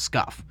wasn't even a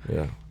scuff.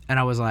 Yeah. And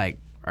I was like,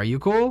 are you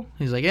cool?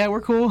 He's like, yeah, we're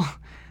cool.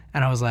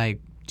 And I was like,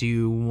 do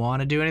you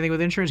want to do anything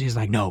with insurance? He's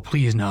like, no,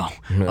 please no.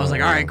 I was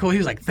like, all right, cool. He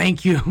was like,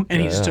 thank you. And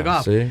he just took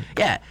off. See?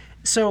 Yeah.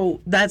 So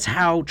that's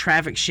how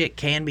traffic shit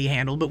can be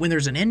handled. But when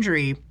there's an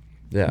injury,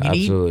 Yeah, you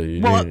need- absolutely.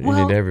 You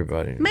well, need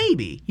everybody.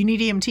 maybe. You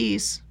need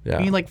EMTs. Yeah.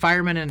 You need like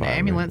firemen and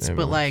ambulance.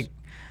 But like,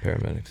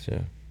 paramedics,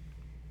 yeah.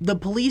 the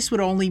police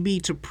would only be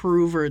to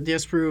prove or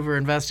disprove or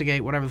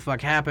investigate whatever the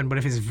fuck happened. But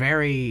if it's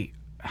very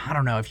I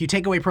don't know, if you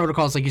take away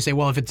protocols, like you say,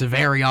 well, if it's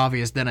very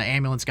obvious, then an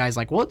ambulance guy's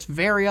like, well, it's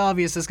very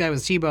obvious this guy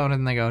was T-boned,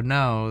 and they go,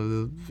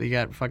 no, he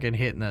got fucking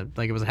hit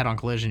like it was a head-on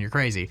collision, you're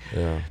crazy.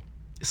 Yeah.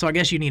 So I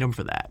guess you need them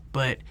for that.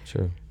 But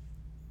Sure.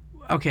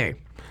 okay,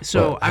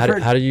 so I've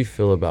heard. How do you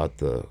feel about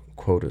the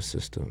quota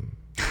system?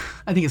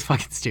 I think it's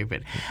fucking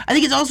stupid. I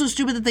think it's also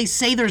stupid that they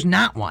say there's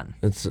not one.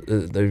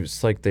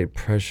 It's like they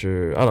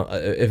pressure. I don't.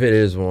 If it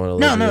is one.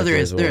 No, there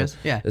is.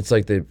 Yeah. It's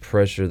like they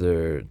pressure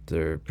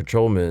their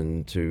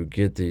patrolmen to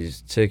get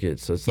these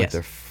tickets. So it's like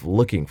they're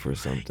looking for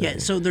something. Yeah.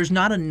 So there's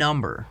not a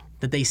number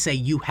that they say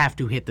you have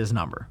to hit this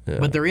number,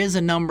 but there is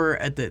a number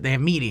they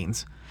have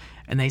meetings,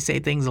 and they say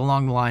things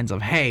along the lines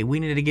of, "Hey, we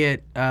need to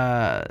get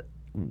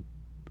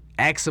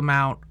X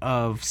amount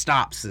of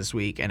stops this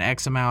week and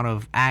X amount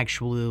of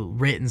actual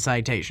written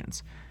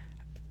citations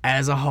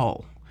as a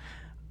whole.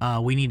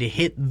 We need to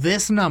hit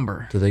this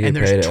number." Do they get and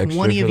there's paid extra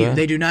 20 of for you. that?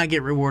 They do not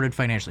get rewarded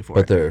financially for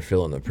But it. they're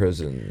filling the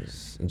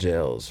prisons,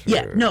 jails. For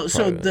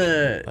So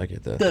I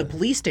get that. the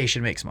police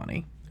station makes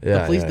money.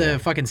 Yeah, The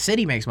fucking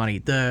city makes money.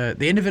 The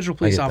individual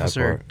police get that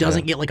officer part,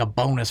 doesn't get like a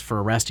bonus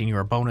for arresting you or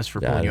a bonus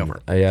for I pulling you over.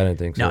 didn't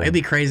think so. No, it'd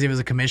be crazy if it was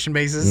a commission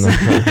basis.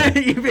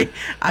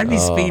 I'd be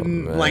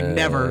speeding like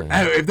never.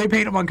 If they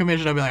paid him on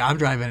commission, I'd be like, I'm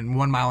driving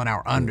 1 mile an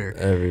hour under.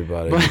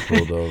 Everybody gets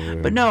pulled over.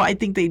 But no, I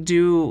think they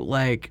do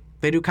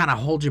kind of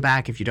hold you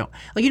back if you don't.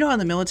 Like, you know, in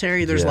the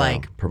military, there's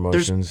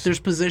promotions. There's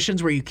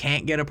positions where you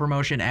can't get a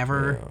promotion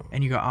ever,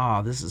 and you go,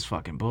 oh, this is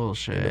fucking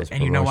bullshit,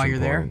 and you know why you're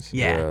points.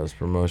 there. Yeah, it's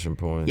promotion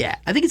points. yeah.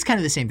 I think it's kind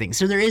of the same thing.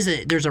 So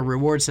there's a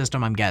reward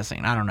system. I'm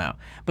guessing. I don't know,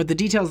 but the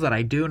details that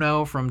I do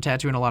know from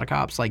tattooing a lot of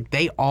cops, like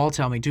they all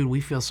tell me, dude, we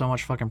feel so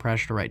much fucking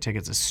pressure to write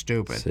tickets. It's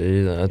stupid.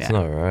 See, that's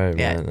not right,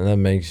 man. And that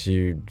makes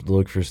you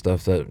look for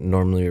stuff that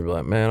normally you're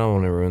like, man, I don't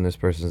want to ruin this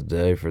person's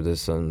day for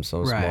this something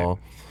so small,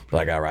 but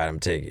I gotta write them a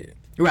ticket.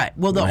 Right.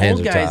 Well, the My hands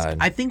old are guys, tied.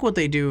 I think what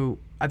they do,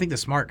 I think the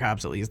smart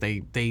cops at least,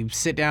 they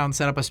sit down,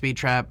 set up a speed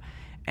trap,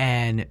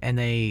 and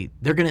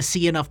they're gonna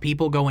see enough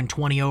people going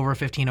 20 over,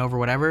 15 over,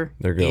 whatever.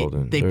 They're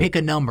golden. They pick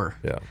a number.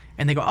 Yeah.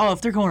 And they go, oh,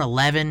 if they're going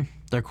 11,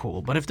 they're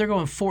cool. But if they're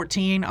going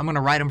 14, I'm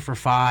gonna write them for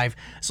 5,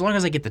 as long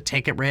as I get the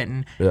ticket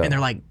written. Yeah. And they're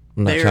like,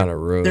 I'm not trying to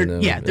ruin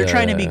them. Yeah, they're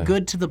trying to be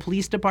good to the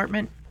police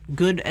department,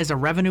 good as a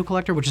revenue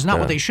collector, which is not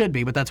what they should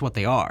be, but that's what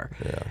they are.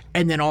 Yeah.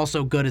 And then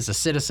also good as a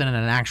citizen and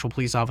an actual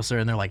police officer,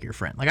 and they're like your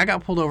friend. Like, I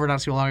got pulled over not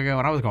too long ago,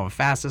 and I was going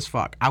fast as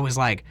fuck. I was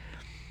like,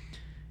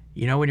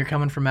 you know when you're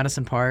coming from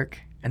Medicine Park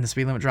and the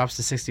speed limit drops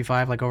to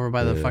 65, like over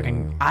by the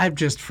fucking, I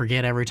just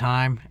forget every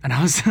time. And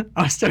I was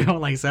still going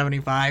like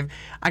 75.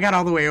 I got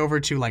all the way over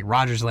to like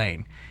Rogers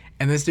Lane,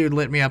 and this dude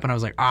lit me up, and I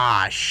was like,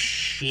 ah,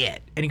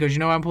 shit. And he goes, you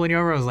know why I'm pulling you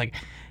over? I was like,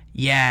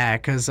 yeah,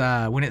 because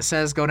when it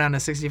says go down to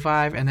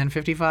 65 and then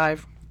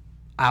 55,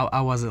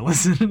 I wasn't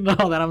listening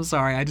to all that. I'm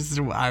sorry.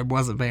 I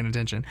wasn't paying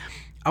attention.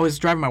 I was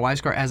driving my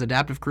wife's car as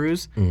adaptive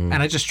cruise, and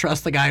I just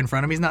trust the guy in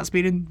front of me's not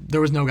speeding.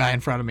 There was no guy in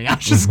front of me. I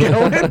was just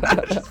going. I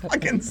was just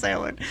fucking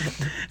sailing.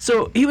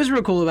 So he was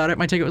real cool about it.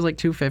 My ticket was like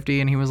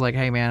 $250, and he was like,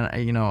 hey, man,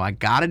 I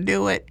got to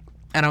do it.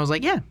 And I was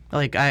like, yeah.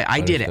 Like,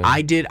 I did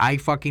it. I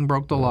fucking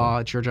broke the law.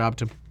 It's your job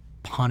to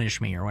punish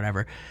me or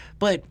whatever.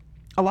 But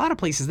a lot of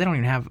places they don't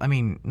even have. I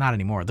mean, not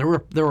anymore. There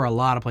were a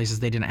lot of places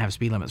they didn't have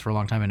speed limits for a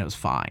long time, and it was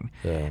fine.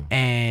 Yeah.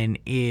 And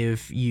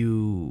if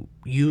you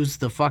use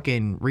the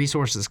fucking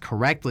resources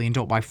correctly and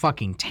don't buy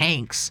fucking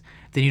tanks,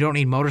 then you don't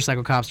need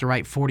motorcycle cops to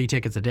write 40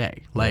 tickets a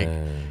day. Like,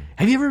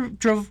 have you ever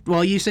drove?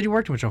 Well, you said you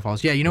worked in Wichita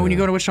Falls. Yeah, you know when you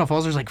go to Wichita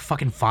Falls, there's like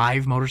fucking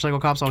 5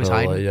 motorcycle cops always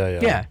hiding.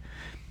 Yeah.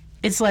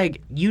 It's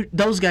like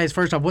those guys.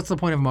 First off, what's the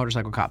point of a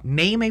motorcycle cop?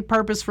 Name a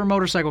purpose for a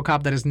motorcycle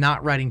cop that is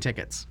not writing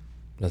tickets.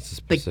 That's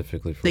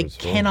specifically for They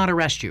cannot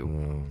arrest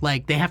you.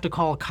 Like, they have to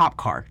call a cop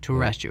car to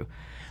arrest you.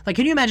 Like,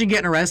 can you imagine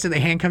getting arrested?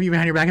 They handcuff you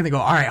behind your back and they go,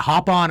 all right,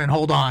 hop on and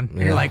hold on.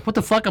 And you're like, what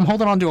the fuck? I'm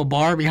holding on to a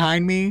bar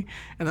behind me.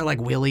 And they're like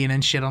wheeling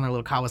and shit on their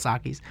little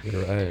Kawasaki's.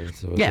 You're right.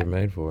 That's what they're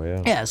made for,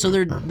 yeah. Yeah, so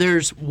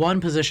there's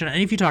one position.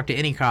 And if you talk to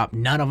any cop,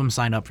 none of them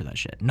signed up for that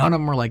shit. None of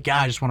them were like,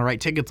 yeah, I just want to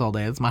write tickets all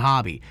day. That's my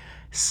hobby.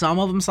 Some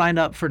of them signed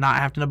up for not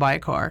having to buy a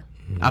car.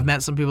 I've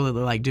met some people that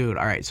are like, dude,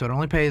 all right, so it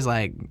only pays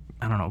like,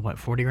 I don't know, what,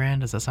 40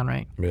 grand? Does that sound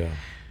right? Yeah.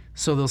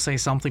 So they'll say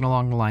something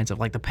along the lines of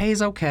like, the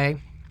pay's okay,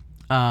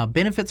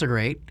 benefits are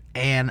great,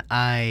 and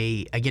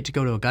I get to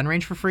go to a gun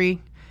range for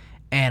free,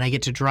 and I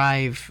get to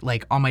drive,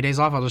 like, on my days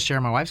off, I'll just share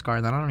my wife's car,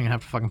 and then I don't even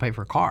have to fucking pay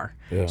for a car.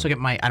 Yeah. So I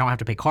don't have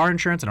to pay car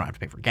insurance, I don't have to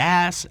pay for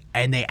gas,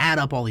 and they add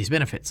up all these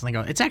benefits, and they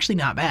go, it's actually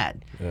not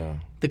bad. Yeah.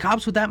 The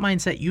cops with that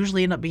mindset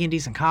usually end up being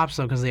decent cops,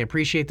 though, because they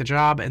appreciate the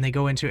job, and they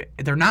go into it.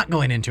 They're not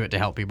going into it to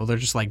help people. They're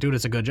just like, dude,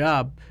 it's a good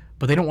job,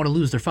 but they don't want to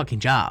lose their fucking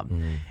job.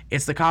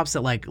 It's the cops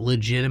that, like,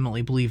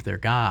 legitimately believe they're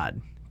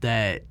God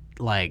that,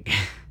 like...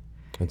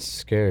 It's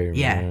scary,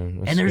 man.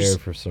 It's scary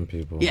for some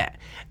people. Yeah.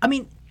 I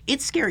mean,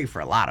 it's scary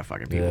for a lot of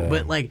fucking people,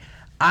 but, like,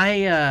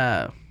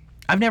 I've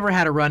never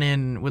had a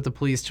run-in with the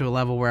police to a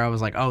level where I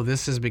was like, oh,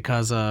 this is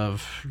because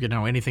of,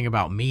 anything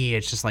about me.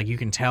 It's just like you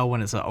can tell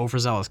when it's an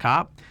overzealous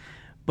cop.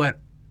 But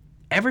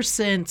ever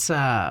since,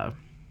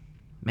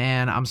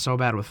 man, I'm so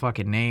bad with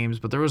fucking names,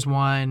 but there was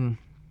one,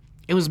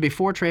 it was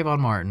before Trayvon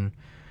Martin.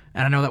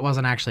 And I know that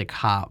wasn't actually a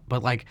cop,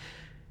 but like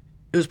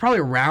it was probably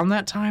around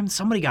that time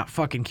somebody got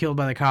fucking killed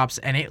by the cops,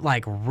 and it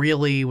like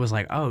really was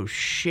like, oh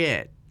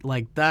shit,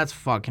 like that's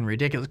fucking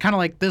ridiculous. Kind of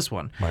like this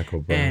one.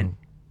 Michael Brown. And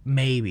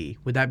maybe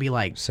would that be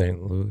like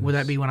St. Louis. Would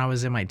that be when I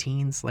was in my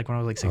teens, like when I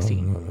was like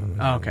 16?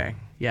 Oh, okay,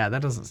 yeah,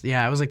 that doesn't.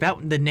 Yeah, I was like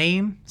that. The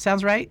name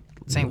sounds right.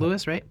 St.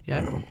 Louis, right?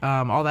 Yeah.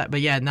 All that,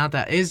 but yeah, not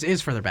that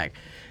is further back.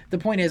 The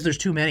point is, there's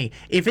too many.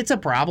 If it's a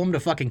problem to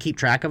fucking keep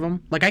track of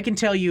them, like I can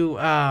tell you,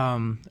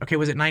 okay,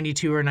 was it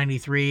 92 or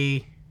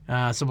 93?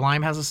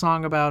 Sublime has a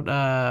song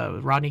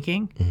about Rodney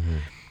King.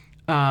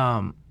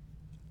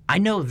 I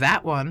know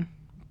that one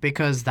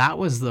because that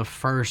was the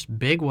first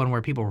big one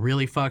where people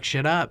really fucked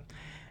shit up,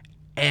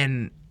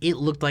 and it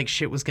looked like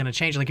shit was gonna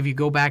change. Like if you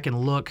go back and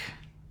look,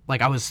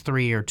 like I was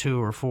 3 or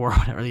 2 or 4, or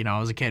whatever, I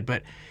was a kid,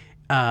 but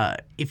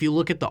if you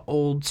look at the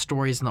old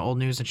stories and the old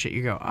news and shit,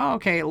 you go, oh,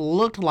 okay, it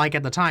looked like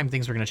at the time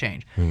things were gonna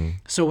change.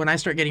 So when I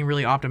start getting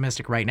really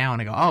optimistic right now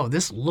and I go, oh,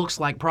 this looks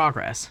like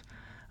progress,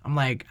 I'm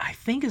like, I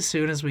think as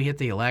soon as we hit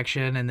the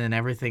election and then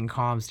everything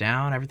calms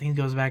down, everything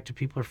goes back to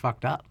people are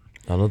fucked up.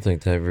 I don't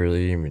think they've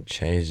really even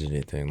changed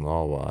anything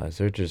law-wise.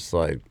 They're just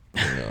like,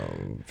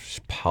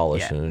 just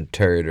polishing a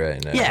turd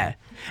right now. Yeah.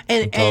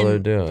 That's all they're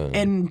doing.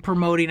 And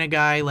promoting a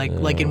guy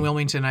like in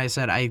Wilmington, I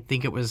said, I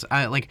think it was,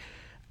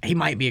 he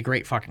might be a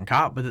great fucking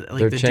cop, but like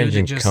they're the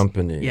changing dude that just,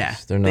 companies. Yeah,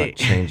 they're not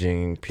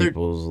changing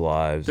people's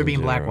lives. They're being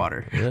general.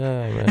 Blackwater. Yeah,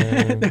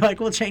 man. They're like,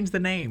 we'll change the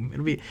name.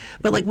 It'll be,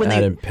 but like when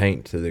adding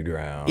paint to the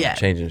ground, Yeah.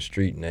 changing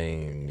street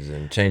names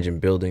and changing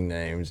building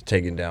names,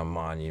 taking down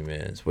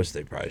monuments, which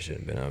they probably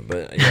shouldn't have been on.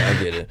 But yeah,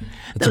 I get it.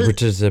 It's a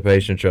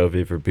participation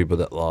trophy for people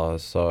that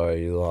lost.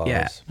 Sorry, you lost.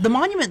 Yeah, the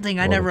monument thing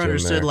I Welcome never to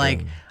understood. America.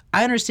 Like,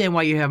 I understand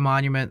why you have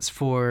monuments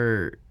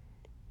for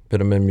Put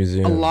them in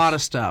museums. a lot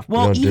of stuff. You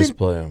Well, don't even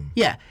display them.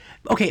 yeah,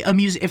 okay, a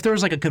museum. If there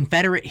was like a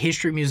Confederate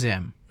history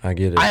museum, I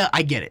get it.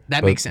 I get it.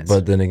 That makes sense.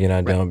 But then again, I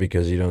don't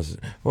because you don't.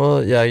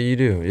 Well, yeah, you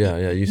do.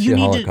 Yeah. You see a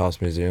need to-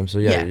 Holocaust museum, so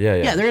yeah.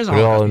 Yeah, there is a Put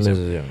it all Holocaust in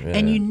museum. museum. Yeah,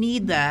 And yeah. you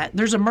need that.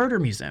 There's a murder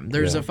museum.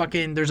 There's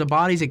there's a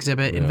bodies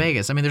exhibit in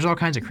Vegas. I mean, there's all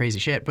kinds of crazy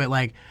shit. But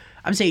like,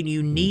 I'm saying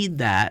you need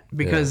that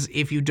because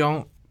if you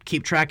don't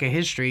keep track of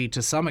history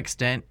to some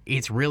extent,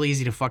 it's real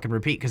easy to fucking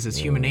repeat because it's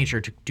human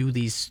nature to do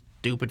these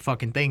stupid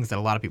fucking things that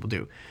a lot of people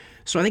do.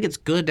 So I think it's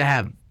good to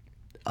have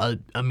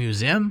a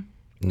museum.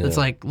 It's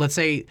like, let's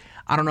say,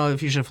 I don't know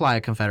if you should fly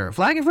a Confederate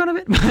flag in front of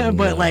it,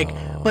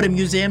 but a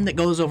museum that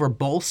goes over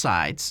both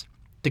sides,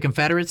 the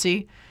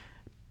Confederacy,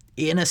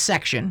 in a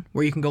section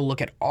where you can go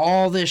look at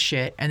all this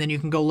shit, and then you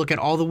can go look at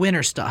all the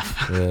winter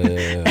stuff.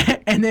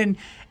 And then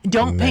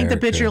don't paint the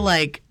picture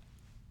like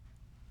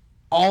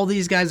all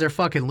these guys are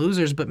fucking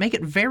losers, but make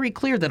it very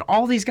clear that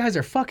all these guys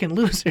are fucking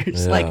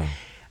losers. Yeah. Like,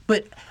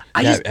 but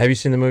I just have you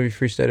seen the movie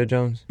Free State of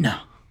Jones? no.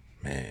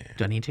 Man,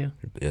 Do I need to?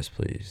 yes,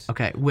 please.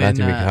 Okay. When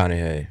Matthew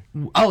McConaughey.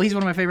 oh, he's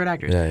one of my favorite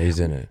actors. Yeah, he's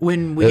in it.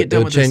 When we get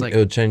done with this, like,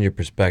 it'll change your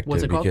perspective.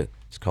 What's it called?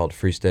 It's called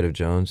Free State of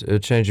Jones. It'll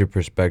change your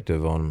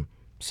perspective on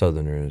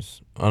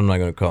Southerners. I'm not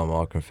going to call them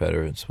all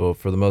Confederates. Well,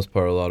 for the most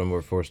part, a lot of them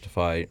were forced to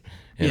fight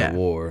in a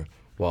war,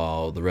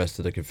 while the rest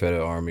of the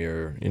Confederate Army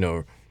are,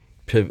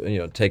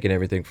 taking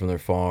everything from their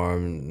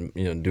farm,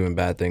 doing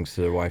bad things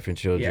to their wife and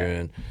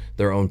children,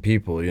 their own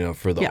people,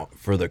 for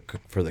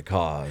the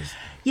cause.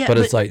 Yeah, but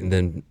it's like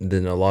then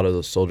a lot of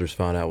those soldiers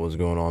found out what was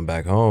going on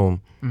back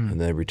home,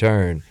 and they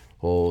returned.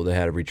 Well, they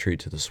had to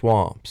retreat to the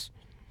swamps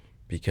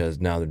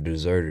because now they're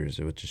deserters,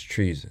 which is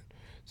treason.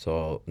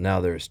 So now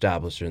they're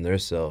establishing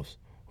themselves,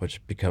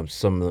 which becomes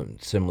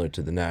similar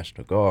to the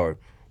National Guard.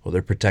 Well,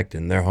 they're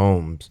protecting their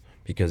homes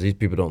because these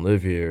people don't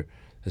live here.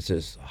 It's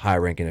just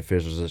high-ranking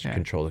officials that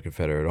control the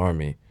Confederate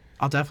Army.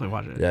 I'll definitely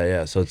watch it.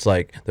 Yeah. So it's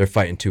like they're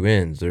fighting two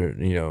ends. They're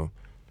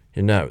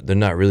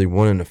not really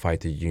wanting to fight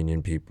the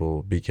Union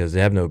people because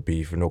they have no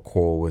beef or no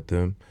quarrel with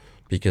them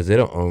because they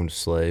don't own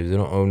slaves. They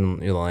don't own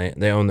land.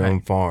 They own their own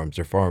farms.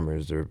 They're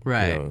farmers. They're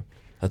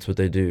that's what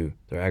they do.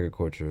 They're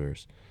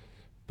agriculturists.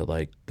 But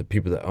like the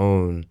people that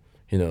own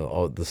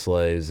all the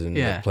slaves and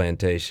the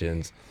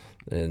plantations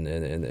and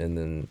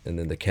then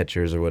the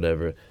catchers or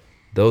whatever.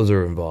 Those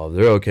are involved.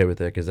 They're okay with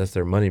that because that's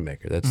their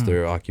moneymaker. That's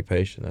their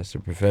occupation. That's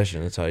their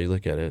profession. That's how you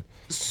look at it.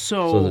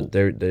 So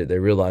they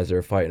realize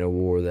they're fighting a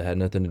war that had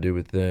nothing to do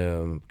with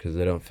them because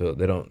they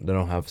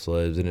don't have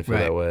slaves. They didn't feel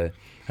that way.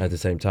 At the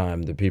same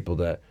time, the people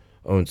that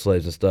own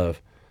slaves and stuff,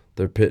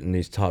 they're pitting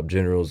these top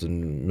generals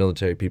and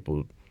military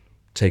people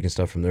taking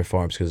stuff from their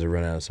farms because they're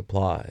running out of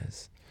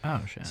supplies.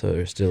 Oh shit. So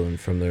they're stealing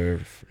from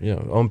their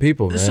own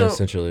people, man.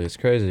 Essentially, it's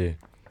crazy.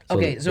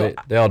 So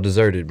they all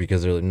deserted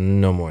because they're like,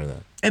 no more of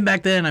that. And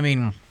back then, I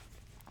mean,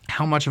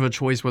 how much of a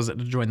choice was it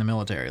to join the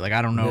military? Like,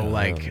 I don't know.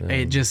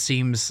 It just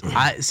seems.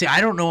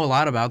 I don't know a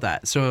lot about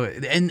that. So,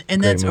 and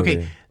that's movie.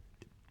 okay.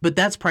 But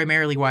that's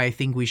primarily why I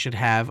think we should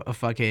have a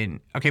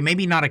fucking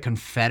maybe not a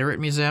Confederate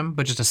museum,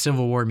 but just a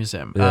Civil War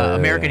museum,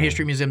 American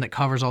History Museum that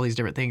covers all these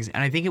different things.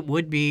 And I think it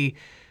would be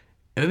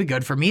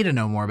good for me to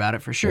know more about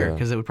it for sure,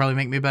 because it would probably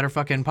make me a better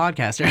fucking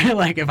podcaster.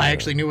 Like if I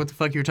actually knew what the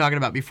fuck you were talking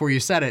about before you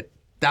said it.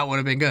 that would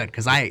have been good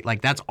because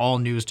that's all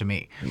news to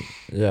me.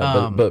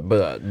 Yeah,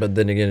 but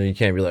then again, you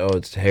can't be like, oh,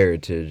 it's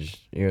heritage.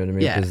 You know what I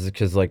mean? Yeah.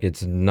 Because like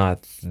it's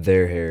not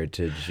their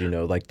heritage. You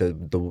know, like the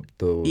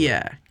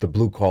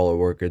blue collar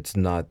worker, it's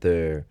not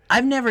their.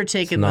 I've never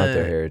taken not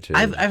their heritage.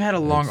 I've had a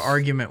long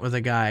argument with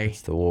a guy.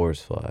 It's the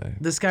war's flag.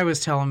 This guy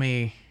was telling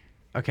me,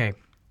 okay,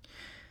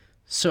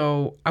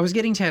 so I was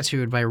getting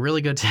tattooed by a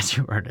really good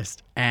tattoo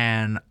artist,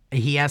 and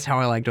he asked how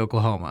I liked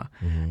Oklahoma,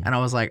 and I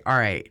was like, all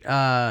right,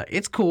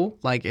 it's cool,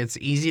 like it's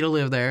easy to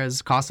live there,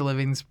 his cost of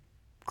living's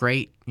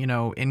great, you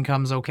know,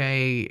 income's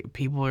okay,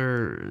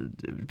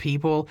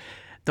 people.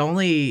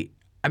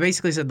 I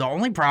basically said the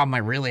only problem I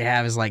really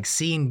have is like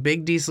seeing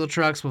big diesel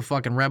trucks with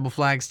fucking rebel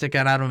flags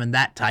sticking out of them and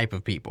that type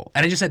of people.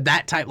 And I just said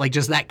that type, like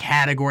just that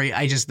category.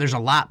 There's a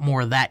lot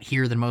more of that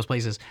here than most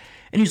places.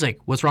 And he's like,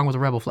 what's wrong with a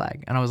rebel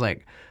flag? And I was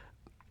like,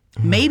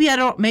 maybe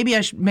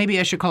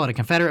I should call it a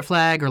Confederate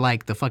flag or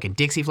like the fucking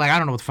Dixie flag. I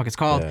don't know what the fuck it's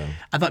called. Yeah.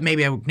 I thought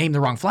maybe I would name the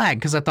wrong flag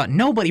because I thought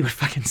nobody would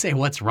fucking say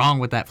what's wrong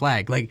with that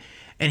flag. Like,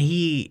 and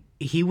he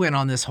went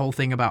on this whole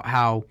thing about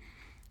how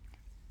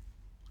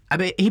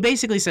he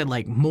basically said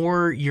like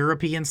more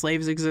European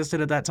slaves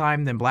existed at that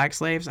time than black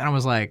slaves, and I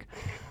was like,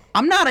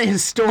 I'm not a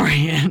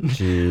historian.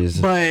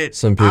 Jeez. But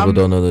some people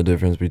don't know the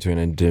difference between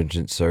an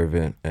indigent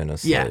servant and a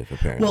slave,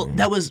 apparently. Well,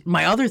 that was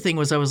my other thing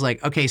was I was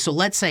like, okay, so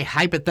let's say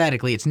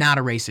hypothetically it's not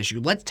a race issue.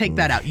 Let's take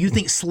that out. You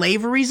think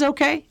slavery's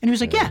okay? And he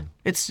was like, yeah,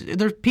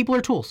 people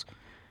are tools.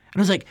 And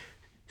I was like,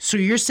 so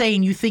you're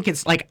saying you think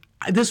it's like,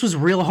 this was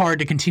real hard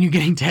to continue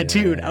getting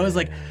tattooed. I was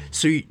like,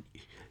 so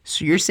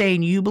you're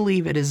saying you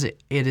believe it is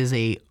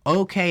a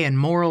okay and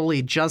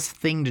morally just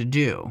thing to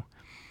do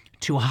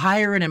to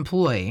hire an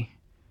employee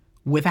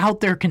without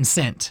their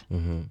consent,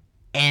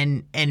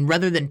 and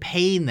rather than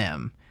paying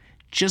them,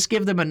 just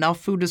give them enough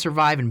food to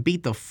survive and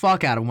beat the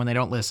fuck out of them when they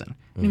don't listen.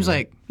 And he was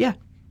like, yeah.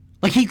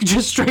 Like he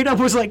just straight up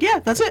was like,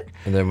 yeah, that's it.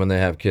 And then when they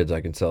have kids, I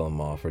can sell them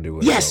off or do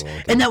whatever I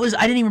want. And that was,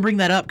 I didn't even bring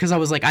that up because I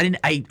was like,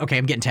 okay,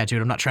 I'm getting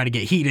tattooed. I'm not trying to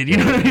get heated. You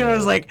know what I mean? I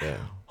was like,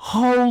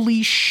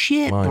 holy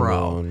shit,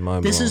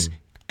 bro.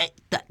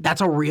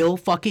 That's a real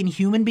fucking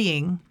human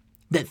being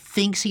that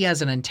thinks he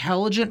has an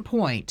intelligent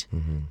point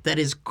that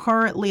is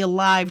currently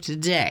alive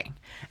today.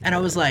 And I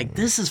was like,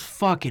 this is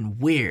fucking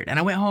weird. And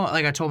I went home,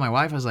 like I told my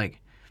wife, I was like,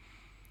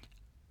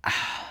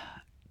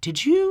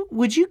 would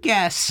you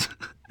guess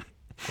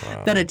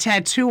that a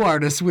tattoo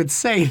artist would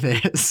say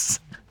this?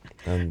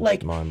 I'm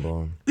like mind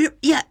blown.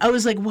 Yeah, I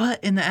was like,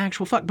 what in the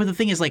actual fuck? But the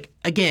thing is, like,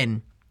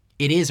 again,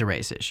 it is a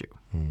race issue.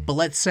 But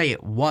let's say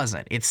it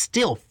wasn't. It's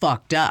still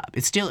fucked up.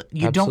 It's still,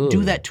 you don't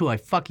do that to a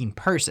fucking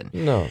person.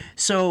 No.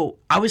 So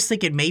I was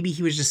thinking maybe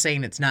he was just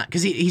saying it's not,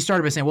 because he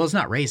started by saying, well, it's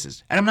not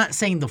racist. And I'm not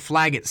saying the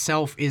flag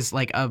itself is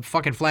like a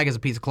fucking flag is a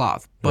piece of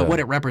cloth. But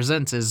what it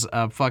represents is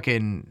a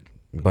fucking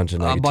bunch of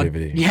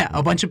negativity.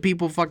 A bunch of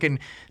people fucking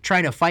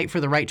trying to fight for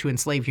the right to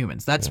enslave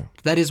humans. That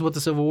is what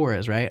the Civil War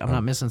is, right? I'm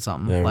not missing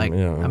something. I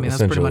mean,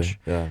 that's pretty much,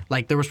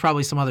 like there was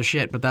probably some other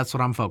shit, but that's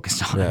what I'm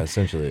focused on. Yeah,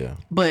 essentially, yeah.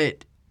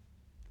 But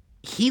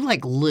he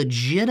like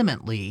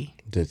legitimately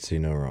did see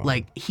no wrong.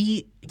 Like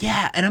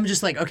and I'm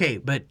just like, okay,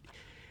 but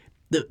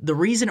the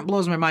reason it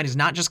blows my mind is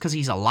not just because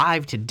he's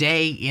alive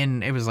today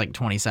it was like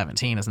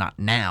 2017, it's not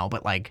now,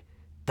 but like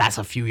that's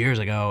a few years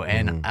ago.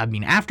 And I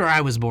mean, after I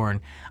was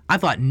born, I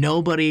thought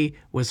nobody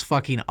was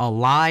fucking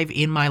alive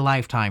in my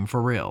lifetime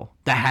for real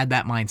that had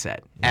that mindset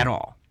at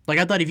all. Like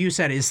I thought if you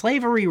said, is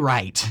slavery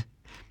right?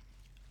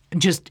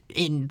 Just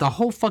in the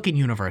whole fucking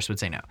universe would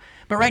say no.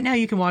 But right now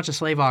you can watch a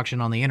slave auction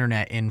on the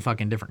internet in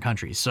fucking different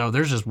countries. So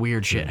there's just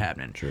weird shit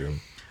happening. True.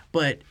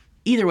 But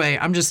either way,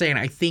 I'm just saying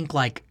I think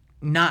like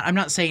I'm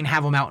not saying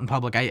have them out in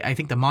public. I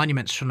think the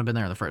monuments shouldn't have been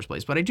there in the first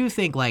place. But I do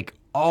think like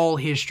all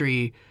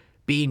history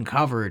being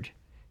covered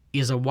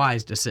is a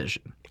wise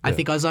decision. Yeah. I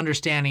think us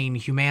understanding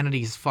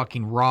humanity is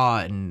fucking raw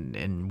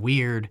and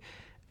weird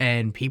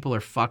and people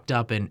are fucked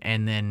up and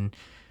then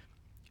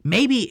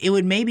maybe it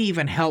would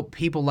even help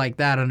people like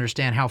that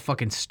understand how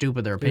fucking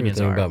stupid their opinions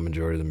are. About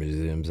majority of the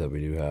museums that we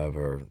do have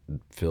are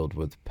filled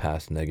with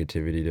past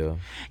negativity, though.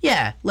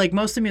 Yeah, like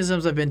most of the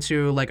museums I've been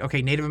to, like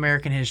Native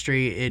American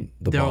history,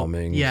 the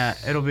bombings. Yeah,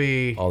 it'll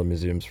be all the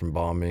museums from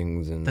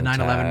bombings and the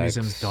 9/11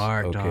 museum's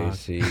dark.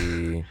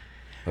 OKC,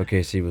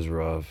 OKC was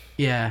rough.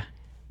 Yeah,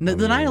 the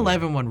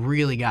 9/11 one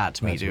really got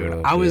to me, dude.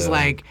 Rough, I was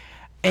like,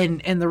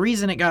 and the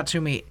reason it got to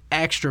me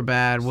extra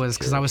bad was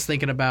because I was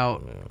thinking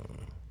about.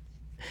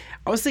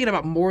 I was thinking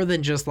about more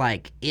than just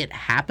like it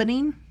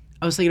happening.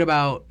 I was thinking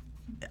about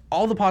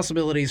all the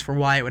possibilities for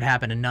why it would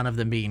happen and none of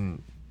them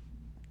making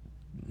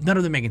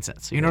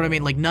sense. You know what I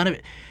mean? Like none of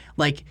it.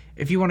 Like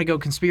if you want to go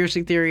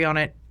conspiracy theory on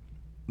it,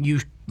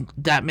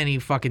 that many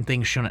fucking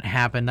things shouldn't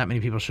happen. That many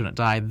people shouldn't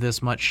die.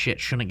 This much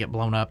shit shouldn't get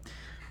blown up.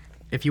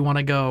 If you want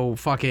to go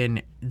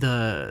fucking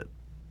the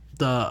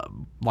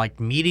like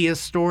media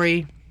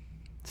story,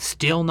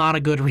 still not a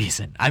good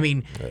reason. I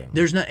mean,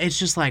 it's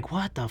just like,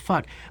 what the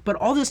fuck? But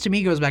all this to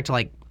me goes back to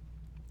like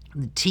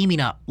teaming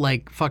up,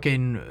 like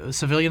fucking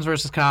civilians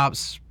versus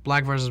cops,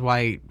 black versus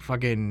white,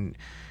 fucking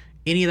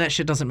any of that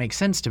shit doesn't make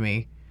sense to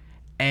me.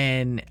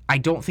 And I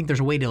don't think there's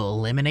a way to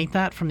eliminate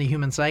that from the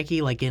human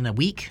psyche, like in a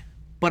week.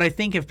 But I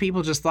think if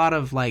people just thought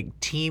of like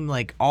team,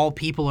 like all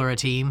people are a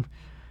team,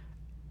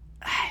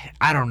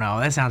 I don't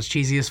know. That sounds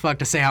cheesy as fuck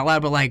to say out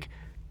loud, but like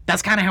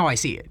that's kind of how I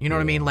see it. You know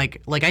what I mean?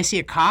 Like I see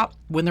a cop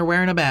when they're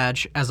wearing a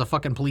badge as a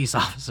fucking police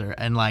officer,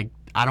 and like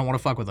I don't want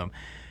to fuck with them.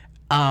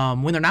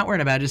 When they're not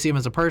wearing a badge, I see them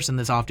as a person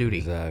that's off duty.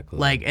 Exactly.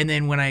 Like, and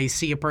then when I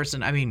see a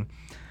person, I mean,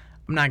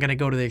 I'm not gonna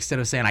go to the extent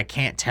of saying I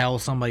can't tell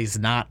somebody's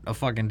not a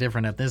fucking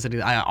different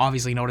ethnicity. I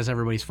obviously notice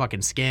everybody's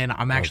fucking skin.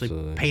 I'm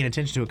actually paying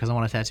attention to it because I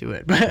want to tattoo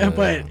it.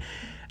 But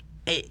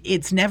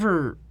it's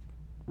never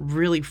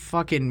really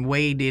fucking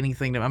weighed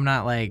anything. I'm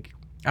not like,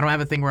 I don't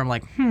have a thing where I'm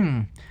like,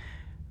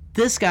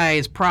 this guy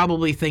is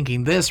probably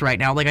thinking this right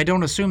now. Like, I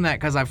don't assume that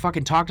because I've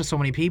fucking talked to so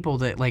many people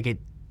that like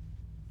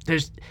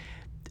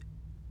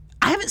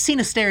I haven't seen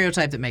a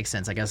stereotype that makes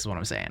sense, I guess is what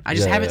I'm saying. I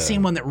just haven't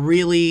seen one that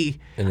really,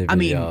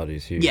 Individuality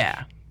is huge.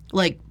 Yeah.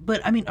 Like,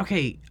 but I mean,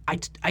 okay,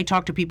 I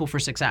talk to people for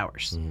 6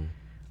 hours.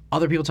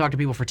 Other people talk to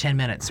people for 10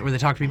 minutes, or they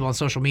talk to people on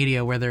social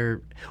media or they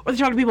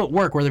talk to people at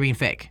work where they're being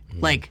fake.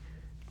 Like,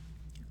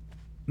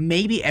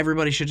 maybe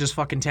everybody should just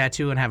fucking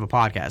tattoo and have a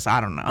podcast.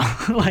 I don't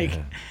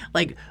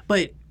know.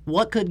 But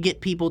what could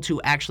get people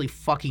to actually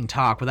fucking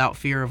talk without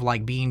fear of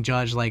like being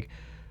judged, like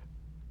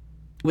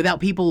without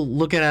people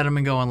looking at them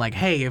and going like,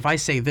 hey, if I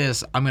say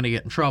this, I'm going to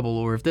get in trouble,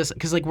 or if this,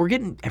 because like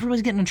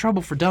everybody's getting in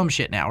trouble for dumb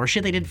shit now, or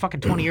shit they did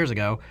fucking 20 years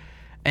ago.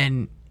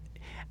 And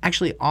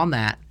actually on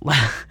that,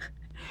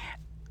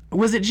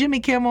 was it Jimmy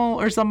Kimmel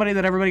or somebody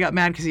that everybody got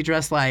mad because he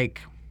dressed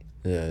like...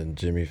 Yeah,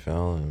 Jimmy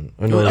Fallon.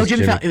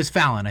 Jimmy Fallon. It was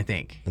Fallon, I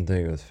think. I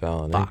think it was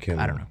Fallon Fuck, and Kimmel.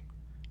 I don't know.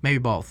 Maybe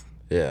both.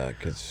 Yeah,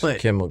 because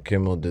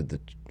Kimmel did the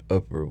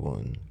upper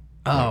one.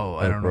 Oh,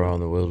 I don't know. On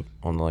the wheel,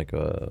 on like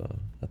a...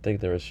 I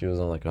think she was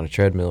on like on a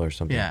treadmill or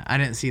something. Yeah, I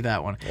didn't see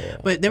that one. Yeah.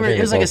 But it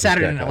was like a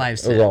Saturday Night Live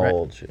set, It was all right?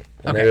 old shit.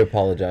 And they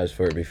apologized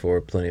for it before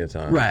plenty of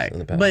times in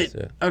the past.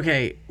 But,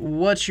 okay,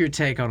 what's your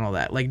take on all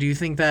that? Like, do you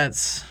think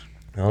that's...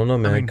 I don't know,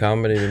 man.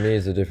 Comedy to me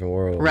is a different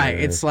world. Right,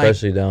 man. it's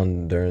especially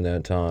down during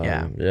that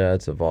time. Yeah,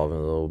 it's evolving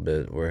a little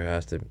bit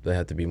where they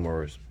have to be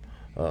more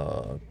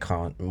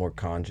more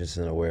conscious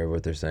and aware of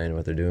what they're saying,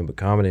 what they're doing. But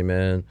comedy,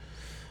 man,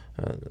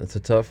 it's a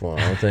tough one.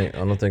 I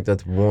don't think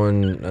that's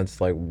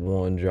like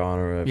one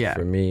genre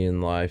for me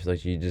in life.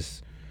 Like you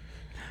just.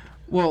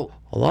 Well,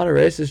 a lot of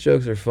racist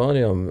jokes are funny.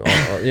 You know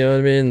what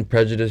I mean?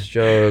 Prejudice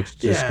jokes,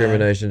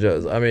 discrimination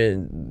jokes. I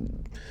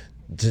mean,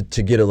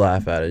 to get a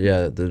laugh at it,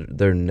 yeah,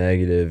 they're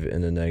negative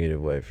in a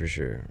negative way for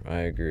sure.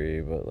 I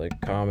agree, but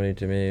like comedy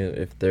to me,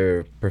 if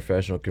they're a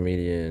professional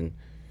comedian,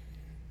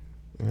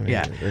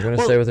 they're gonna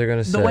say what they're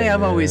gonna say. The way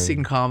I've always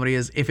seen comedy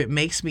is if it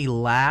makes me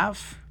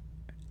laugh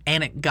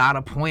and it got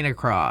a point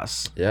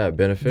across,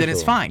 beneficial, then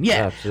it's fine.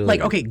 Yeah, absolutely.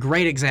 Like, okay,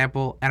 great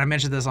example, and I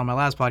mentioned this on my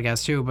last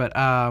podcast too, but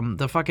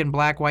the fucking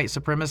black white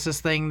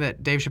supremacist thing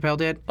that Dave Chappelle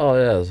did. Oh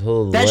yeah, it was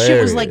hilarious. That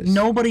shit was like,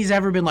 nobody's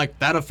ever been like,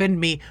 that offended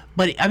me.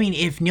 But I mean,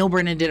 if Neil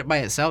Brennan did it by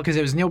itself, because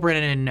it was Neil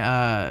Brennan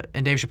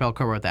and Dave Chappelle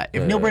co-wrote that.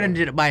 If Neil Brennan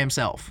did it by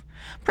himself,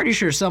 pretty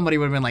sure somebody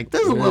would have been like,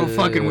 this is a little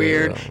fucking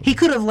weird. He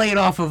could have laid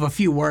off of a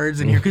few words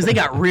in here because they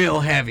got real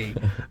heavy.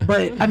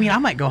 But I mean, I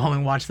might go home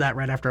and watch that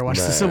right after I watch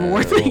the Civil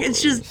War thing.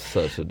 It's just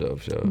such a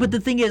dope show. But the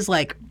thing is,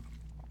 like,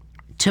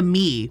 to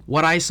me,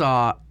 what I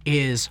saw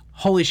is,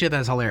 holy shit,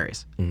 that's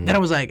hilarious. Then I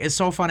was like, it's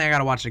so funny, I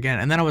gotta watch it again.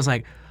 And then I was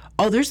like,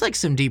 oh, there's like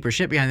some deeper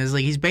shit behind this.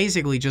 Like, he's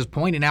basically just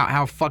pointing out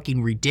how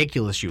fucking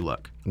ridiculous you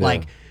look.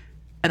 Like,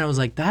 and I was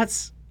like,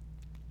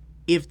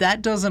 if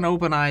that doesn't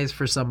open eyes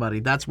for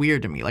somebody, that's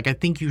weird to me. Like, I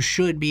think you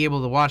should be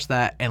able to watch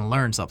that and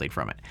learn something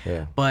from it.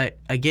 Yeah. But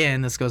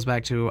again, this goes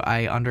back to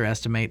I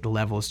underestimate the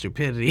level of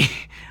stupidity.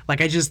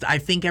 Like, I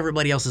think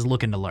everybody else is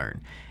looking to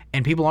learn.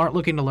 And people aren't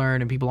looking to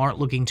learn, and people aren't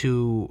looking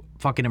to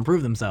fucking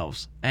improve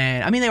themselves.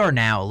 And I mean, they are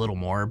now a little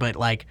more, but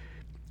like,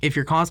 if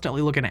you're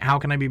constantly looking at how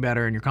can I be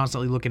better, and you're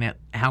constantly looking at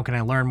how can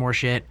I learn more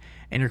shit,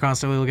 and you're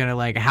constantly looking at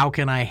like how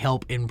can I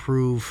help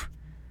improve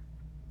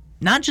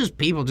not just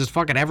people, just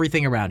fucking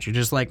everything around you.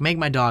 Just like make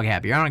my dog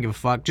happy. I don't give a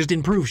fuck. Just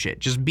improve shit.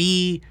 Just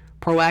be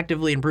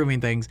proactively improving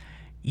things.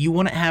 You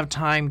wouldn't have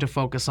time to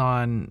focus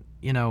on,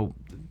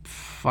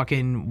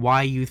 fucking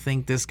why you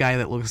think this guy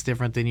that looks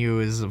different than you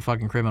is a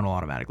fucking criminal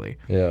automatically.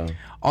 Yeah.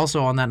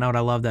 Also, on that note,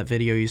 I love that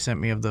video you sent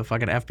me of the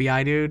fucking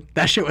FBI dude.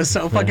 That shit was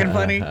so fucking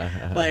funny.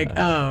 Like,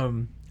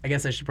 I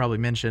guess I should probably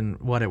mention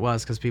what it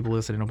was because people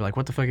listening will be like,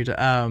 what the fuck are you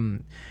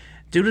talking?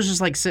 Dude was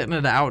just like sitting at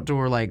an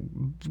outdoor like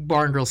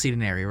barn grill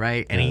seating area,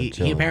 right? And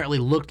he apparently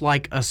looked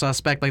like a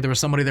suspect, like there was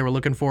somebody they were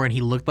looking for, and he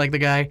looked like the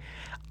guy.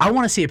 I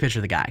want to see a picture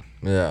of the guy.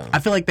 Yeah. I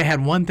feel like they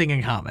had one thing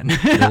in common.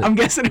 I'm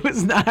guessing it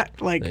was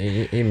not like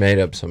he made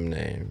up some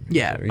name.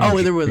 Yeah.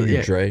 There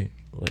was Dre.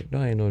 Like,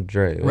 no, ain't no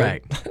Dre.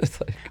 Right.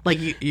 Like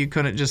you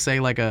couldn't just say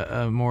like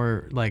a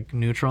more like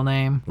neutral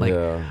name. Like,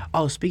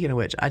 oh, speaking of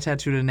which, I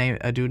tattooed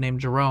a dude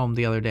named Jerome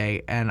the other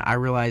day, and I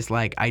realized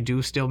like I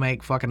do still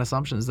make fucking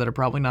assumptions that are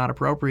probably not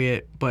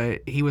appropriate,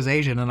 but he was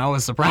Asian, and I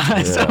was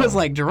surprised. I was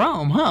like,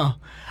 Jerome, huh?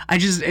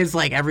 It's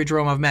like every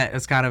Jerome I've met,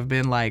 it's kind of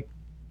been like,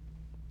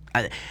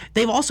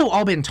 They've also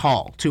all been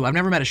tall too. I've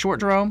never met a short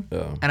Jerome,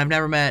 Yeah. and I've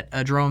never met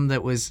a Jerome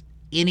that was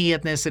any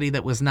ethnicity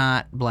that was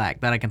not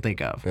black that I can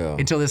think of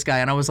until this guy.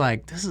 And I was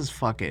like, this is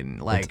fucking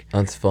like.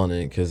 That's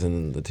funny because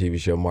in the TV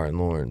show Martin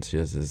Lawrence, he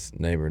has this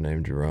neighbor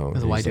named Jerome.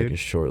 He's a white like dude? a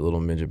short little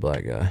midget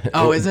black guy.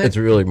 Oh, is it? It's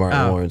really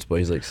Martin Lawrence, but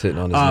he's like sitting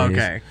on his knees.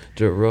 Okay.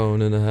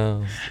 Jerome in the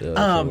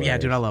house. Yeah,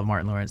 dude, I love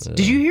Martin Lawrence.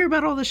 Did you hear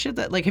about all this shit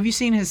that, like, have you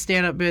seen his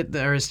stand-up bit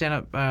or his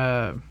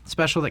stand-up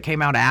special that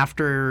came out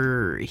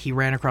after he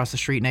ran across the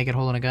street naked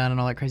holding a gun and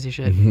all that crazy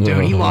shit?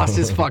 Dude, he lost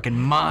his fucking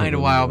mind a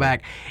while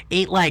back.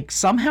 It, like,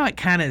 somehow it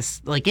kind of,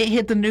 like, it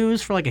hit the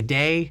news for like a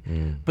day,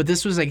 but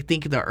this was, I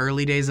think, the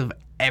early days of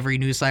every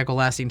news cycle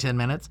lasting 10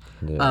 minutes.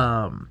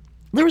 Yeah.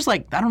 There was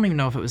like, I don't even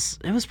know if it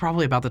was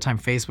probably about the time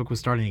Facebook was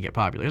starting to get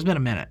popular. It's been a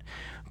minute.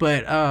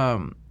 But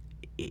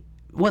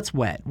what's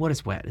wet? What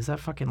is wet? Is that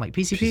fucking like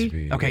PCP?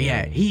 PCP, Okay,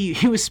 yeah.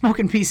 He was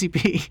smoking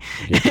PCP.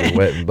 Get you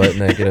wet and butt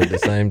naked at the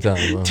same time.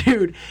 Huh?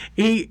 Dude,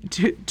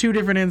 two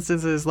different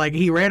instances. Like,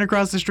 he ran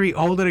across the street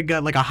holding a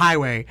gun, like a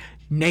highway,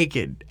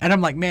 naked. And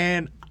I'm like,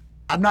 man,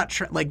 I'm not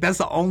like, that's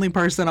the only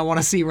person I want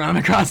to see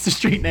running across the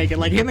street naked.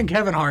 Like him and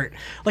Kevin Hart.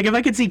 Like, if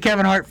I could see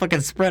Kevin Hart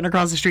fucking sprinting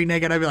across the street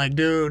naked, I'd be like,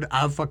 dude,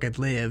 I fucking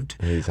lived.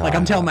 He's like,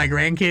 I'm hot. telling my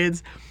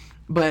grandkids.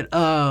 But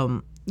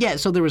yeah,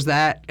 so there was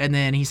that, and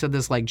then he said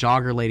this like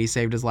jogger lady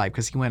saved his life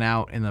because he went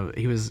out and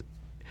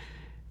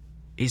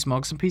he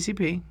smoked some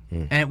PCP,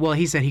 and well,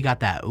 he said he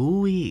got that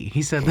ooey.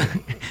 He said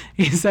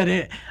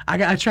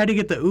I tried to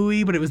get the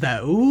ooey, but it was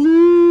that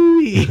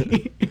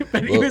ooey.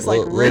 But he was like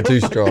a little too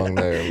fucking- strong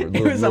there.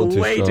 It was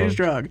way too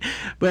strong.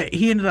 But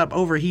he ended up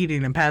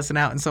overheating and passing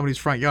out in somebody's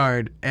front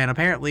yard. And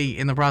apparently,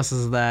 in the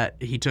process of that,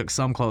 he took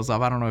some clothes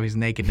off. I don't know if he's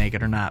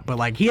naked or not. But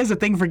like, he has a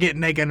thing for getting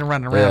naked and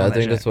running around. Yeah, I and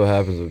think that that's shit. what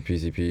happens with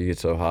PCP. You get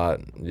so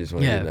hot, you just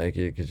want to Yeah. get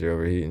naked because you're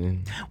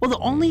overheating. Well, the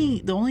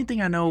only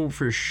thing I know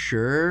for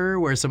sure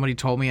where somebody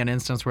told me an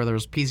instance where there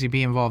was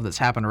PCP involved that's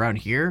happened around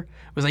here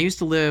was I used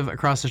to live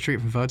across the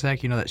street from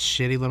Votech. You know, that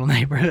shitty little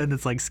neighborhood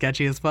that's like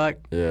sketchy as fuck.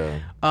 Yeah.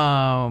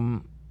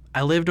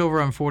 I lived over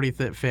on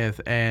 45th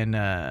and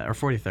or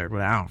 43rd,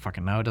 but I don't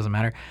fucking know. It doesn't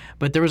matter.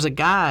 But there was a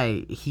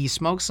guy. He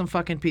smoked some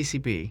fucking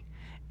PCP,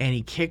 and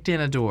he kicked in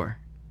a door,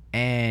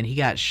 and he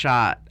got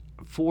shot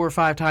 4 or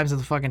 5 times in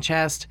the fucking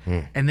chest.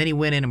 And then he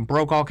went in and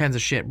broke all kinds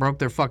of shit. Broke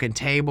their fucking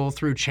table,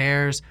 threw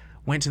chairs.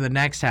 Went to the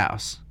next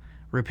house,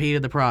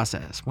 repeated the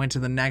process. Went to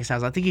the next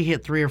house. I think he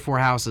hit 3 or 4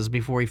 houses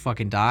before he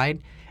fucking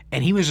died.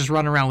 And he was just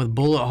running around with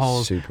bullet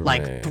holes, Superman.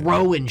 like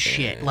throwing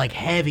shit, like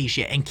heavy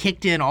shit, and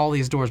kicked in all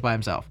these doors by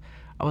himself.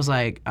 I was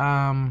like,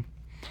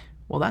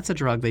 well, that's a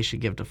drug they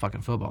should give to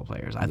fucking football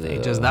players. I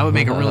think just that would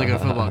make a really good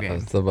football game.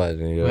 Somebody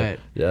need to go. But-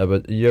 Yeah,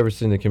 but you ever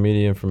seen the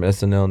comedian from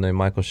SNL named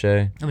Michael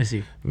Shea? Let me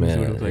see. Let me see what it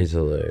Man, looks like. he's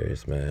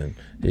hilarious, man.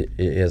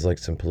 He has like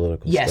some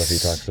political Yes.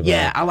 stuff he talks about.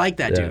 Yeah, I like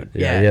that dude.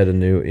 Yeah. He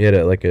had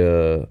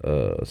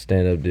a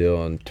stand-up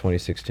deal in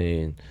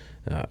 2016.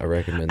 I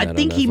recommend that. I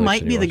think on he Netflix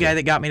might and be you the watch guy it.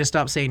 that got me to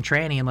stop saying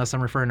tranny unless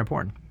I'm referring to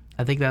porn.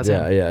 I think that's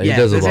Yeah, him. yeah, he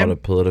does a that's lot him?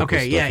 of political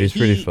okay, stuff. Yeah, He's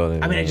pretty funny,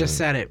 I mean, I man. just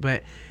said it,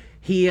 but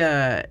he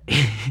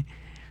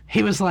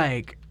he was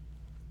like,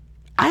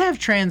 I have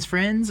trans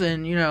friends,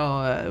 and you know,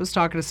 I was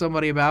talking to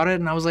somebody about it,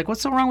 and I was like,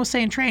 what's so wrong with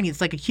saying tranny?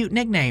 It's like a cute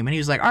nickname. And he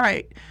was like, all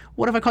right,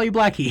 what if I call you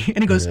Blackie?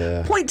 And he goes,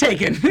 Yeah. point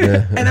taken.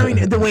 And I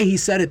mean, the way he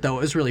said it though,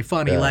 it was really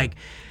funny. Yeah. Like,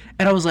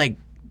 and I was like,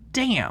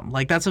 damn,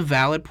 like that's a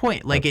valid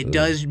point. Like, it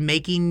does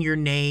making your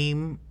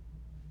name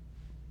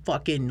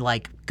fucking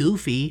like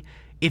goofy.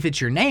 If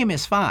it's your name,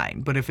 is fine,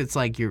 but if it's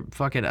like your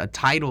fucking a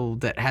title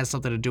that has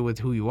something to do with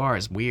who you are,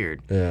 is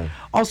weird. Yeah.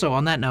 Also,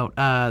 on that note,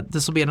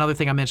 this will be another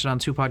thing I mentioned on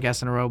 2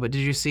 podcasts in a row. But did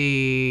you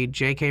see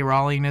J.K.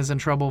 Rowling is in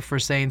trouble for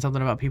saying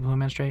something about people who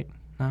menstruate?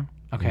 No.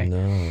 Okay.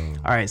 No.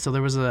 All right. So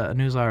there was a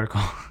news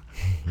article,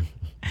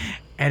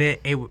 and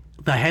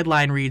the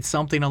headline reads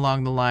something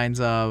along the lines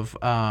of.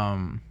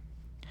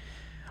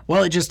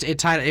 Well,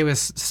 it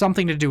was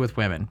something to do with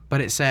women, but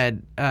it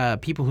said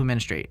people who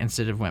menstruate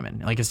instead of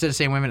women. Like, instead of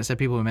saying women, it said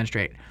people who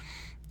menstruate.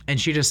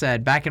 And she just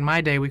said, back in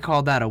my day, we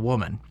called that a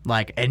woman.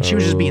 Like, and she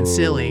was just being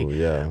silly.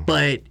 Yeah.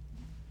 But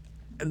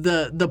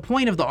the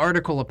point of the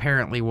article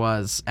apparently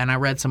was, and I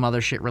read some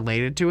other shit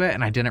related to it,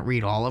 and I didn't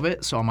read all of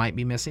it, so I might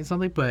be missing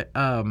something, but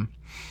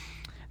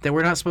that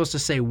we're not supposed to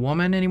say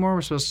woman anymore.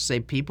 We're supposed to say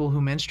people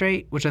who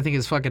menstruate, which I think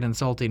is fucking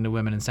insulting to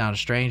women and sounds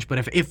strange.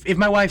 But if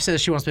my wife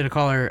says she wants me to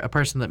call her a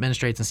person that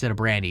menstruates instead of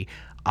Brandy,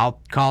 I'll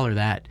call her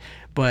that.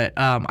 But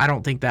I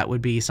don't think that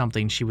would be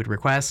something she would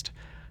request.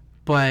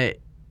 But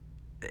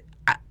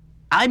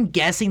I'm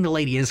guessing the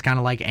lady is kind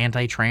of like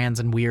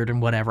anti-trans and weird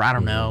and whatever. I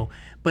don't know.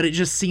 But it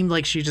just seemed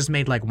like she just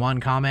made like one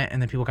comment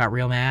and then people got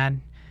real mad.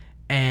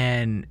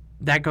 And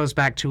that goes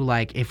back to,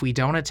 like, if we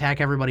don't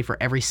attack everybody for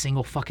every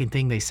single fucking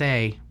thing they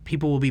say,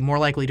 people will be more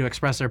likely to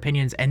express their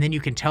opinions. And then you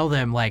can tell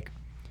them, like,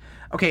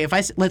 okay,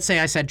 let's say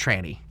I said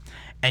tranny,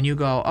 and you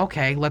go,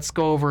 okay, let's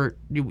go over,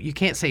 you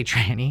can't say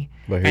tranny.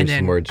 But here's and then,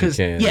 some words you 'cause-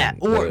 can. Yeah,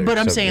 but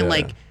I'm saying,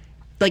 yeah.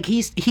 like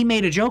he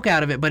made a joke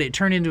out of it, but it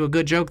turned into a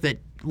good joke that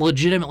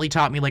legitimately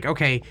taught me, like,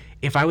 okay,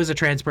 if I was a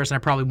trans person, I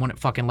probably wouldn't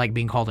fucking like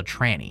being called a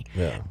tranny.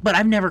 Yeah. But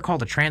I've never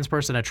called a trans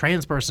person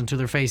to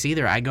their face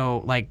either. I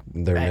go, like,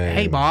 Their hey,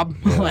 name. Bob,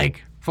 Yeah.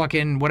 like,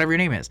 fucking whatever your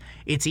name is.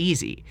 It's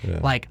easy. Yeah.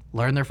 Like,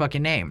 learn their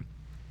fucking name.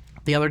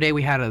 The other day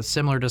we had a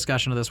similar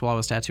discussion of this while I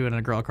was tattooing, and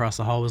a girl across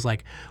the hall was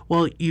like,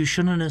 well, you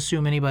shouldn't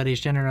assume anybody's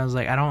gender. And I was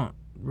like, I don't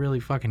really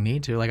fucking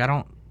need to. Like, I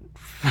don't...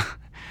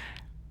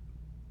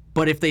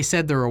 But if they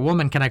said they're a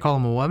woman, can I call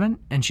them a woman?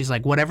 And she's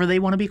like, whatever they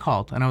want to be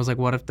called. And I was like,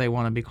 what if they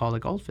want to be called a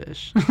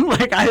goldfish?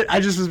 Like, I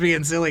just was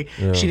being silly.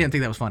 Yeah. She didn't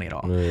think that was funny at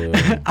all.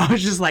 Yeah. I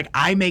was just like,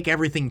 I make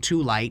everything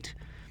too light.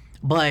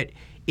 But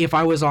if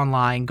I was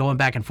online going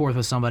back and forth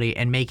with somebody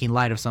and making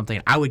light of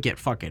something, I would get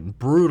fucking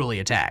brutally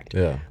attacked.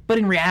 Yeah. But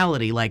in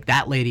reality, like,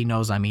 that lady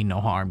knows I mean no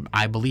harm.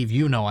 I believe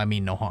you know I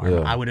mean no harm.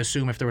 Yeah. I would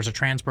assume if there was a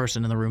trans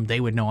person in the room, they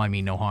would know I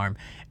mean no harm.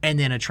 And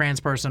then a trans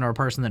person or a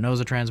person that knows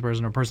a trans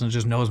person or a person that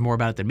just knows more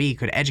about it than me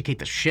could educate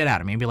the shit out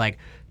of me and be like,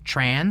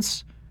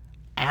 trans,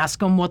 ask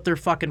them what their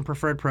fucking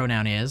preferred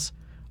pronoun is.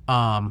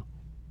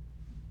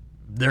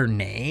 Their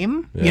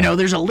name. Yeah. You know,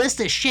 there's a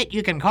list of shit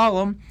you can call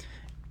them.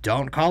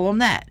 Don't call them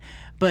that.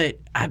 But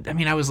I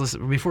mean, I was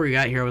listening before you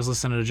got here. I was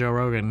listening to Joe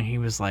Rogan. He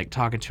was like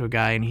talking to a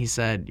guy, and he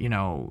said, you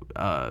know,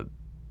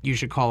 you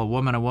should call a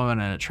woman,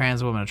 and a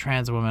trans woman.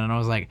 And I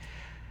was like,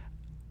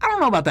 I don't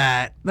know about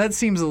that. That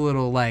seems a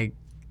little like.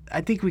 I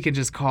think we can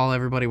just call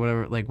everybody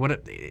whatever. Like,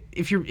 what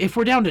if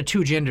we're down to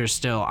two genders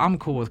still? I'm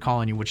cool with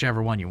calling you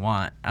whichever one you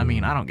want. I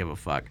mean, I don't give a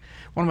fuck.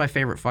 One of my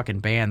favorite fucking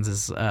bands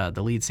is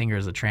the lead singer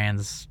is a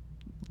trans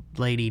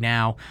lady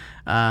now.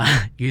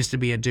 Used to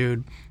be a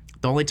dude.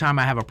 The only time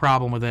I have a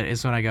problem with it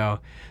is when I go,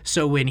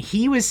 so when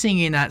he was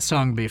singing that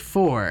song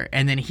before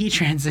and then he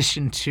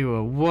transitioned to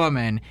a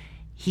woman,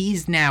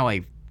 he's now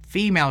a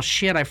female.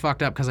 Shit, I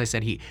fucked up because I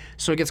said he.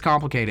 So it gets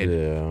complicated.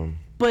 Yeah.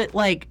 But,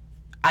 like,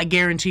 I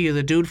guarantee you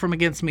the dude from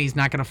against me is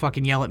not going to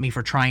fucking yell at me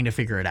for trying to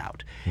figure it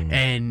out.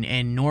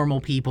 And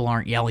normal people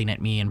aren't yelling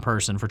at me in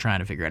person for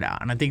trying to figure it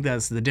out. And I think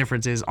that's the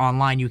difference is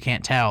online you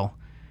can't tell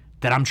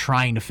that I'm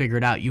trying to figure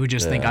it out. You would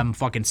just think I'm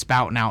fucking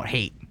spouting out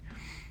hate.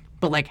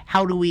 But, like,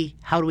 how do we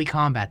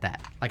combat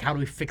that? Like, how do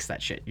we fix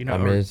that shit? You know, I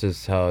mean, it's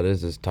just how it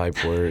is. It's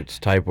type words.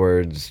 Type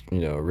words, you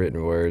know,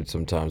 written words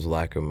sometimes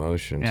lack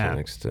emotion to an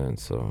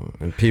extent. So,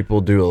 and people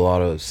do a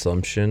lot of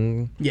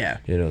assumption. Yeah.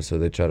 You know, so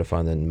they try to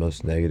find the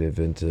most negative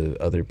into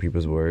other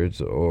people's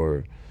words,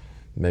 or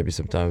maybe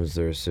sometimes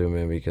they're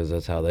assuming because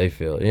that's how they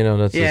feel. You know,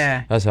 that's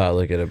just, that's how I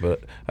look at it.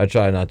 But I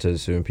try not to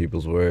assume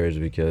people's words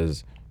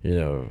because, you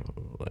know,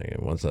 like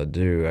once I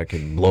do, I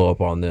can blow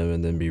up on them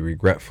and then be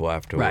regretful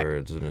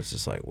afterwards. Right. And it's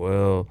just like,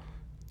 well,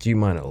 do you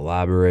mind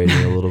elaborating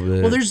a little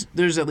bit? Well,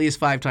 there's at least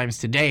 5 times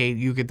today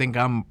you could think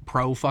I'm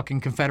pro fucking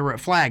Confederate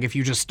flag if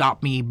you just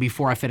stop me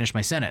before I finish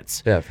my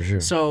sentence. Yeah, for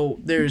sure. So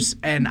there's,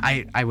 and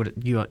I would,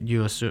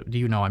 you assume, do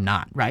you know I'm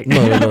not, right?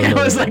 No, okay, no,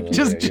 I was no, like, no,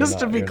 just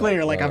to be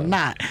clear, like I'm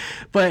not.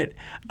 But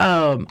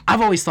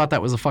I've always thought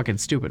that was a fucking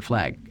stupid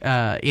flag.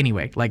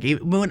 Anyway, like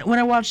when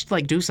I watched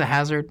like Dukes of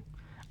Hazzard,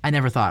 I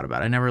never thought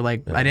about it. I never I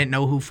didn't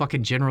know who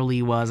fucking General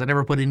Lee was. I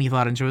never put any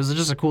thought into it. It was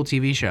just a cool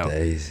TV show.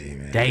 Daisy,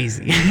 man.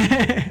 Daisy.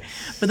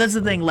 But that's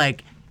the thing,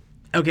 like,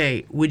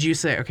 okay, would you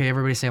say, okay,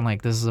 everybody's saying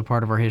like this is a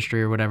part of our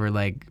history or whatever,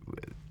 like,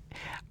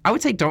 I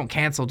would say don't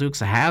cancel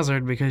Dukes of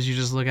Hazzard because you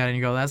just look at it and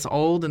you go, that's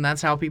old and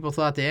that's how people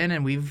thought then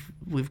and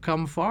we've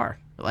come far.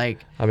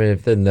 Like, I mean,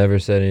 if they never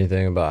said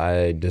anything about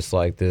I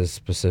dislike this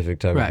specific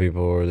type of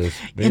people or this,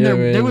 and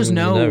there was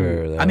no.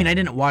 Never, I mean, I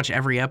didn't watch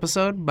every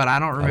episode, but I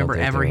don't remember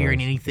ever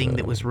hearing anything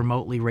that was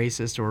remotely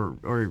racist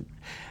or.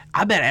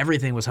 I bet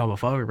everything was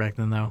homophobic back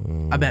then,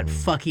 though. I bet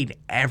fucking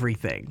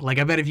everything. Like,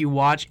 I bet if you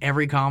watch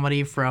every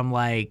comedy from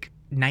like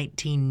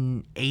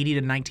 1980 to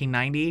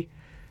 1990,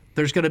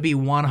 there's gonna be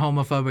one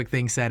homophobic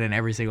thing said in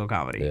every single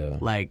comedy. Yeah.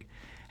 Like,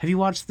 have you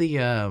watched the?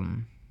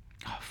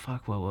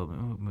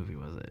 What movie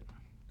was it?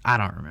 I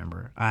don't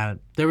remember. I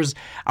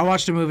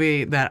watched a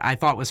movie that I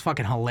thought was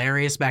fucking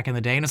hilarious back in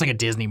the day, and it's like a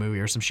Disney movie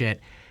or some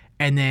shit.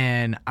 And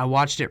then I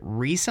watched it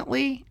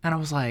recently, and I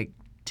was like,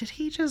 did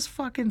he just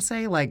fucking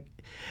say like?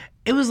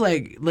 It was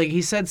like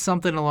he said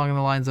something along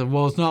the lines of,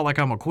 well, it's not like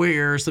I'm a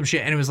queer or some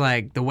shit, and it was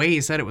like the way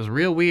he said it was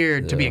real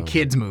weird to be a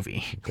kids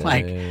movie.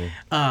 Like,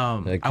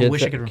 I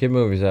wish I could. Kid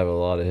movies have a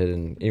lot of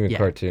hidden, even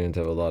cartoons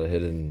have a lot of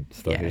hidden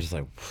stuff. Yeah. You're just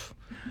like,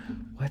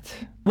 what?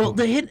 Well,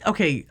 the hidden.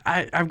 Okay,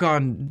 I've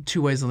gone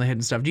 2 ways on the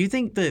hidden stuff. Do you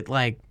think that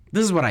like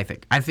this is what I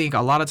think? I think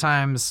a lot of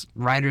times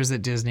writers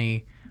at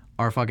Disney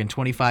are fucking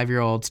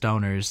 25-year-old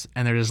stoners,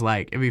 and they're just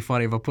like, it'd be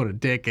funny if I put a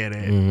dick in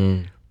it.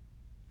 Mm-hmm.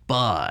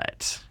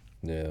 But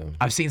yeah,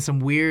 I've seen some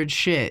weird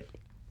shit,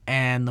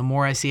 and the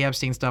more I see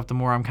Epstein stuff, the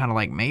more I'm kind of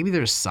like, maybe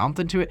there's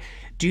something to it.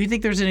 Do you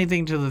think there's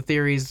anything to the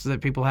theories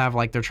that people have,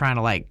 like they're trying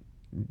to like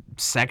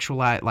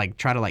sexualize, like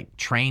try to like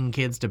train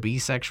kids to be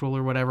sexual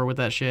or whatever with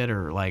that shit,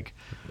 or like?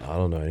 I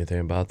don't know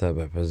anything about that,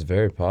 but it's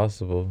very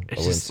possible. I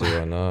wouldn't see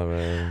why not,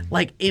 man.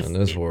 Like if in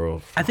this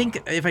world, I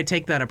think if I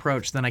take that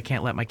approach, then I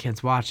can't let my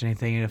kids watch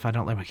anything, and if I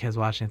don't let my kids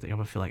watch anything, I'm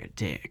gonna feel like a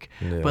dick.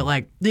 Yeah. But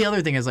like the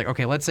other thing is like,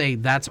 okay, let's say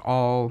that's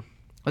all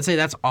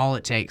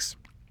it takes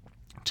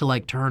to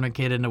like turn a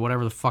kid into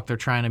whatever the fuck they're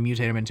trying to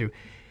mutate him into.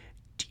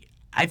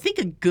 I think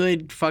a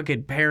good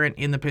fucking parent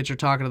in the picture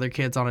talking to their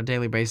kids on a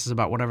daily basis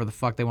about whatever the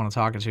fuck they want to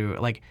talk to.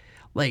 Like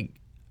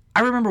I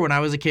remember when I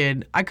was a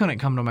kid, I couldn't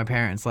come to my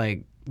parents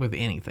like with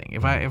anything.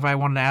 If I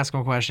wanted to ask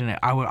them a question,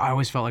 I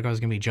always felt like I was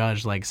gonna be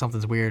judged, like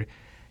something's weird.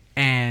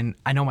 And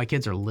I know my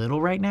kids are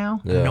little right now.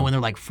 Yeah. I know when they're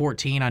like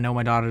 14, I know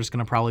my daughter's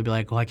gonna probably be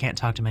like, well, I can't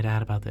talk to my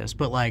dad about this.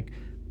 But like,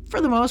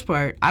 for the most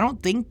part, I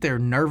don't think they're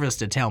nervous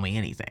to tell me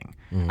anything.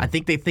 I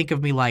think they think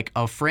of me like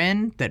a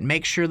friend that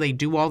makes sure they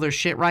do all their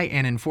shit right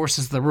and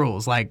enforces the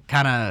rules. Like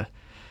kind of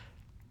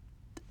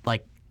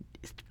like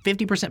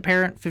 50%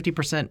 parent,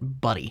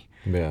 50% buddy.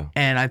 Yeah.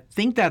 And I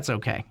think that's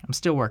okay. I'm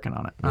still working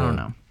on it. I don't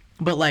know.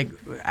 But like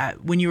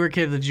when you were a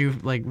kid, did you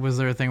like, was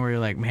there a thing where you're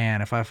like,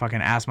 man, if I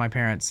fucking ask my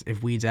parents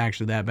if weed's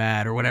actually that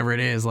bad or whatever it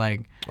is,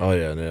 like, Oh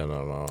yeah,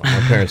 no. My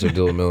parents are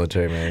dual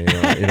military, man.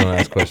 You don't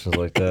ask questions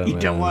like that. you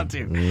man. don't want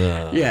to.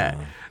 No. Yeah.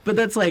 But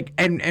that's like,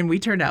 and we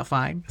turned out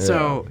fine. Yeah,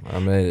 So I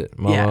made it.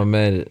 Mama Yeah.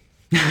 made it.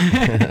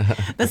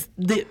 that's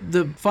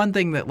the fun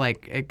thing that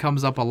like it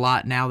comes up a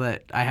lot now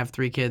that I have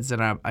 3 kids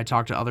and I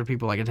talk to other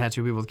people, like I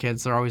tattoo people with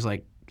kids. They're always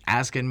like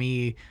asking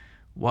me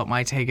what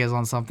my take is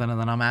on something, and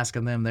then I'm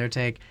asking them their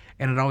take,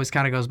 and it always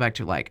kind of goes back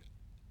to like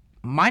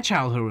my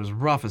childhood was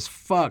rough as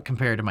fuck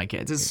compared to my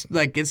kids. It's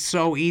like it's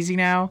so easy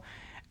now,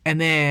 and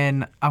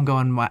then I'm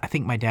going. I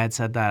think my dad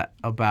said that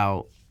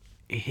about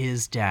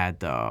his dad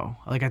though.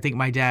 Like I think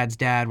my dad's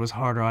dad was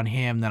harder on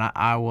him than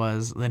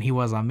than he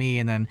was on me,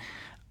 and then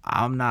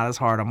I'm not as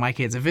hard on my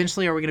kids.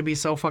 Eventually, are we gonna be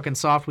so fucking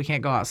soft we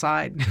can't go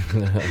outside?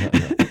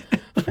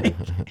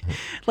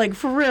 like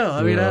for real.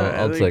 I mean,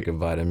 I'll like, take a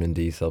vitamin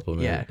D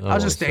supplement. Yeah, I I'll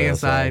just won't stay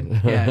inside.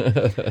 outside.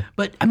 Yeah,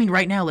 but I mean,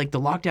 right now, like the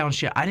lockdown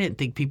shit, I didn't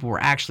think people were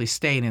actually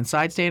staying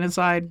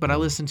inside. But I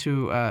listened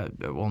to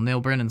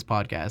Neil Brennan's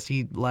podcast.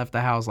 He left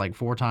the house like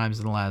 4 times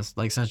in the last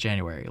since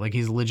January. Like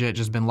he's legit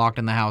just been locked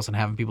in the house and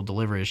having people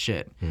deliver his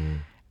shit.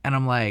 And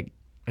I'm like,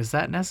 is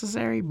that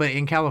necessary? But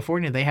in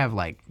California, they have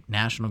like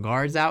National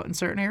Guards out in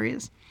certain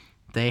areas.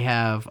 They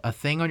have a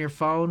thing on your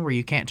phone where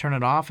you can't turn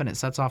it off, and it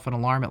sets off an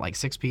alarm at like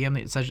 6 p.m.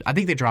 It says, I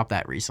think they dropped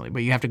that recently,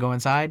 but you have to go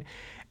inside.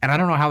 And I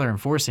don't know how they're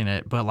enforcing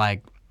it, but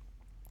like,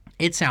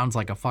 it sounds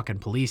like a fucking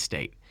police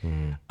state.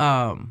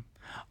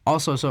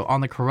 Also, so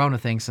on the corona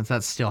thing, since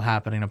that's still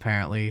happening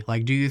apparently,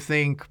 like, do you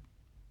think,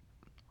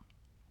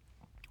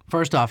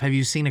 first off, have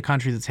you seen a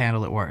country that's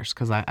handled it worse?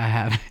 Because I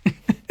haven't.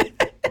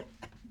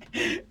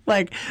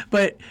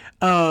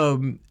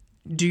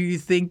 Do you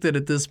think that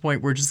at this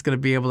point we're just going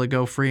to be able to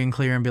go free and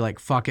clear and be like,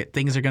 fuck it,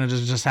 things are going to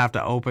just have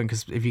to open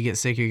because if you get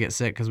sick, you get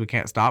sick because we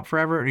can't stop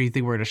forever? Or do you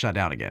think we're going to shut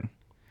down again?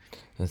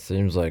 It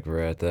seems like we're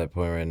at that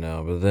point right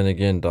now. But then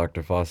again,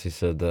 Dr. Fauci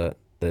said that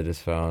they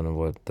just found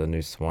the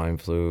new swine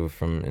flu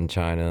in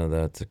China,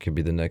 that it could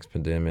be the next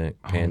pandemic.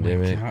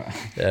 Yeah,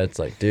 it's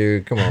like,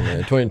 dude, come on, man.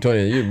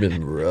 2020, you've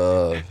been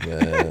rough,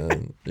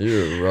 man.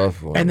 You're a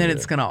rough one. And then man.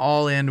 it's going to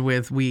all end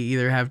with we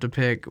either have to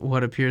pick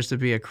what appears to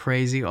be a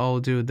crazy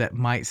old dude that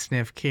might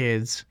sniff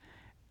kids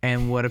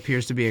and what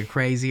appears to be a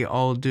crazy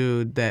old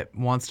dude that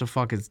wants to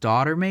fuck his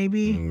daughter,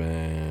 maybe?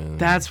 Man.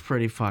 That's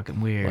pretty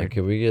fucking weird. Like,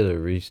 can we get a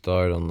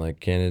restart on, like,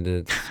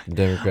 candidates,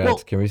 Democrats? Well,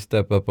 can we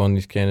step up on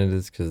these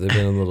candidates? Because they've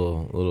been a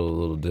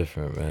little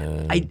different,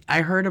 man.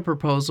 I heard a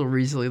proposal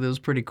recently that was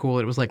pretty cool.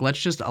 It was like,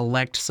 let's just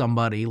elect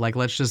somebody. Like,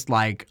 let's just,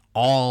 like,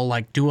 all,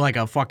 like, do, like,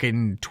 a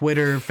fucking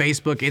Twitter,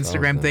 Facebook,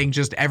 Instagram thing.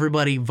 Just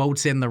everybody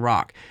votes in The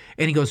Rock.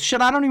 And he goes,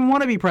 shit, I don't even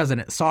want to be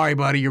president. Sorry,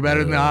 buddy. You're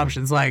better than the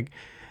options. Like,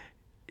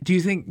 do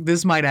you think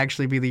this might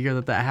actually be the year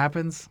that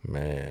happens?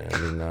 Man,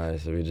 it'd be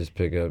nice if we just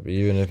pick up,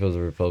 even if it was a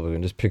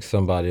Republican, just pick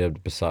somebody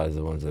up besides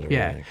the ones that are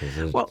running.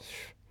 Well,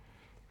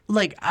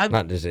 like,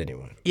 not just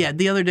anyone. Yeah,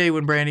 the other day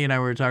when Brandy and I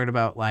were talking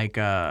about, like,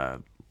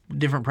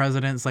 different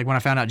presidents, like when I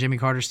found out Jimmy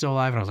Carter's still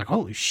alive, and I was like,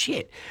 holy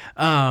shit.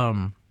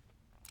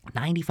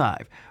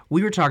 95.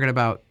 We were talking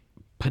about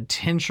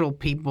potential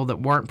people that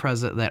weren't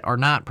president, that are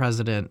not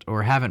president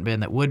or haven't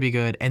been, that would be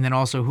good, and then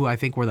also who I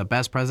think were the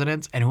best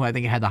presidents and who I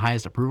think had the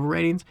highest approval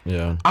ratings.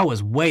 Yeah. I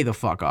was way the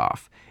fuck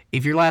off.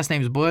 If your last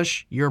name's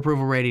Bush, your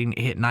approval rating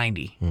hit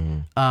 90.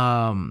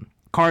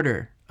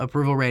 Carter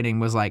approval rating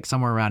was like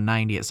somewhere around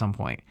 90 at some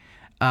point.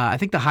 I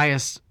think the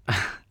highest,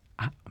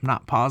 I'm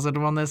not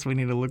positive on this, we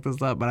need to look this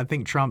up, but I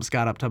think Trump's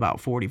got up to about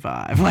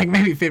 45, like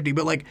maybe 50.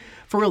 But like,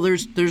 for real,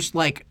 there's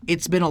like,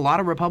 it's been a lot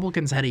of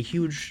Republicans had a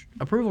huge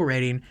approval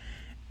rating.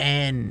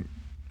 And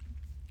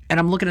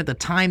I'm looking at the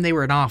time they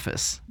were in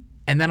office,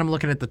 and then I'm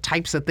looking at the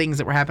types of things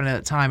that were happening at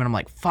that time, and I'm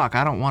like, fuck,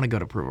 I don't want to go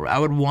to approval. I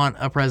would want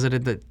a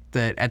president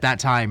that at that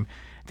time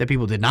that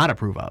people did not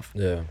approve of.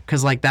 Yeah.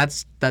 Because like that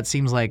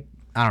seems like,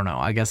 I don't know,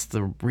 I guess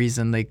the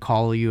reason they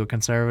call you a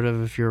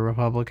conservative if you're a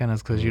Republican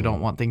is because you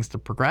don't want things to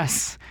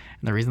progress.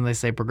 And the reason they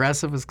say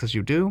progressive is because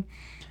you do.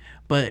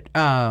 But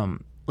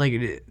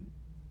like,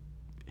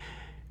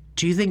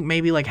 do you think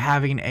maybe like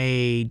having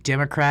a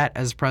Democrat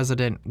as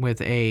president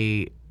with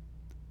a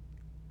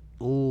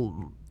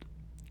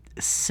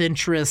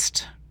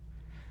centrist,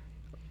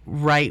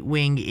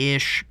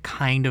 right-wing-ish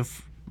kind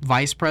of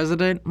vice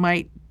president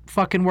might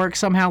fucking work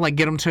somehow? Like,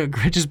 get them to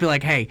just be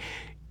like, hey,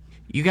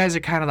 you guys are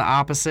kind of the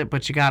opposite,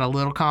 but you got a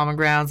little common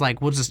grounds.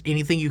 Like, we'll just,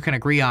 anything you can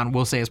agree on,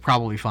 we'll say is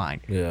probably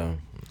fine. Yeah.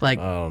 Like,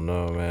 I don't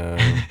know,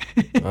 man.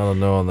 I don't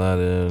know on that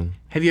end.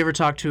 have you ever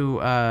talked to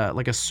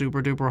like a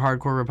super duper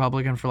hardcore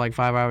Republican for like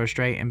 5 hours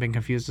straight and been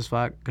confused as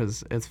fuck?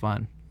 Because it's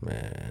fun.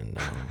 Man,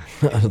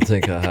 no. I don't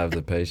think I have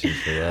the patience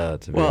for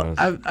that, to be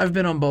honest. I've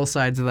been on both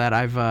sides of that.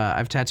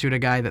 I've tattooed a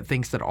guy that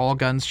thinks that all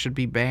guns should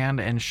be banned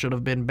and should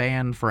have been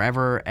banned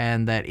forever,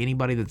 and that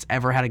anybody that's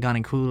ever had a gun,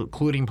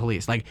 including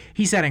police, like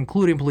he said,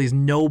 including police,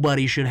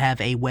 nobody should have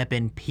a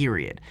weapon,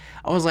 period.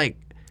 I was like,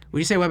 when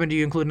you say weapon, do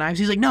you include knives?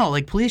 He's like, no,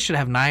 like police should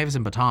have knives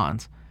and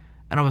batons.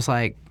 And I was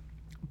like,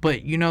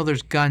 but you know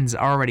there's guns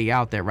already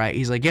out there, right?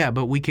 He's like, yeah,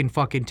 but we can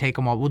fucking take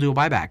them all. We'll do a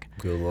buyback.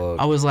 Good luck.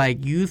 I was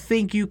like, you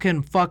think you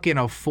can fucking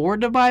afford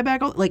to buy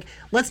back? Like,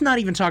 let's not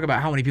even talk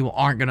about how many people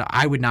aren't going to...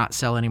 I would not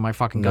sell any of my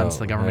fucking guns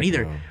to the government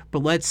either. No.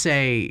 But let's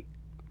say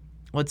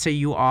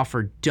you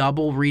offer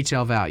double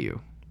retail value.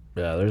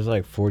 Yeah, there's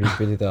like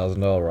 $40,000,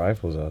 $50,000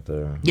 rifles out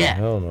there. Yeah.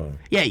 Hell no.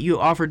 Yeah, you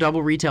offer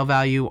double retail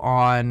value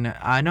on...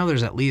 I know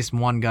there's at least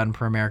one gun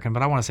per American,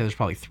 but I want to say there's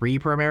probably 3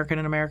 per American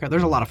in America.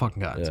 There's a lot of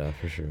fucking guns. Yeah,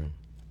 for sure.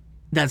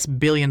 That's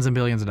billions and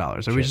billions of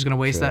dollars. Are we just going to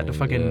waste that to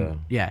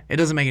fucking... Yeah, it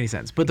doesn't make any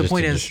sense. But the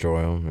point is...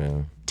 destroy them,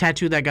 yeah.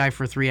 Tattooed that guy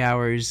for 3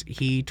 hours.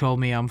 He told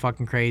me I'm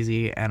fucking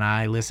crazy, and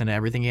I listened to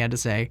everything he had to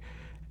say.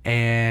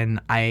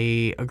 And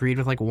I agreed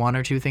with like 1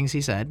 or 2 things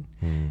he said.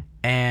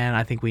 And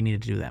I think we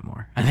need to do that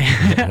more.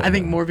 I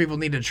think more people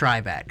need to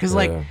try that. Because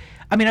like...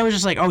 I mean, I was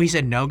just like, oh, he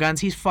said no guns?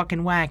 He's fucking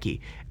wacky.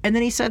 And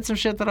then he said some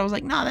shit that I was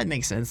like, nah, that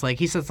makes sense. Like,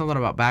 he said something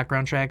about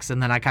background checks,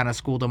 and then I kind of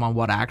schooled him on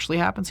what actually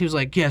happens. He was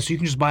like, yeah, so you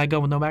can just buy a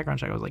gun with no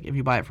background check. I was like, if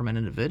you buy it from an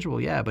individual,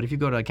 yeah. But if you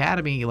go to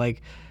Academy,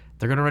 like,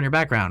 they're going to run your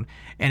background.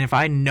 And if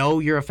I know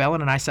you're a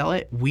felon and I sell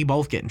it, we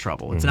both get in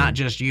trouble. It's not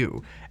just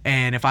you.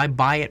 And if I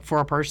buy it for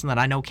a person that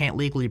I know can't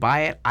legally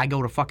buy it, I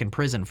go to fucking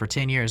prison for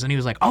 10 years. And he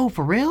was like, oh,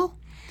 for real?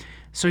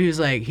 So he was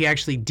like, he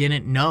actually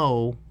didn't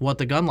know what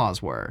the gun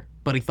laws were,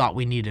 but he thought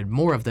we needed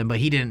more of them, but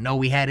he didn't know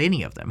we had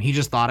any of them. He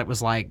just thought it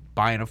was like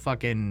buying a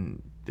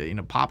fucking,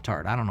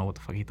 Pop-Tart. I don't know what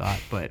the fuck he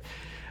thought, but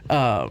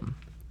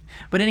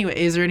anyway,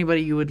 is there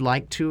anybody you would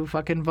like to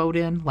fucking vote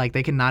in? Like,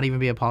 they can not even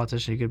be a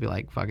politician. You could be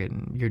like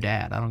fucking your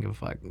dad. I don't give a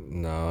fuck.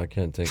 No, I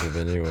can't think of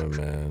anyone,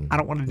 man. I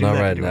don't want to do that.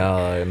 Not right now.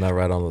 I'm not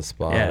right on the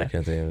spot. Yeah. I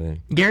can't think of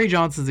anything. Gary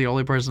Johnson's the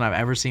only person I've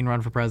ever seen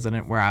run for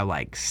president where I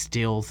like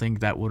still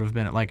think that would have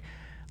been like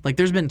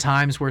there's been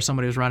times where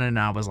somebody was running and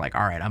I was like,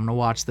 all right, I'm going to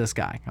watch this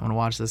guy.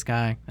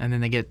 And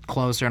then they get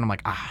closer and I'm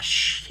like,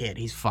 shit,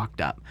 he's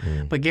fucked up.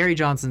 But Gary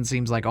Johnson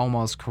seems like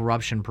almost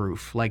corruption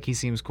proof. Like, he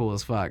seems cool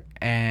as fuck.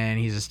 And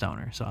he's a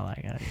stoner. So I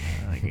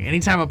like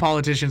anytime a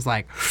politician's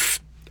like,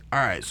 all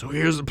right, so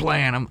here's the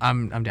plan,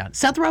 I'm down.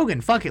 Seth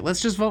Rogen, fuck it.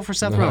 Let's just vote for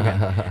Seth Rogen.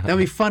 That would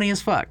be funny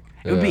as fuck.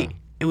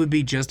 It would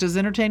be just as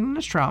entertaining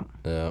as Trump.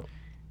 Yeah.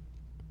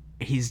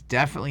 He's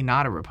definitely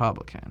not a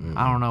Republican.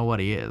 I don't know what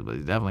he is, but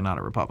he's definitely not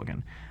a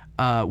Republican.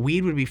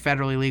 Weed would be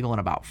federally legal in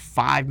about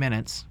 5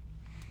 minutes.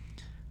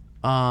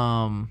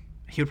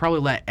 He would probably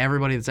let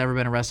everybody that's ever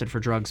been arrested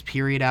for drugs,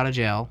 period, out of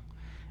jail.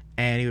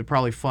 And he would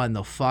probably fund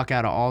the fuck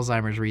out of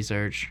Alzheimer's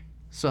research.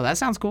 So that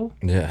sounds cool.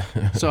 Yeah.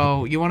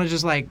 So you want to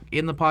just like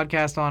end the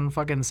podcast on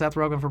fucking Seth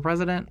Rogen for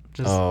president?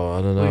 I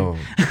don't know.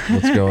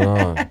 What's going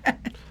on?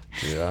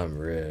 Dude, I'm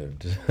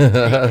ribbed.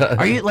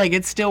 Are you like,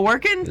 it's still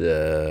working?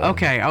 Yeah.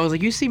 Okay. I was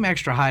like, you seem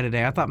extra high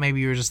today. I thought maybe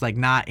you were just like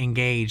not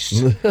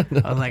engaged. I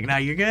was like, no,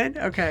 you're good?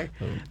 Okay.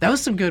 That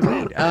was some good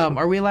weed.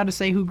 Are we allowed to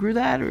say who grew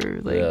that?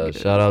 Or like? Yeah,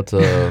 shout out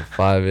to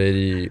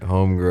 580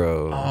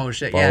 Homegrow. Oh,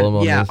 shit.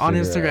 Follow yeah, him on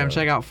Instagram.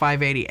 Check out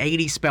 580.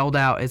 80 spelled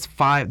out. It's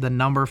 5, the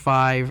number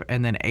 5,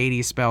 and then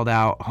 80 spelled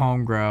out,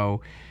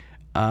 Homegrow.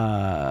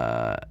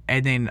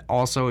 And then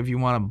also, if you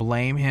want to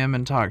blame him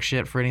and talk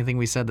shit for anything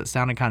we said that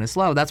sounded kind of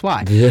slow, that's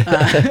why.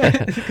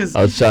 Yeah. Because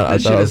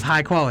that shit is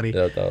high quality.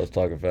 Yeah, I thought I was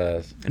talking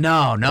fast.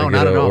 No, not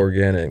at all.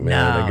 Organic,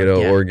 man. Get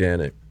it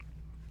organic.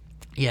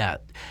 Yeah,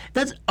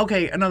 that's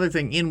okay. Another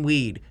thing in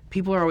weed,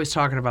 people are always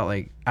talking about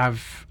like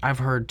I've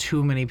heard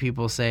too many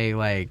people say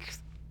like,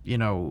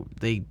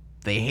 they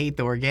hate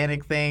the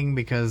organic thing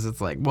because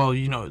it's like, well,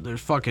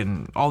 there's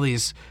fucking all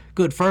these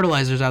good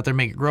fertilizers out there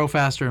make it grow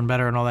faster and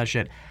better and all that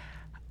shit.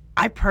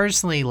 I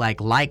personally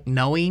like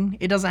knowing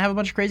it doesn't have a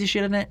bunch of crazy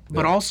shit in it,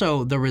 but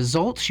also the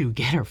results you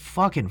get are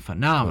fucking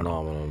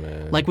phenomenal.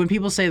 Man. Like when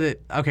people say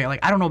that, okay, like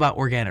I don't know about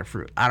organic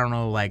fruit. I don't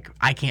know, like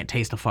I can't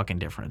taste a fucking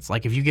difference.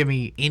 Like if you give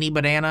me any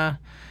banana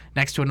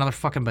next to another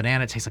fucking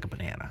banana, it tastes like a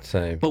banana.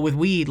 Same. But with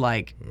weed,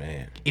 like,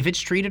 man, if it's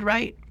treated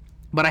right,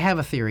 but I have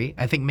a theory.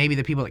 I think maybe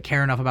the people that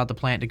care enough about the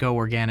plant to go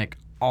organic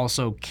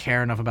also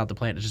care enough about the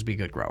plant to just be a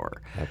good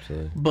grower.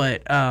 Absolutely.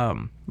 But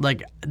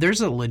like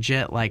there's a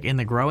legit, like in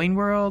the growing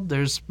world,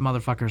 there's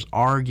motherfuckers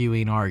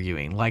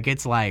arguing. Like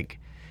it's like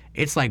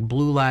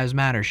Blue Lives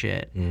Matter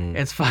shit.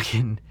 It's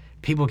fucking,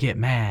 people get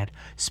mad.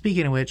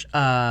 Speaking of which,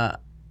 my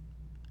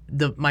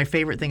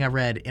favorite thing I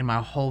read in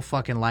my whole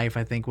fucking life,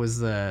 I think, was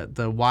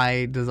the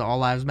why does All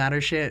Lives Matter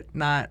shit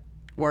not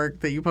work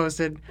that you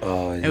posted.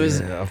 Oh,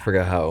 yeah. I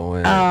forgot how it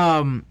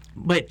went.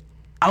 But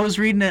I was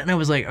reading it and I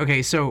was like,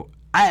 okay, so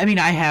I mean,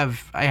 I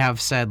have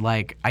said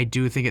like I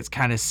do think it's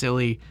kind of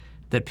silly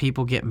that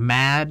people get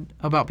mad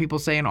about people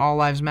saying all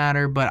lives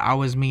matter, but I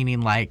was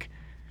meaning like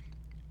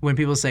when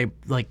people say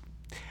like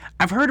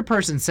I've heard a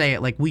person say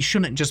it like we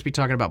shouldn't just be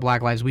talking about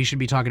Black lives, we should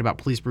be talking about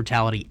police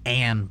brutality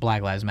and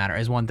Black Lives Matter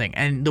as one thing.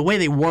 And the way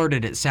they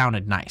worded it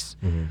sounded nice.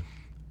 Mm-hmm.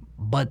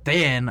 But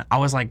then I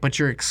was like, but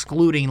you're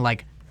excluding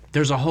like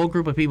there's a whole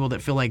group of people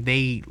that feel like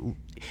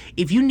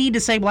if you need to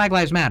say Black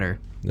Lives Matter,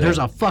 there's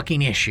a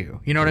fucking issue.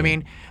 You know what I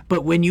mean?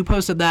 But when you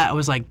posted that, I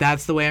was like,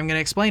 that's the way I'm going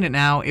to explain it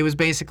now. It was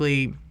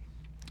basically,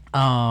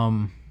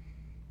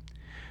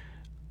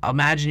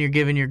 imagine you're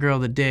giving your girl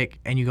the dick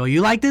and you go,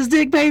 you like this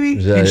dick,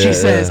 baby? Yeah, and she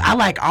says, I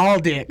like all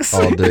dicks.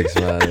 All dicks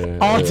matter.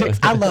 All dicks.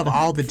 I love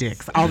all the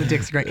dicks. All the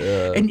dicks are great.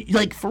 Yeah. And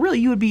like, for real,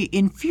 you would be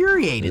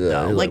infuriated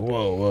though. Like,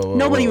 whoa,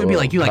 nobody would be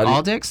like, you like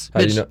all dicks?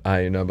 How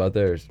do you know about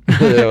theirs?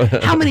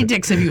 How many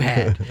dicks have you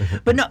had?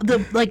 But no,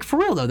 like for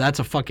real though, that's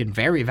a fucking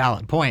very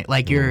valid point.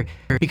 Like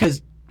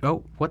because,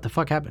 oh, what the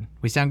fuck happened?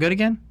 We sound good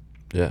again?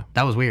 Yeah.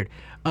 That was weird.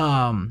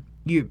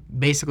 You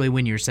basically,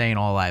 when you're saying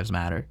all lives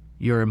matter,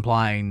 you're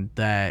implying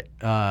that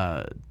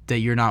that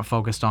you're not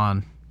focused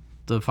on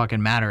the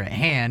fucking matter at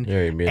hand,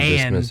 you're being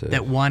and dismissive.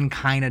 that one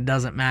kind of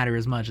doesn't matter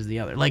as much as the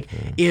other. Like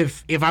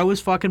if I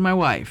was fucking my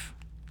wife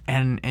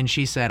and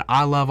she said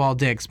I love all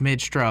dicks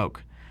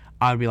mid-stroke,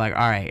 I'd be like,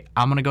 all right,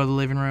 I'm gonna go to the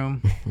living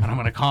room and I'm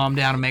gonna calm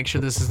down and make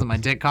sure this isn't my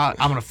dick cock.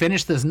 I'm gonna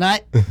finish this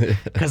nut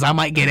because I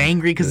might get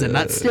angry because the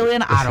nut's still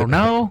in. I don't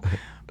know.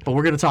 But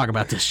we're going to talk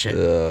about this shit.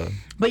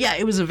 But yeah,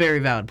 it was a very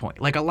valid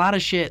point. Like a lot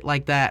of shit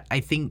like that,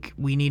 I think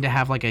we need to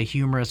have like a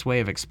humorous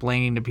way of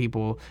explaining to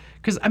people.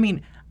 Because, I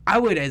mean, I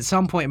would at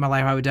some point in my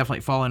life, I would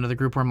definitely fall into the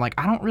group where I'm like,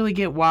 I don't really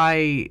get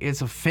why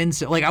it's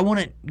offensive. Like I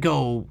wouldn't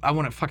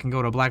fucking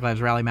go to a Black Lives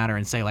Rally Matter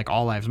and say like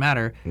all lives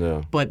matter.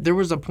 Yeah. But there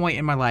was a point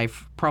in my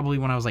life, probably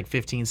when I was like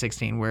 15,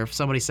 16, where if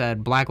somebody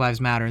said Black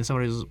Lives Matter and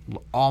somebody was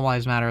all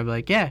lives matter, I'd be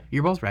like, yeah,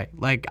 you're both right.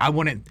 Like I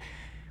wouldn't.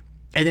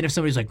 And then if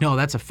somebody's like, no,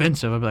 that's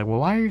offensive, I'd be like,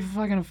 well, why are you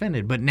fucking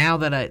offended? But now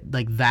that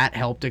that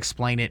helped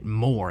explain it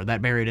more,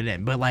 that buried it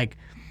in. But like,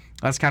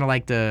 that's kind of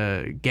like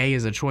the gay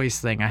is a choice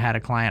thing. I had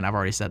a client, I've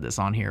already said this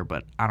on here,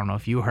 but I don't know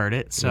if you heard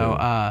it.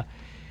 So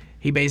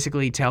he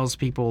basically tells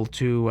people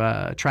to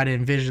try to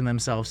envision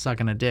themselves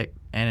sucking a dick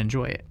and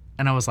enjoy it.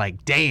 And I was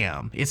like,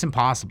 damn, it's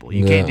impossible.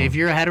 You can't, if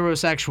you're a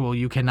heterosexual,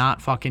 you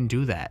cannot fucking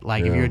do that.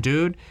 Like if you're a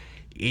dude,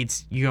 you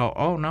go,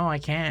 oh no, I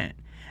can't.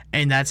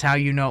 And that's how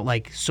you know,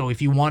 like, so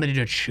if you wanted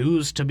to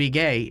choose to be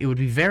gay, it would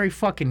be very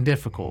fucking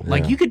difficult.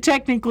 Like, you could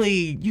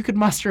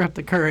muster up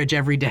the courage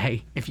every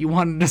day if you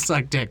wanted to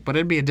suck dick, but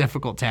it'd be a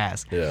difficult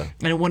task. Yeah.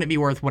 And it wouldn't be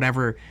worth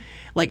whatever,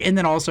 like, and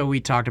then also we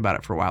talked about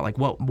it for a while. Like,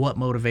 what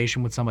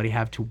motivation would somebody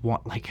have to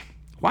want, like,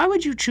 why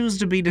would you choose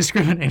to be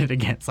discriminated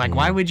against? Like,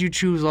 why would you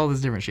choose all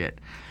this different shit?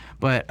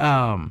 But,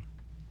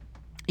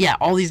 yeah,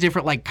 all these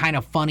different, like, kind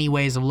of funny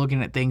ways of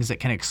looking at things that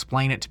can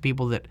explain it to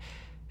people that,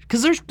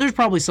 because there's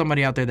probably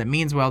somebody out there that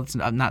means well. It's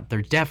not.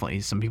 There's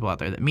definitely some people out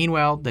there that mean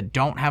well, that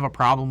don't have a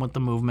problem with the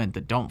movement,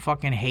 that don't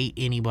fucking hate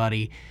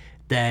anybody,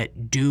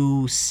 that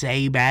do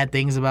say bad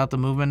things about the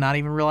movement, not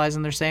even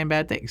realizing they're saying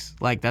bad things.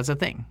 Like that's a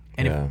thing.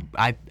 And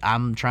if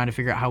I'm trying to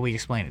figure out how we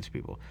explain it to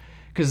people,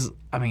 because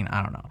I mean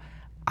I don't know.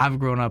 I've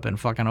grown up in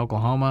fucking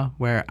Oklahoma,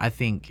 where I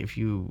think if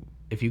you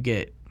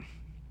get,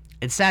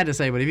 it's sad to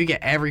say, but if you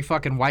get every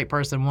fucking white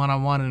person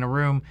one-on-one in a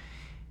room,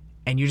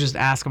 and you just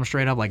ask them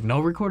straight up, like,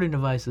 no recording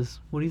devices.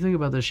 What do you think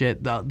about this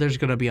shit? There's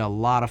going to be a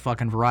lot of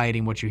fucking variety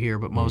in what you hear,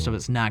 but most of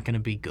it's not going to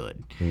be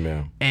good.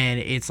 Yeah. And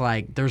it's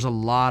like, there's a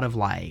lot of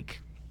like,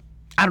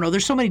 I don't know,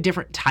 there's so many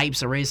different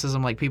types of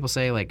racism. Like people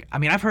say, like, I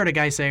mean, I've heard a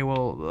guy say,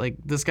 well, like,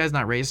 this guy's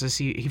not racist.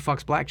 He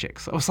fucks black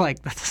chicks. I was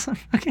like, that doesn't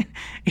fucking,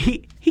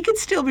 he could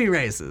still be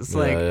racist.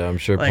 Like, yeah, I'm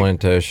sure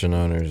plantation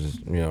owners,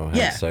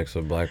 had sex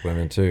with black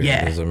women too.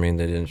 Yeah. Doesn't mean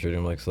they didn't treat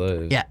them like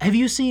slaves. Yeah. Have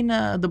you seen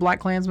The Black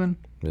Klansman?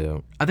 Yeah.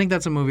 I think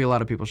that's a movie a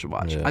lot of people should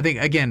watch. Yeah. I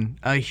think, again,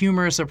 a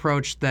humorous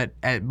approach that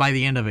by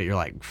the end of it, you're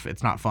like,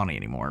 it's not funny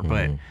anymore.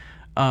 But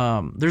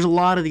there's a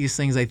lot of these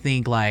things I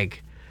think,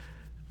 like,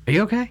 are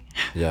you okay?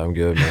 Yeah, I'm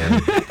good,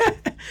 man.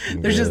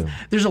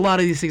 There's a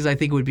lot of these things I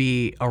think would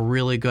be a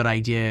really good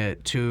idea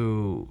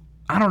to,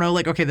 I don't know,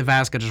 like, okay, the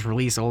VASCA just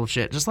release old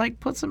shit. Just,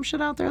 like, put some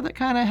shit out there that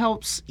kind of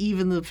helps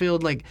even the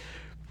field, like,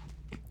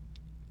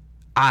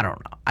 I don't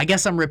know. I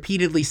guess I'm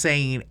repeatedly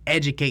saying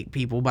educate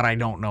people, but I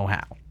don't know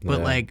how.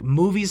 But, like,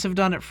 movies have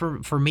done it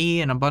for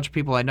me and a bunch of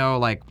people I know,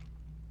 like,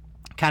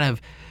 kind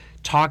of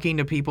talking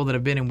to people that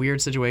have been in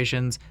weird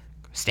situations.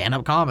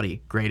 Stand-up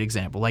comedy, great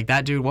example. Like,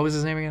 that dude, what was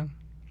his name again?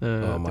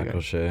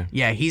 Michael Shea.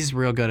 Yeah, he's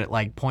real good at,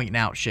 like, pointing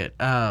out shit.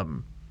 There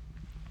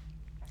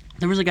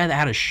was a guy that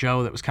had a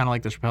show that was kind of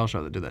like the Chappelle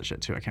Show that did that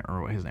shit, too. I can't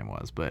remember what his name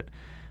was, but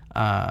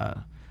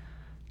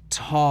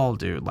tall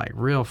dude, like,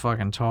 real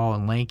fucking tall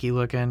and lanky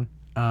looking.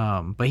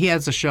 But he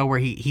has a show where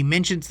he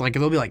mentions, like,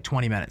 it'll be like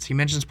 20 minutes. He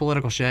mentions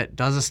political shit,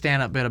 does a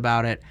stand-up bit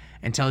about it,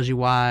 and tells you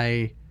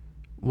why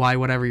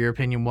whatever your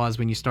opinion was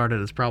when you started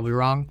is probably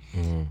wrong.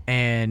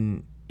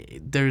 And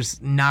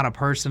there's not a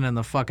person in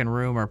the fucking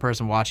room or a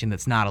person watching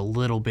that's not a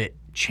little bit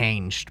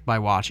changed by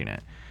watching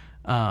it.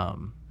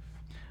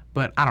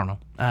 But I don't know.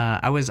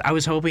 I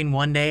was hoping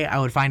one day I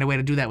would find a way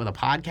to do that with a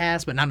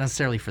podcast, but not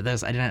necessarily for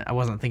this. I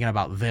wasn't thinking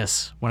about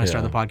this when I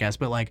started the podcast.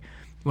 But like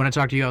when I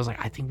talked to you, I was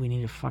like, I think we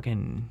need to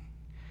fucking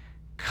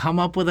come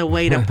up with a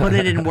way to put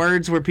it in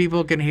words where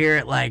people can hear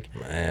it. Like,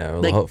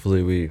 man, well,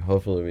 hopefully we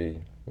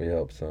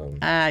help some.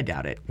 I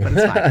doubt it, but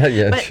it's fine.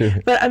 Yeah,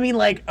 true. But I mean,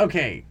 like,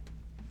 okay,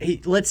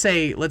 let's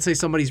say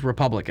somebody's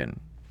Republican.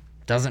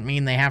 Doesn't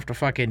mean they have to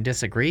fucking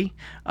disagree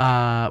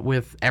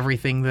with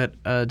everything that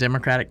a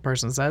Democratic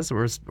person says,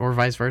 or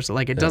vice versa.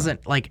 Like, it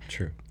doesn't, like.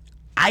 True.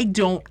 I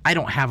don't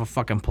have a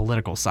fucking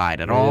political side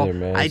at all. Either,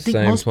 man. I think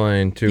Same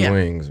plane, two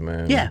wings,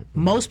 man. Yeah,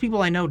 most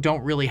people I know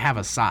don't really have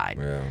a side.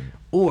 Yeah.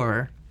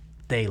 Or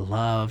they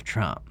love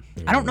Trump.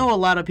 I don't know a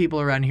lot of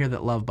people around here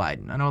that love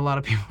Biden. I know a lot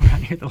of people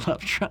around here that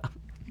love Trump.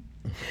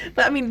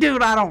 But I mean,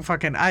 dude,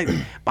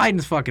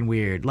 Biden's fucking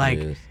weird.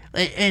 Like,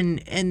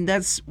 and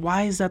that's,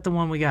 why is that the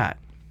one we got?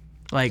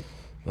 Like,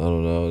 I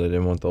don't know. They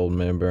didn't want the old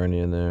man Bernie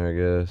in there, I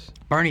guess.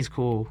 Bernie's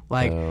cool.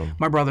 Like,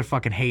 my brother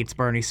fucking hates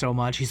Bernie so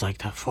much. He's like,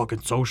 that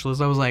fucking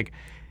socialist. I was like,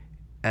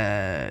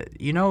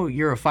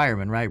 you're a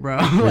fireman, right, bro?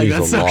 Like,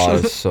 He's a lot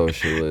of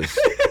socialist.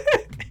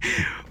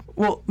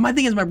 Well, my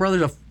thing is, my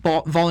brother's a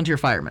volunteer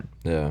fireman.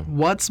 Yeah.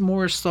 What's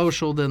more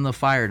social than the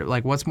fire?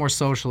 Like, what's more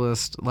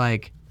socialist?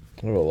 Like,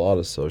 there are a lot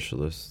of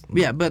socialists.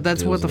 Yeah, but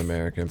that's what the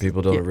American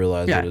people don't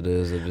realize what it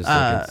is. They just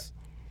think it's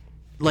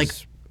like.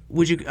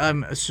 Would you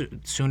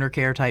sooner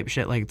care type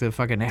shit, like the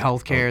fucking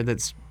health care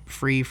that's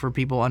free for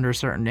people under a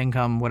certain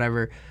income,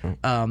 whatever?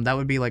 That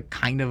would be like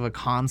kind of a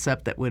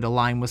concept that would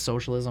align with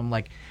socialism,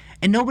 like.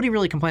 And nobody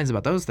really complains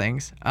about those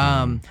things.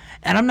 And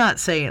I'm not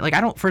saying, like,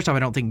 first off, I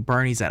don't think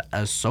Bernie's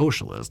a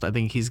socialist. I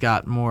think he's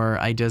got more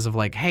ideas of,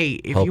 like, hey,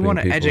 if you want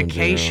an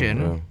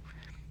education,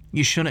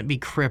 you shouldn't be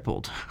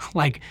crippled.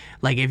 like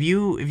if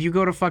you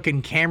go to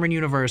fucking Cameron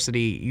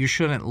University, you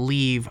shouldn't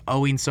leave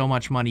owing so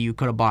much money you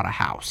could have bought a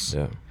house.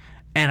 Yeah.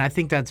 And I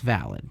think that's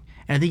valid.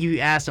 And I think if you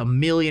asked a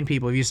million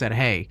people, if you said,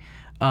 hey,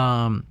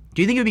 do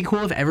you think it would be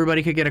cool if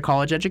everybody could get a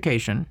college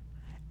education?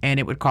 And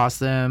it would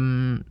cost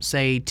them,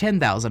 say,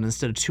 $10,000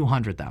 instead of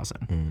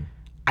 $200,000.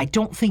 I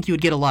don't think you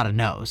would get a lot of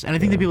no's. And I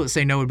think the people that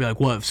say no would be like,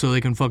 what, so they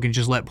can fucking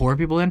just let poor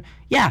people in?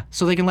 Yeah,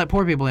 so they can let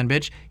poor people in,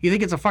 bitch. You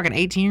think it's a fucking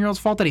 18-year-old's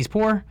fault that he's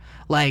poor?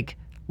 Like,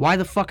 why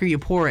the fuck are you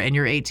poor and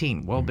you're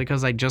 18? Well,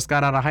 because I just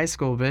got out of high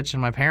school, bitch,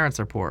 and my parents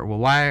are poor. Well,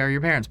 why are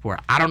your parents poor?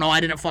 I don't know. I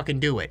didn't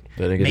fucking do it.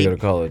 They didn't get to go to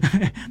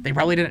college. They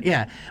probably didn't,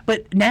 yeah.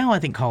 But now I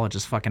think college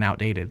is fucking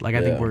outdated. Like,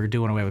 I think we're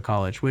doing away with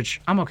college,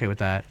 which I'm okay with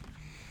that.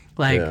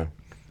 Like,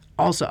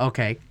 also,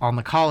 okay, on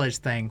the college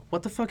thing,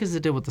 what the fuck is the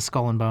deal with the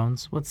Skull and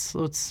Bones? What's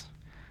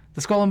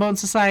the Skull and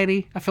Bones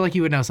Society? I feel like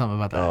you would know something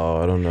about that.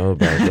 Oh, I don't know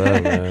about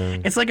that,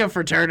 man. It's like a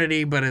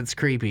fraternity, but it's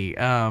creepy.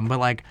 But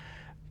like,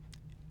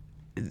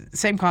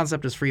 same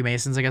concept as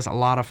Freemasons. I guess a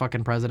lot of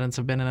fucking presidents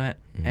have been in it,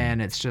 and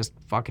it's just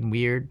fucking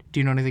weird. Do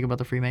you know anything about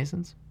the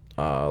Freemasons?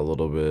 A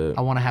little bit.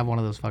 I want to have one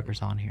of those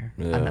fuckers on here.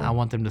 Yeah. I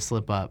want them to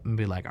slip up and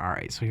be like, all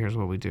right, so here's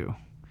what we do.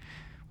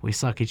 We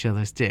suck each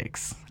other's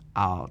dicks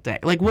all day.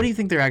 Like, what do you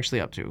think they're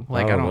actually up to?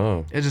 Like, I don't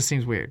know. It just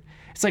seems weird.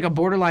 It's like a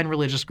borderline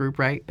religious group,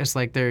 right? It's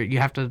like you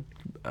have to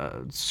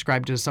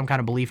subscribe to some kind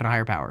of belief in a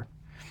higher power.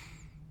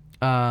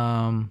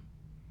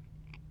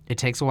 It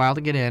takes a while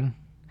to get in.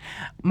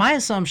 My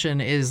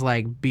assumption is,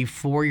 like,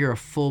 before you're a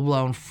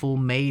full-blown,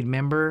 full-made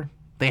member,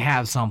 they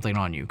have something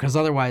on you. Because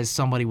otherwise,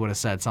 somebody would have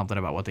said something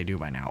about what they do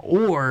by now.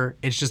 Or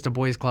it's just a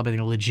boys' club and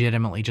they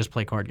legitimately just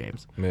play card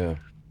games. Yeah.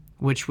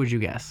 Which would you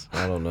guess?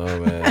 I don't know,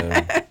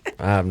 man.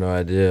 I have no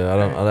idea.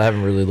 I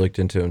haven't really looked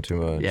into them too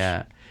much.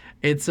 Yeah.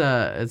 It's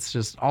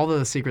just all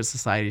the secret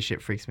society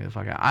shit freaks me the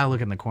fuck out. I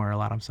look in the corner a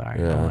lot, I'm sorry.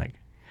 Yeah. I'm like,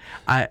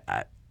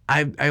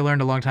 I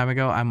learned a long time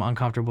ago I'm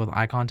uncomfortable with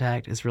eye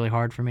contact. It's really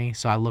hard for me.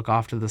 So I look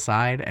off to the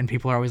side and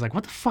people are always like,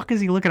 what the fuck is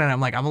he looking at? I'm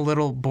like, I'm a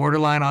little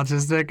borderline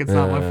autistic. It's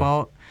not my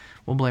fault.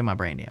 We'll blame my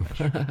brain damage.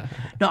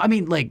 No, I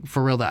mean, like,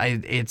 for real, I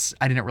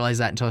didn't realize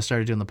that until I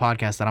started doing the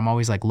podcast, that I'm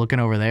always like looking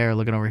over there,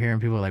 looking over here, and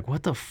people are like,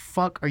 what the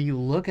fuck are you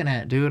looking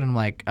at, dude? And I'm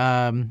like,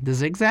 the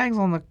zigzags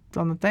on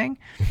the thing?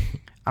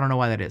 I don't know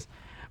why that is.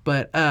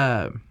 But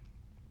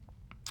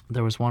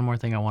there was one more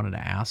thing I wanted to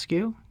ask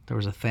you. There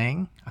was a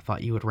thing I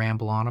thought you would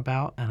ramble on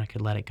about, and I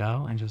could let it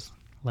go and just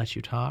let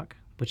you talk,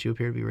 but you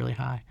appear to be really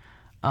high.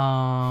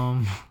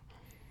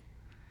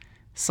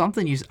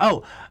 Something you...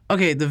 Oh,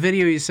 okay, the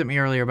video you sent me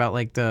earlier about,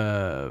 like,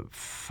 the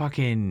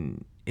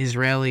fucking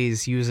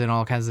Israelis using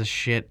all kinds of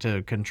shit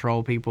to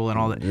control people and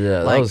all that.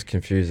 Yeah, like, that was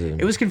confusing.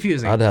 It was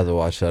confusing. I'd have to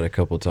watch that a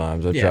couple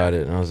times. I tried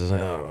it, and I was just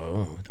like,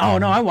 oh. Oh,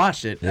 no, I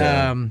watched it.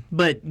 Yeah.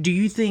 But do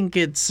you think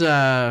it's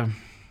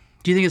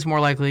more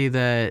likely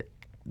that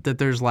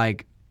there's,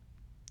 like...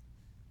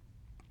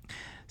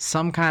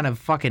 some kind of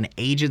fucking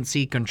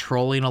agency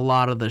controlling a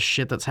lot of the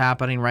shit that's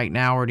happening right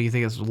now, or do you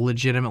think it's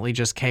legitimately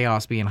just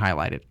chaos being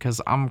highlighted?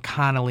 Because I'm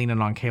kind of leaning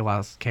on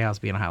chaos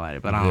being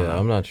highlighted, but I don't know.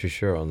 I'm not too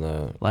sure on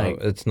that. Like-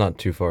 it's not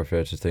too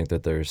far-fetched to think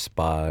that there's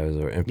spies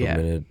or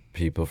implemented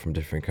people from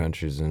different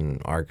countries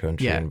in our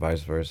country and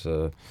vice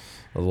versa,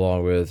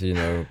 along with,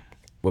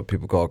 what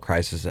people call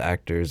crisis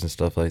actors and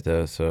stuff like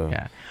that. So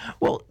Yeah.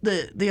 Well,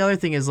 the other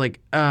thing is like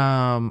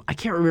I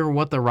can't remember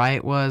what the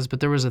riot was, but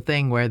there was a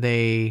thing where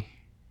they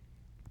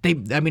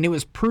I mean, it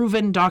was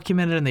proven,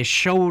 documented, and they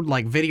showed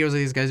like videos of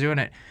these guys doing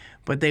it,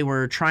 but they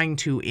were trying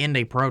to end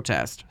a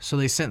protest. So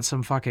they sent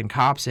some fucking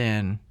cops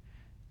in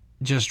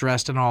just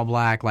dressed in all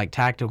black, like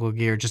tactical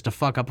gear, just to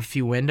fuck up a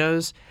few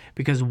windows,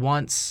 because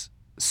once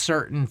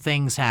certain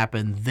things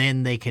happen,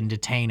 then they can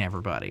detain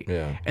everybody.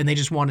 Yeah. And they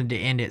just wanted to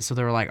end it, so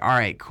they were like, all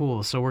right,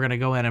 cool, so we're going to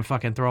go in and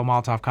fucking throw a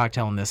Molotov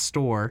cocktail in this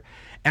store.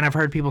 And I've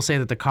heard people say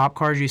that the cop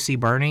cars you see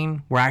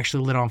burning were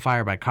actually lit on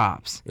fire by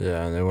cops.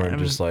 Yeah, and they weren't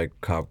just like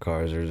cop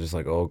cars. They were just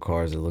like old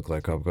cars that look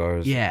like cop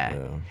cars.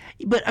 Yeah.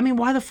 But, I mean,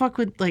 why the fuck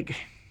would, like...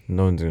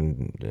 No one's gonna...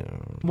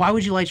 Why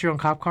would you light your own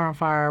cop car on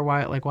fire?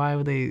 Why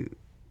would they...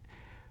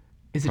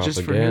 Is it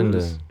just for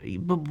news?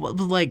 But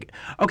like,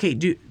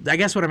 okay, I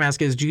guess what I'm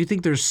asking is, do you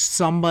think there's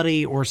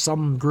somebody or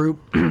some group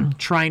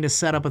trying to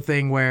set up a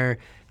thing where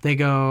they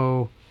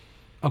go,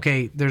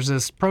 okay, there's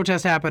this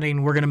protest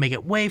happening, we're going to make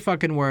it way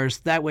fucking worse,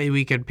 that way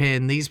we could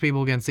pin these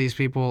people against these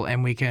people,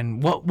 and we can,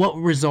 what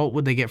result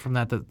would they get from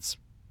that that's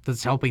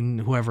helping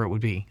whoever it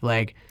would be?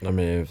 Like, I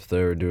mean, if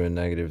they were doing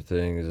negative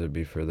things, it'd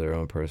be for their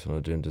own personal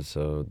agenda,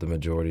 so the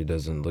majority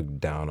doesn't look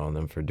down on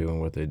them for doing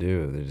what they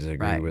do. They just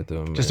agree with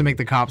them. Just to make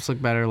the cops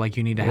look better, like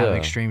you need to have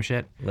extreme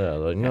shit? Yeah,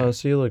 like, no,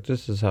 see, look,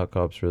 this is how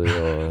cops really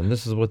are, and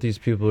this is what these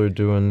people are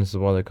doing, this is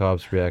why the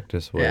cops react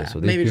this way. So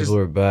these people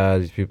are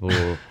bad, these people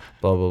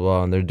blah, blah,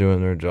 blah, and they're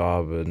doing their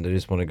job, and they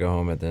just want to go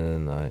home at the end of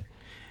the night.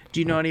 Do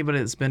you know anybody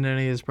that's been to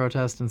any of these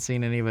protests and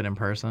seen any of it in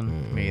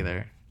person? Me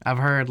either. I've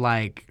heard,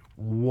 like,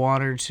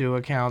 one or two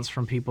accounts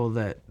from people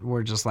that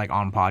were just like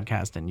on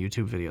podcasts and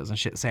YouTube videos and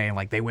shit saying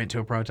like they went to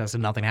a protest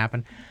and nothing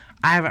happened.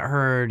 I haven't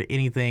heard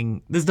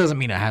anything. This doesn't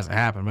mean it hasn't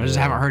happened, but I just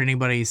haven't heard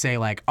anybody say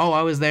like, oh,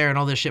 I was there and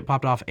all this shit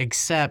popped off,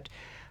 except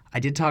I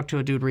did talk to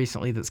a dude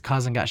recently that's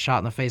cousin got shot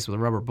in the face with a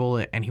rubber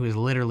bullet, and he was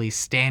literally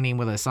standing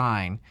with a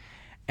sign.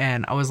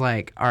 And I was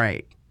like, all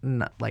right,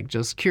 like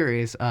just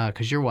curious,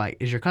 because you're white.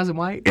 Is your cousin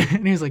white?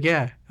 And he was like,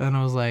 yeah. And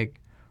I was like,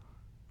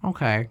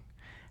 okay.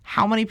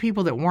 How many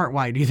people that weren't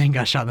white do you think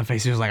got shot in the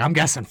face? He was like, I'm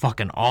guessing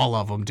fucking all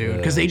of them, dude,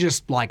 because they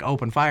just like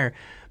opened fire.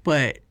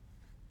 But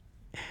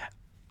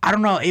I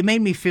don't know. It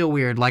made me feel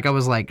weird. Like I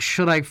was like,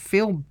 should I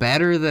feel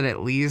better that at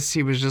least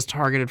he was just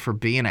targeted for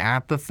being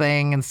at the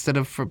thing instead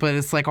of for? But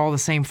it's like all the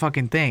same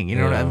fucking thing. You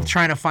know what I'm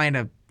trying to find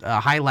a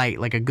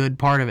highlight, like a good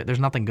part of it. There's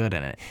nothing good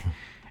in it.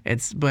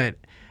 But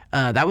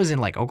that was in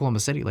like Oklahoma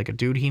City. Like a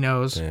dude he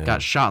knows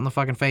got shot in the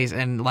fucking face,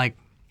 and like.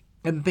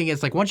 And the thing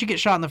is, like, once you get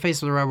shot in the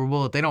face with a rubber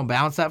bullet, they don't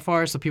bounce that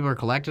far, so people are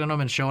collecting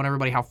them and showing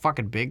everybody how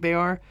fucking big they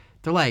are.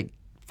 They're, like,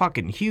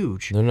 fucking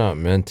huge. They're not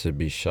meant to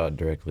be shot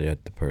directly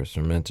at the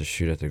person. They're meant to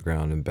shoot at the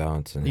ground and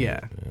bounce. And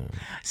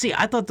See,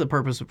 I thought the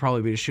purpose would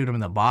probably be to shoot them in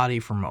the body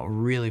from a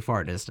really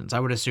far distance. I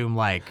would assume,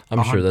 like...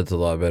 I'm sure that's a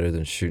lot better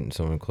than shooting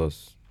someone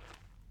close.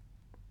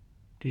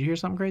 Did you hear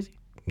something crazy?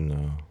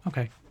 No.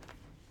 Okay.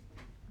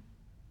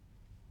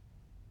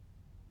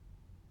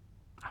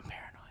 I'm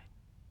paranoid.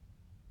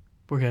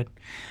 We're good.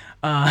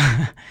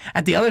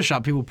 At the other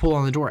shop, people pull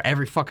on the door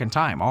every fucking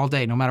time, all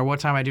day. No matter what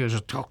time I do, it's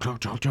just toke, toke,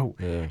 toke, toke.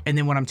 Yeah. And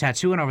then when I'm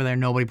tattooing over there,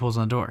 nobody pulls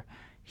on the door.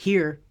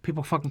 Here,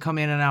 people fucking come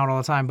in and out all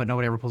the time, but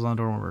nobody ever pulls on the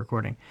door when we're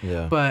recording.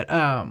 Yeah. But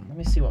let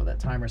me see what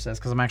that timer says,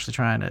 because I'm actually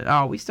trying to...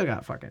 Oh, we still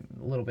got fucking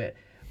a little bit.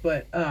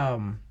 But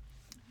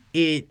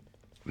it...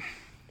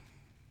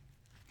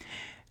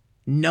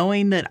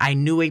 Knowing that I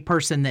knew a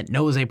person that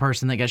knows a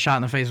person that got shot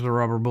in the face with a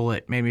rubber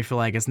bullet made me feel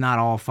like it's not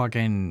all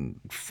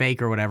fucking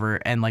fake or whatever.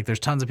 And like,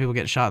 there's tons of people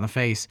getting shot in the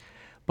face.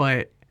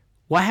 But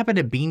what happened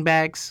to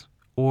beanbags?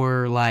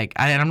 Or like,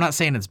 and I'm not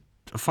saying it's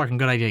a fucking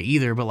good idea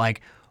either, but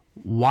like,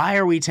 why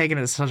are we taking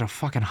it to such a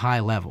fucking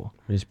high level?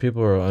 These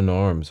people are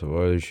unarmed, so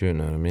why are they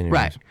shooting at them anyways?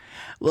 Right.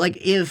 Like,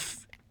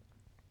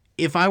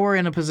 if I were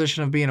in a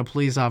position of being a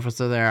police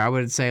officer there, I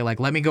would say, like,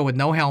 let me go with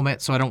no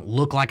helmet so I don't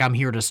look like I'm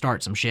here to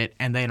start some shit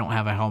and they don't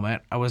have a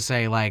helmet. I would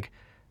say, like,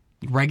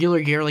 regular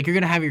gear, like, you're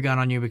going to have your gun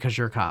on you because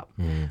you're a cop.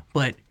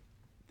 But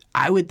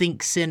I would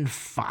think send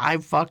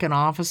 5 fucking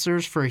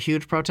officers for a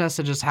huge protest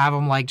and just have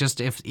them, like, just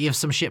if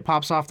some shit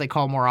pops off, they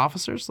call more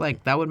officers.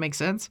 Like, that would make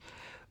sense.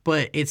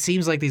 But it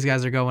seems like these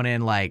guys are going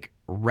in, like,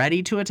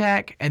 ready to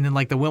attack. And then,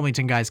 like, the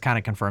Wilmington guys kind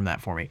of confirmed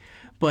that for me.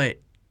 But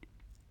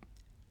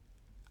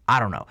I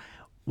don't know.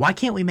 Why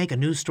can't we make a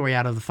news story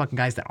out of the fucking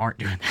guys that aren't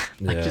doing that?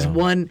 Like, just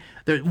one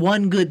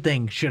good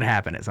thing should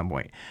happen at some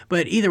point.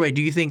 But either way,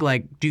 do you think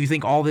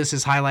all this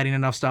is highlighting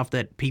enough stuff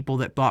that people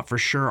that thought for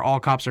sure all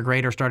cops are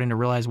great are starting to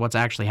realize what's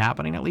actually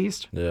happening at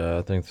least? Yeah,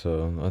 I think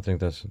so. I think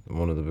that's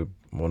one of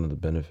the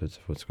benefits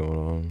of what's going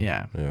on.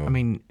 Yeah. I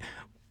mean,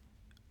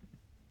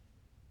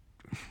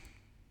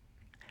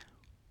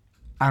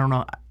 I don't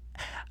know.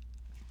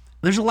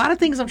 there's a lot of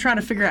things I'm trying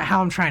to figure out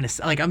how I'm trying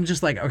to, like, I'm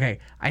just like, okay,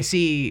 I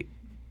see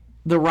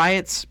the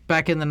riots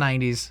back in the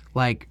 90s,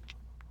 like,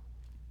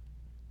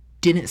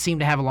 didn't seem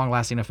to have a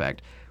long-lasting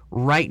effect.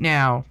 Right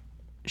now,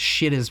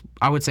 shit is,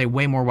 I would say,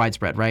 way more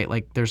widespread, right?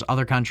 Like, there's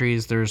other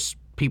countries, there's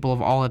people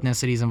of all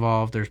ethnicities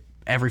involved, there's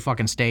every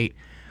fucking state.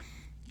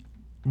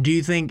 Do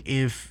you think do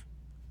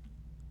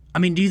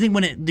you think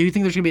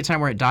there's gonna be a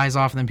time where it dies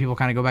off and then people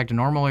kind of go back to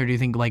normal, or do you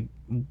think like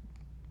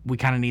we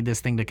kind of need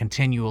this thing to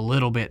continue a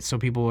little bit so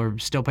people are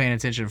still paying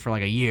attention for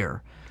like a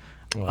year?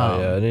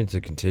 Well, yeah, it needs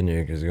to continue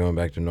because going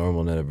back to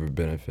normal never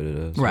benefited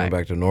us. Right. Going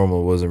back to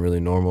normal wasn't really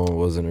normal. It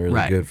wasn't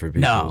really good for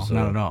people. No, so,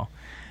 not at all.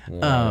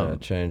 Yeah,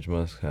 change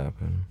must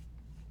happen.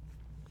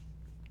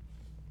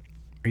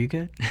 Are you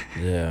good?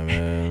 Yeah,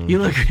 man. You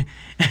look.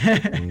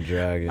 I'm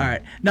dragging. All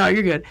right. No,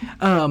 you're good.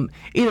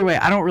 Either way,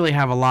 I don't really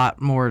have a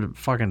lot more to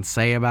fucking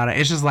say about it.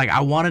 It's just like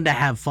I wanted to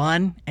have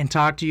fun and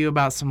talk to you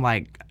about some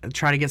like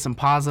try to get some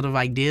positive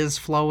ideas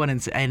flowing,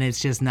 and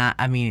it's just not.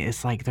 I mean,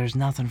 it's like there's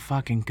nothing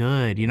fucking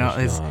good. You know,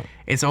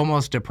 it's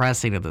almost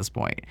depressing at this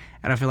point,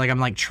 and I feel like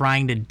I'm like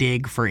trying to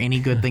dig for any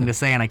good thing to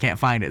say, and I can't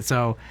find it.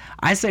 So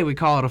I say we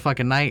call it a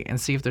fucking night and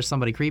see if there's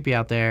somebody creepy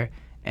out there,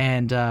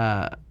 and.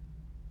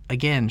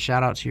 Again,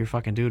 shout out to your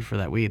fucking dude for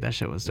that weed. That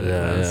shit was some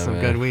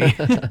good weed.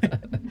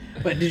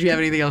 But did you have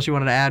anything else you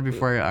wanted to add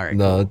before? All right.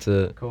 No, cool. that's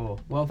it. Cool.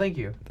 Well, thank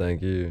you.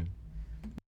 Thank you.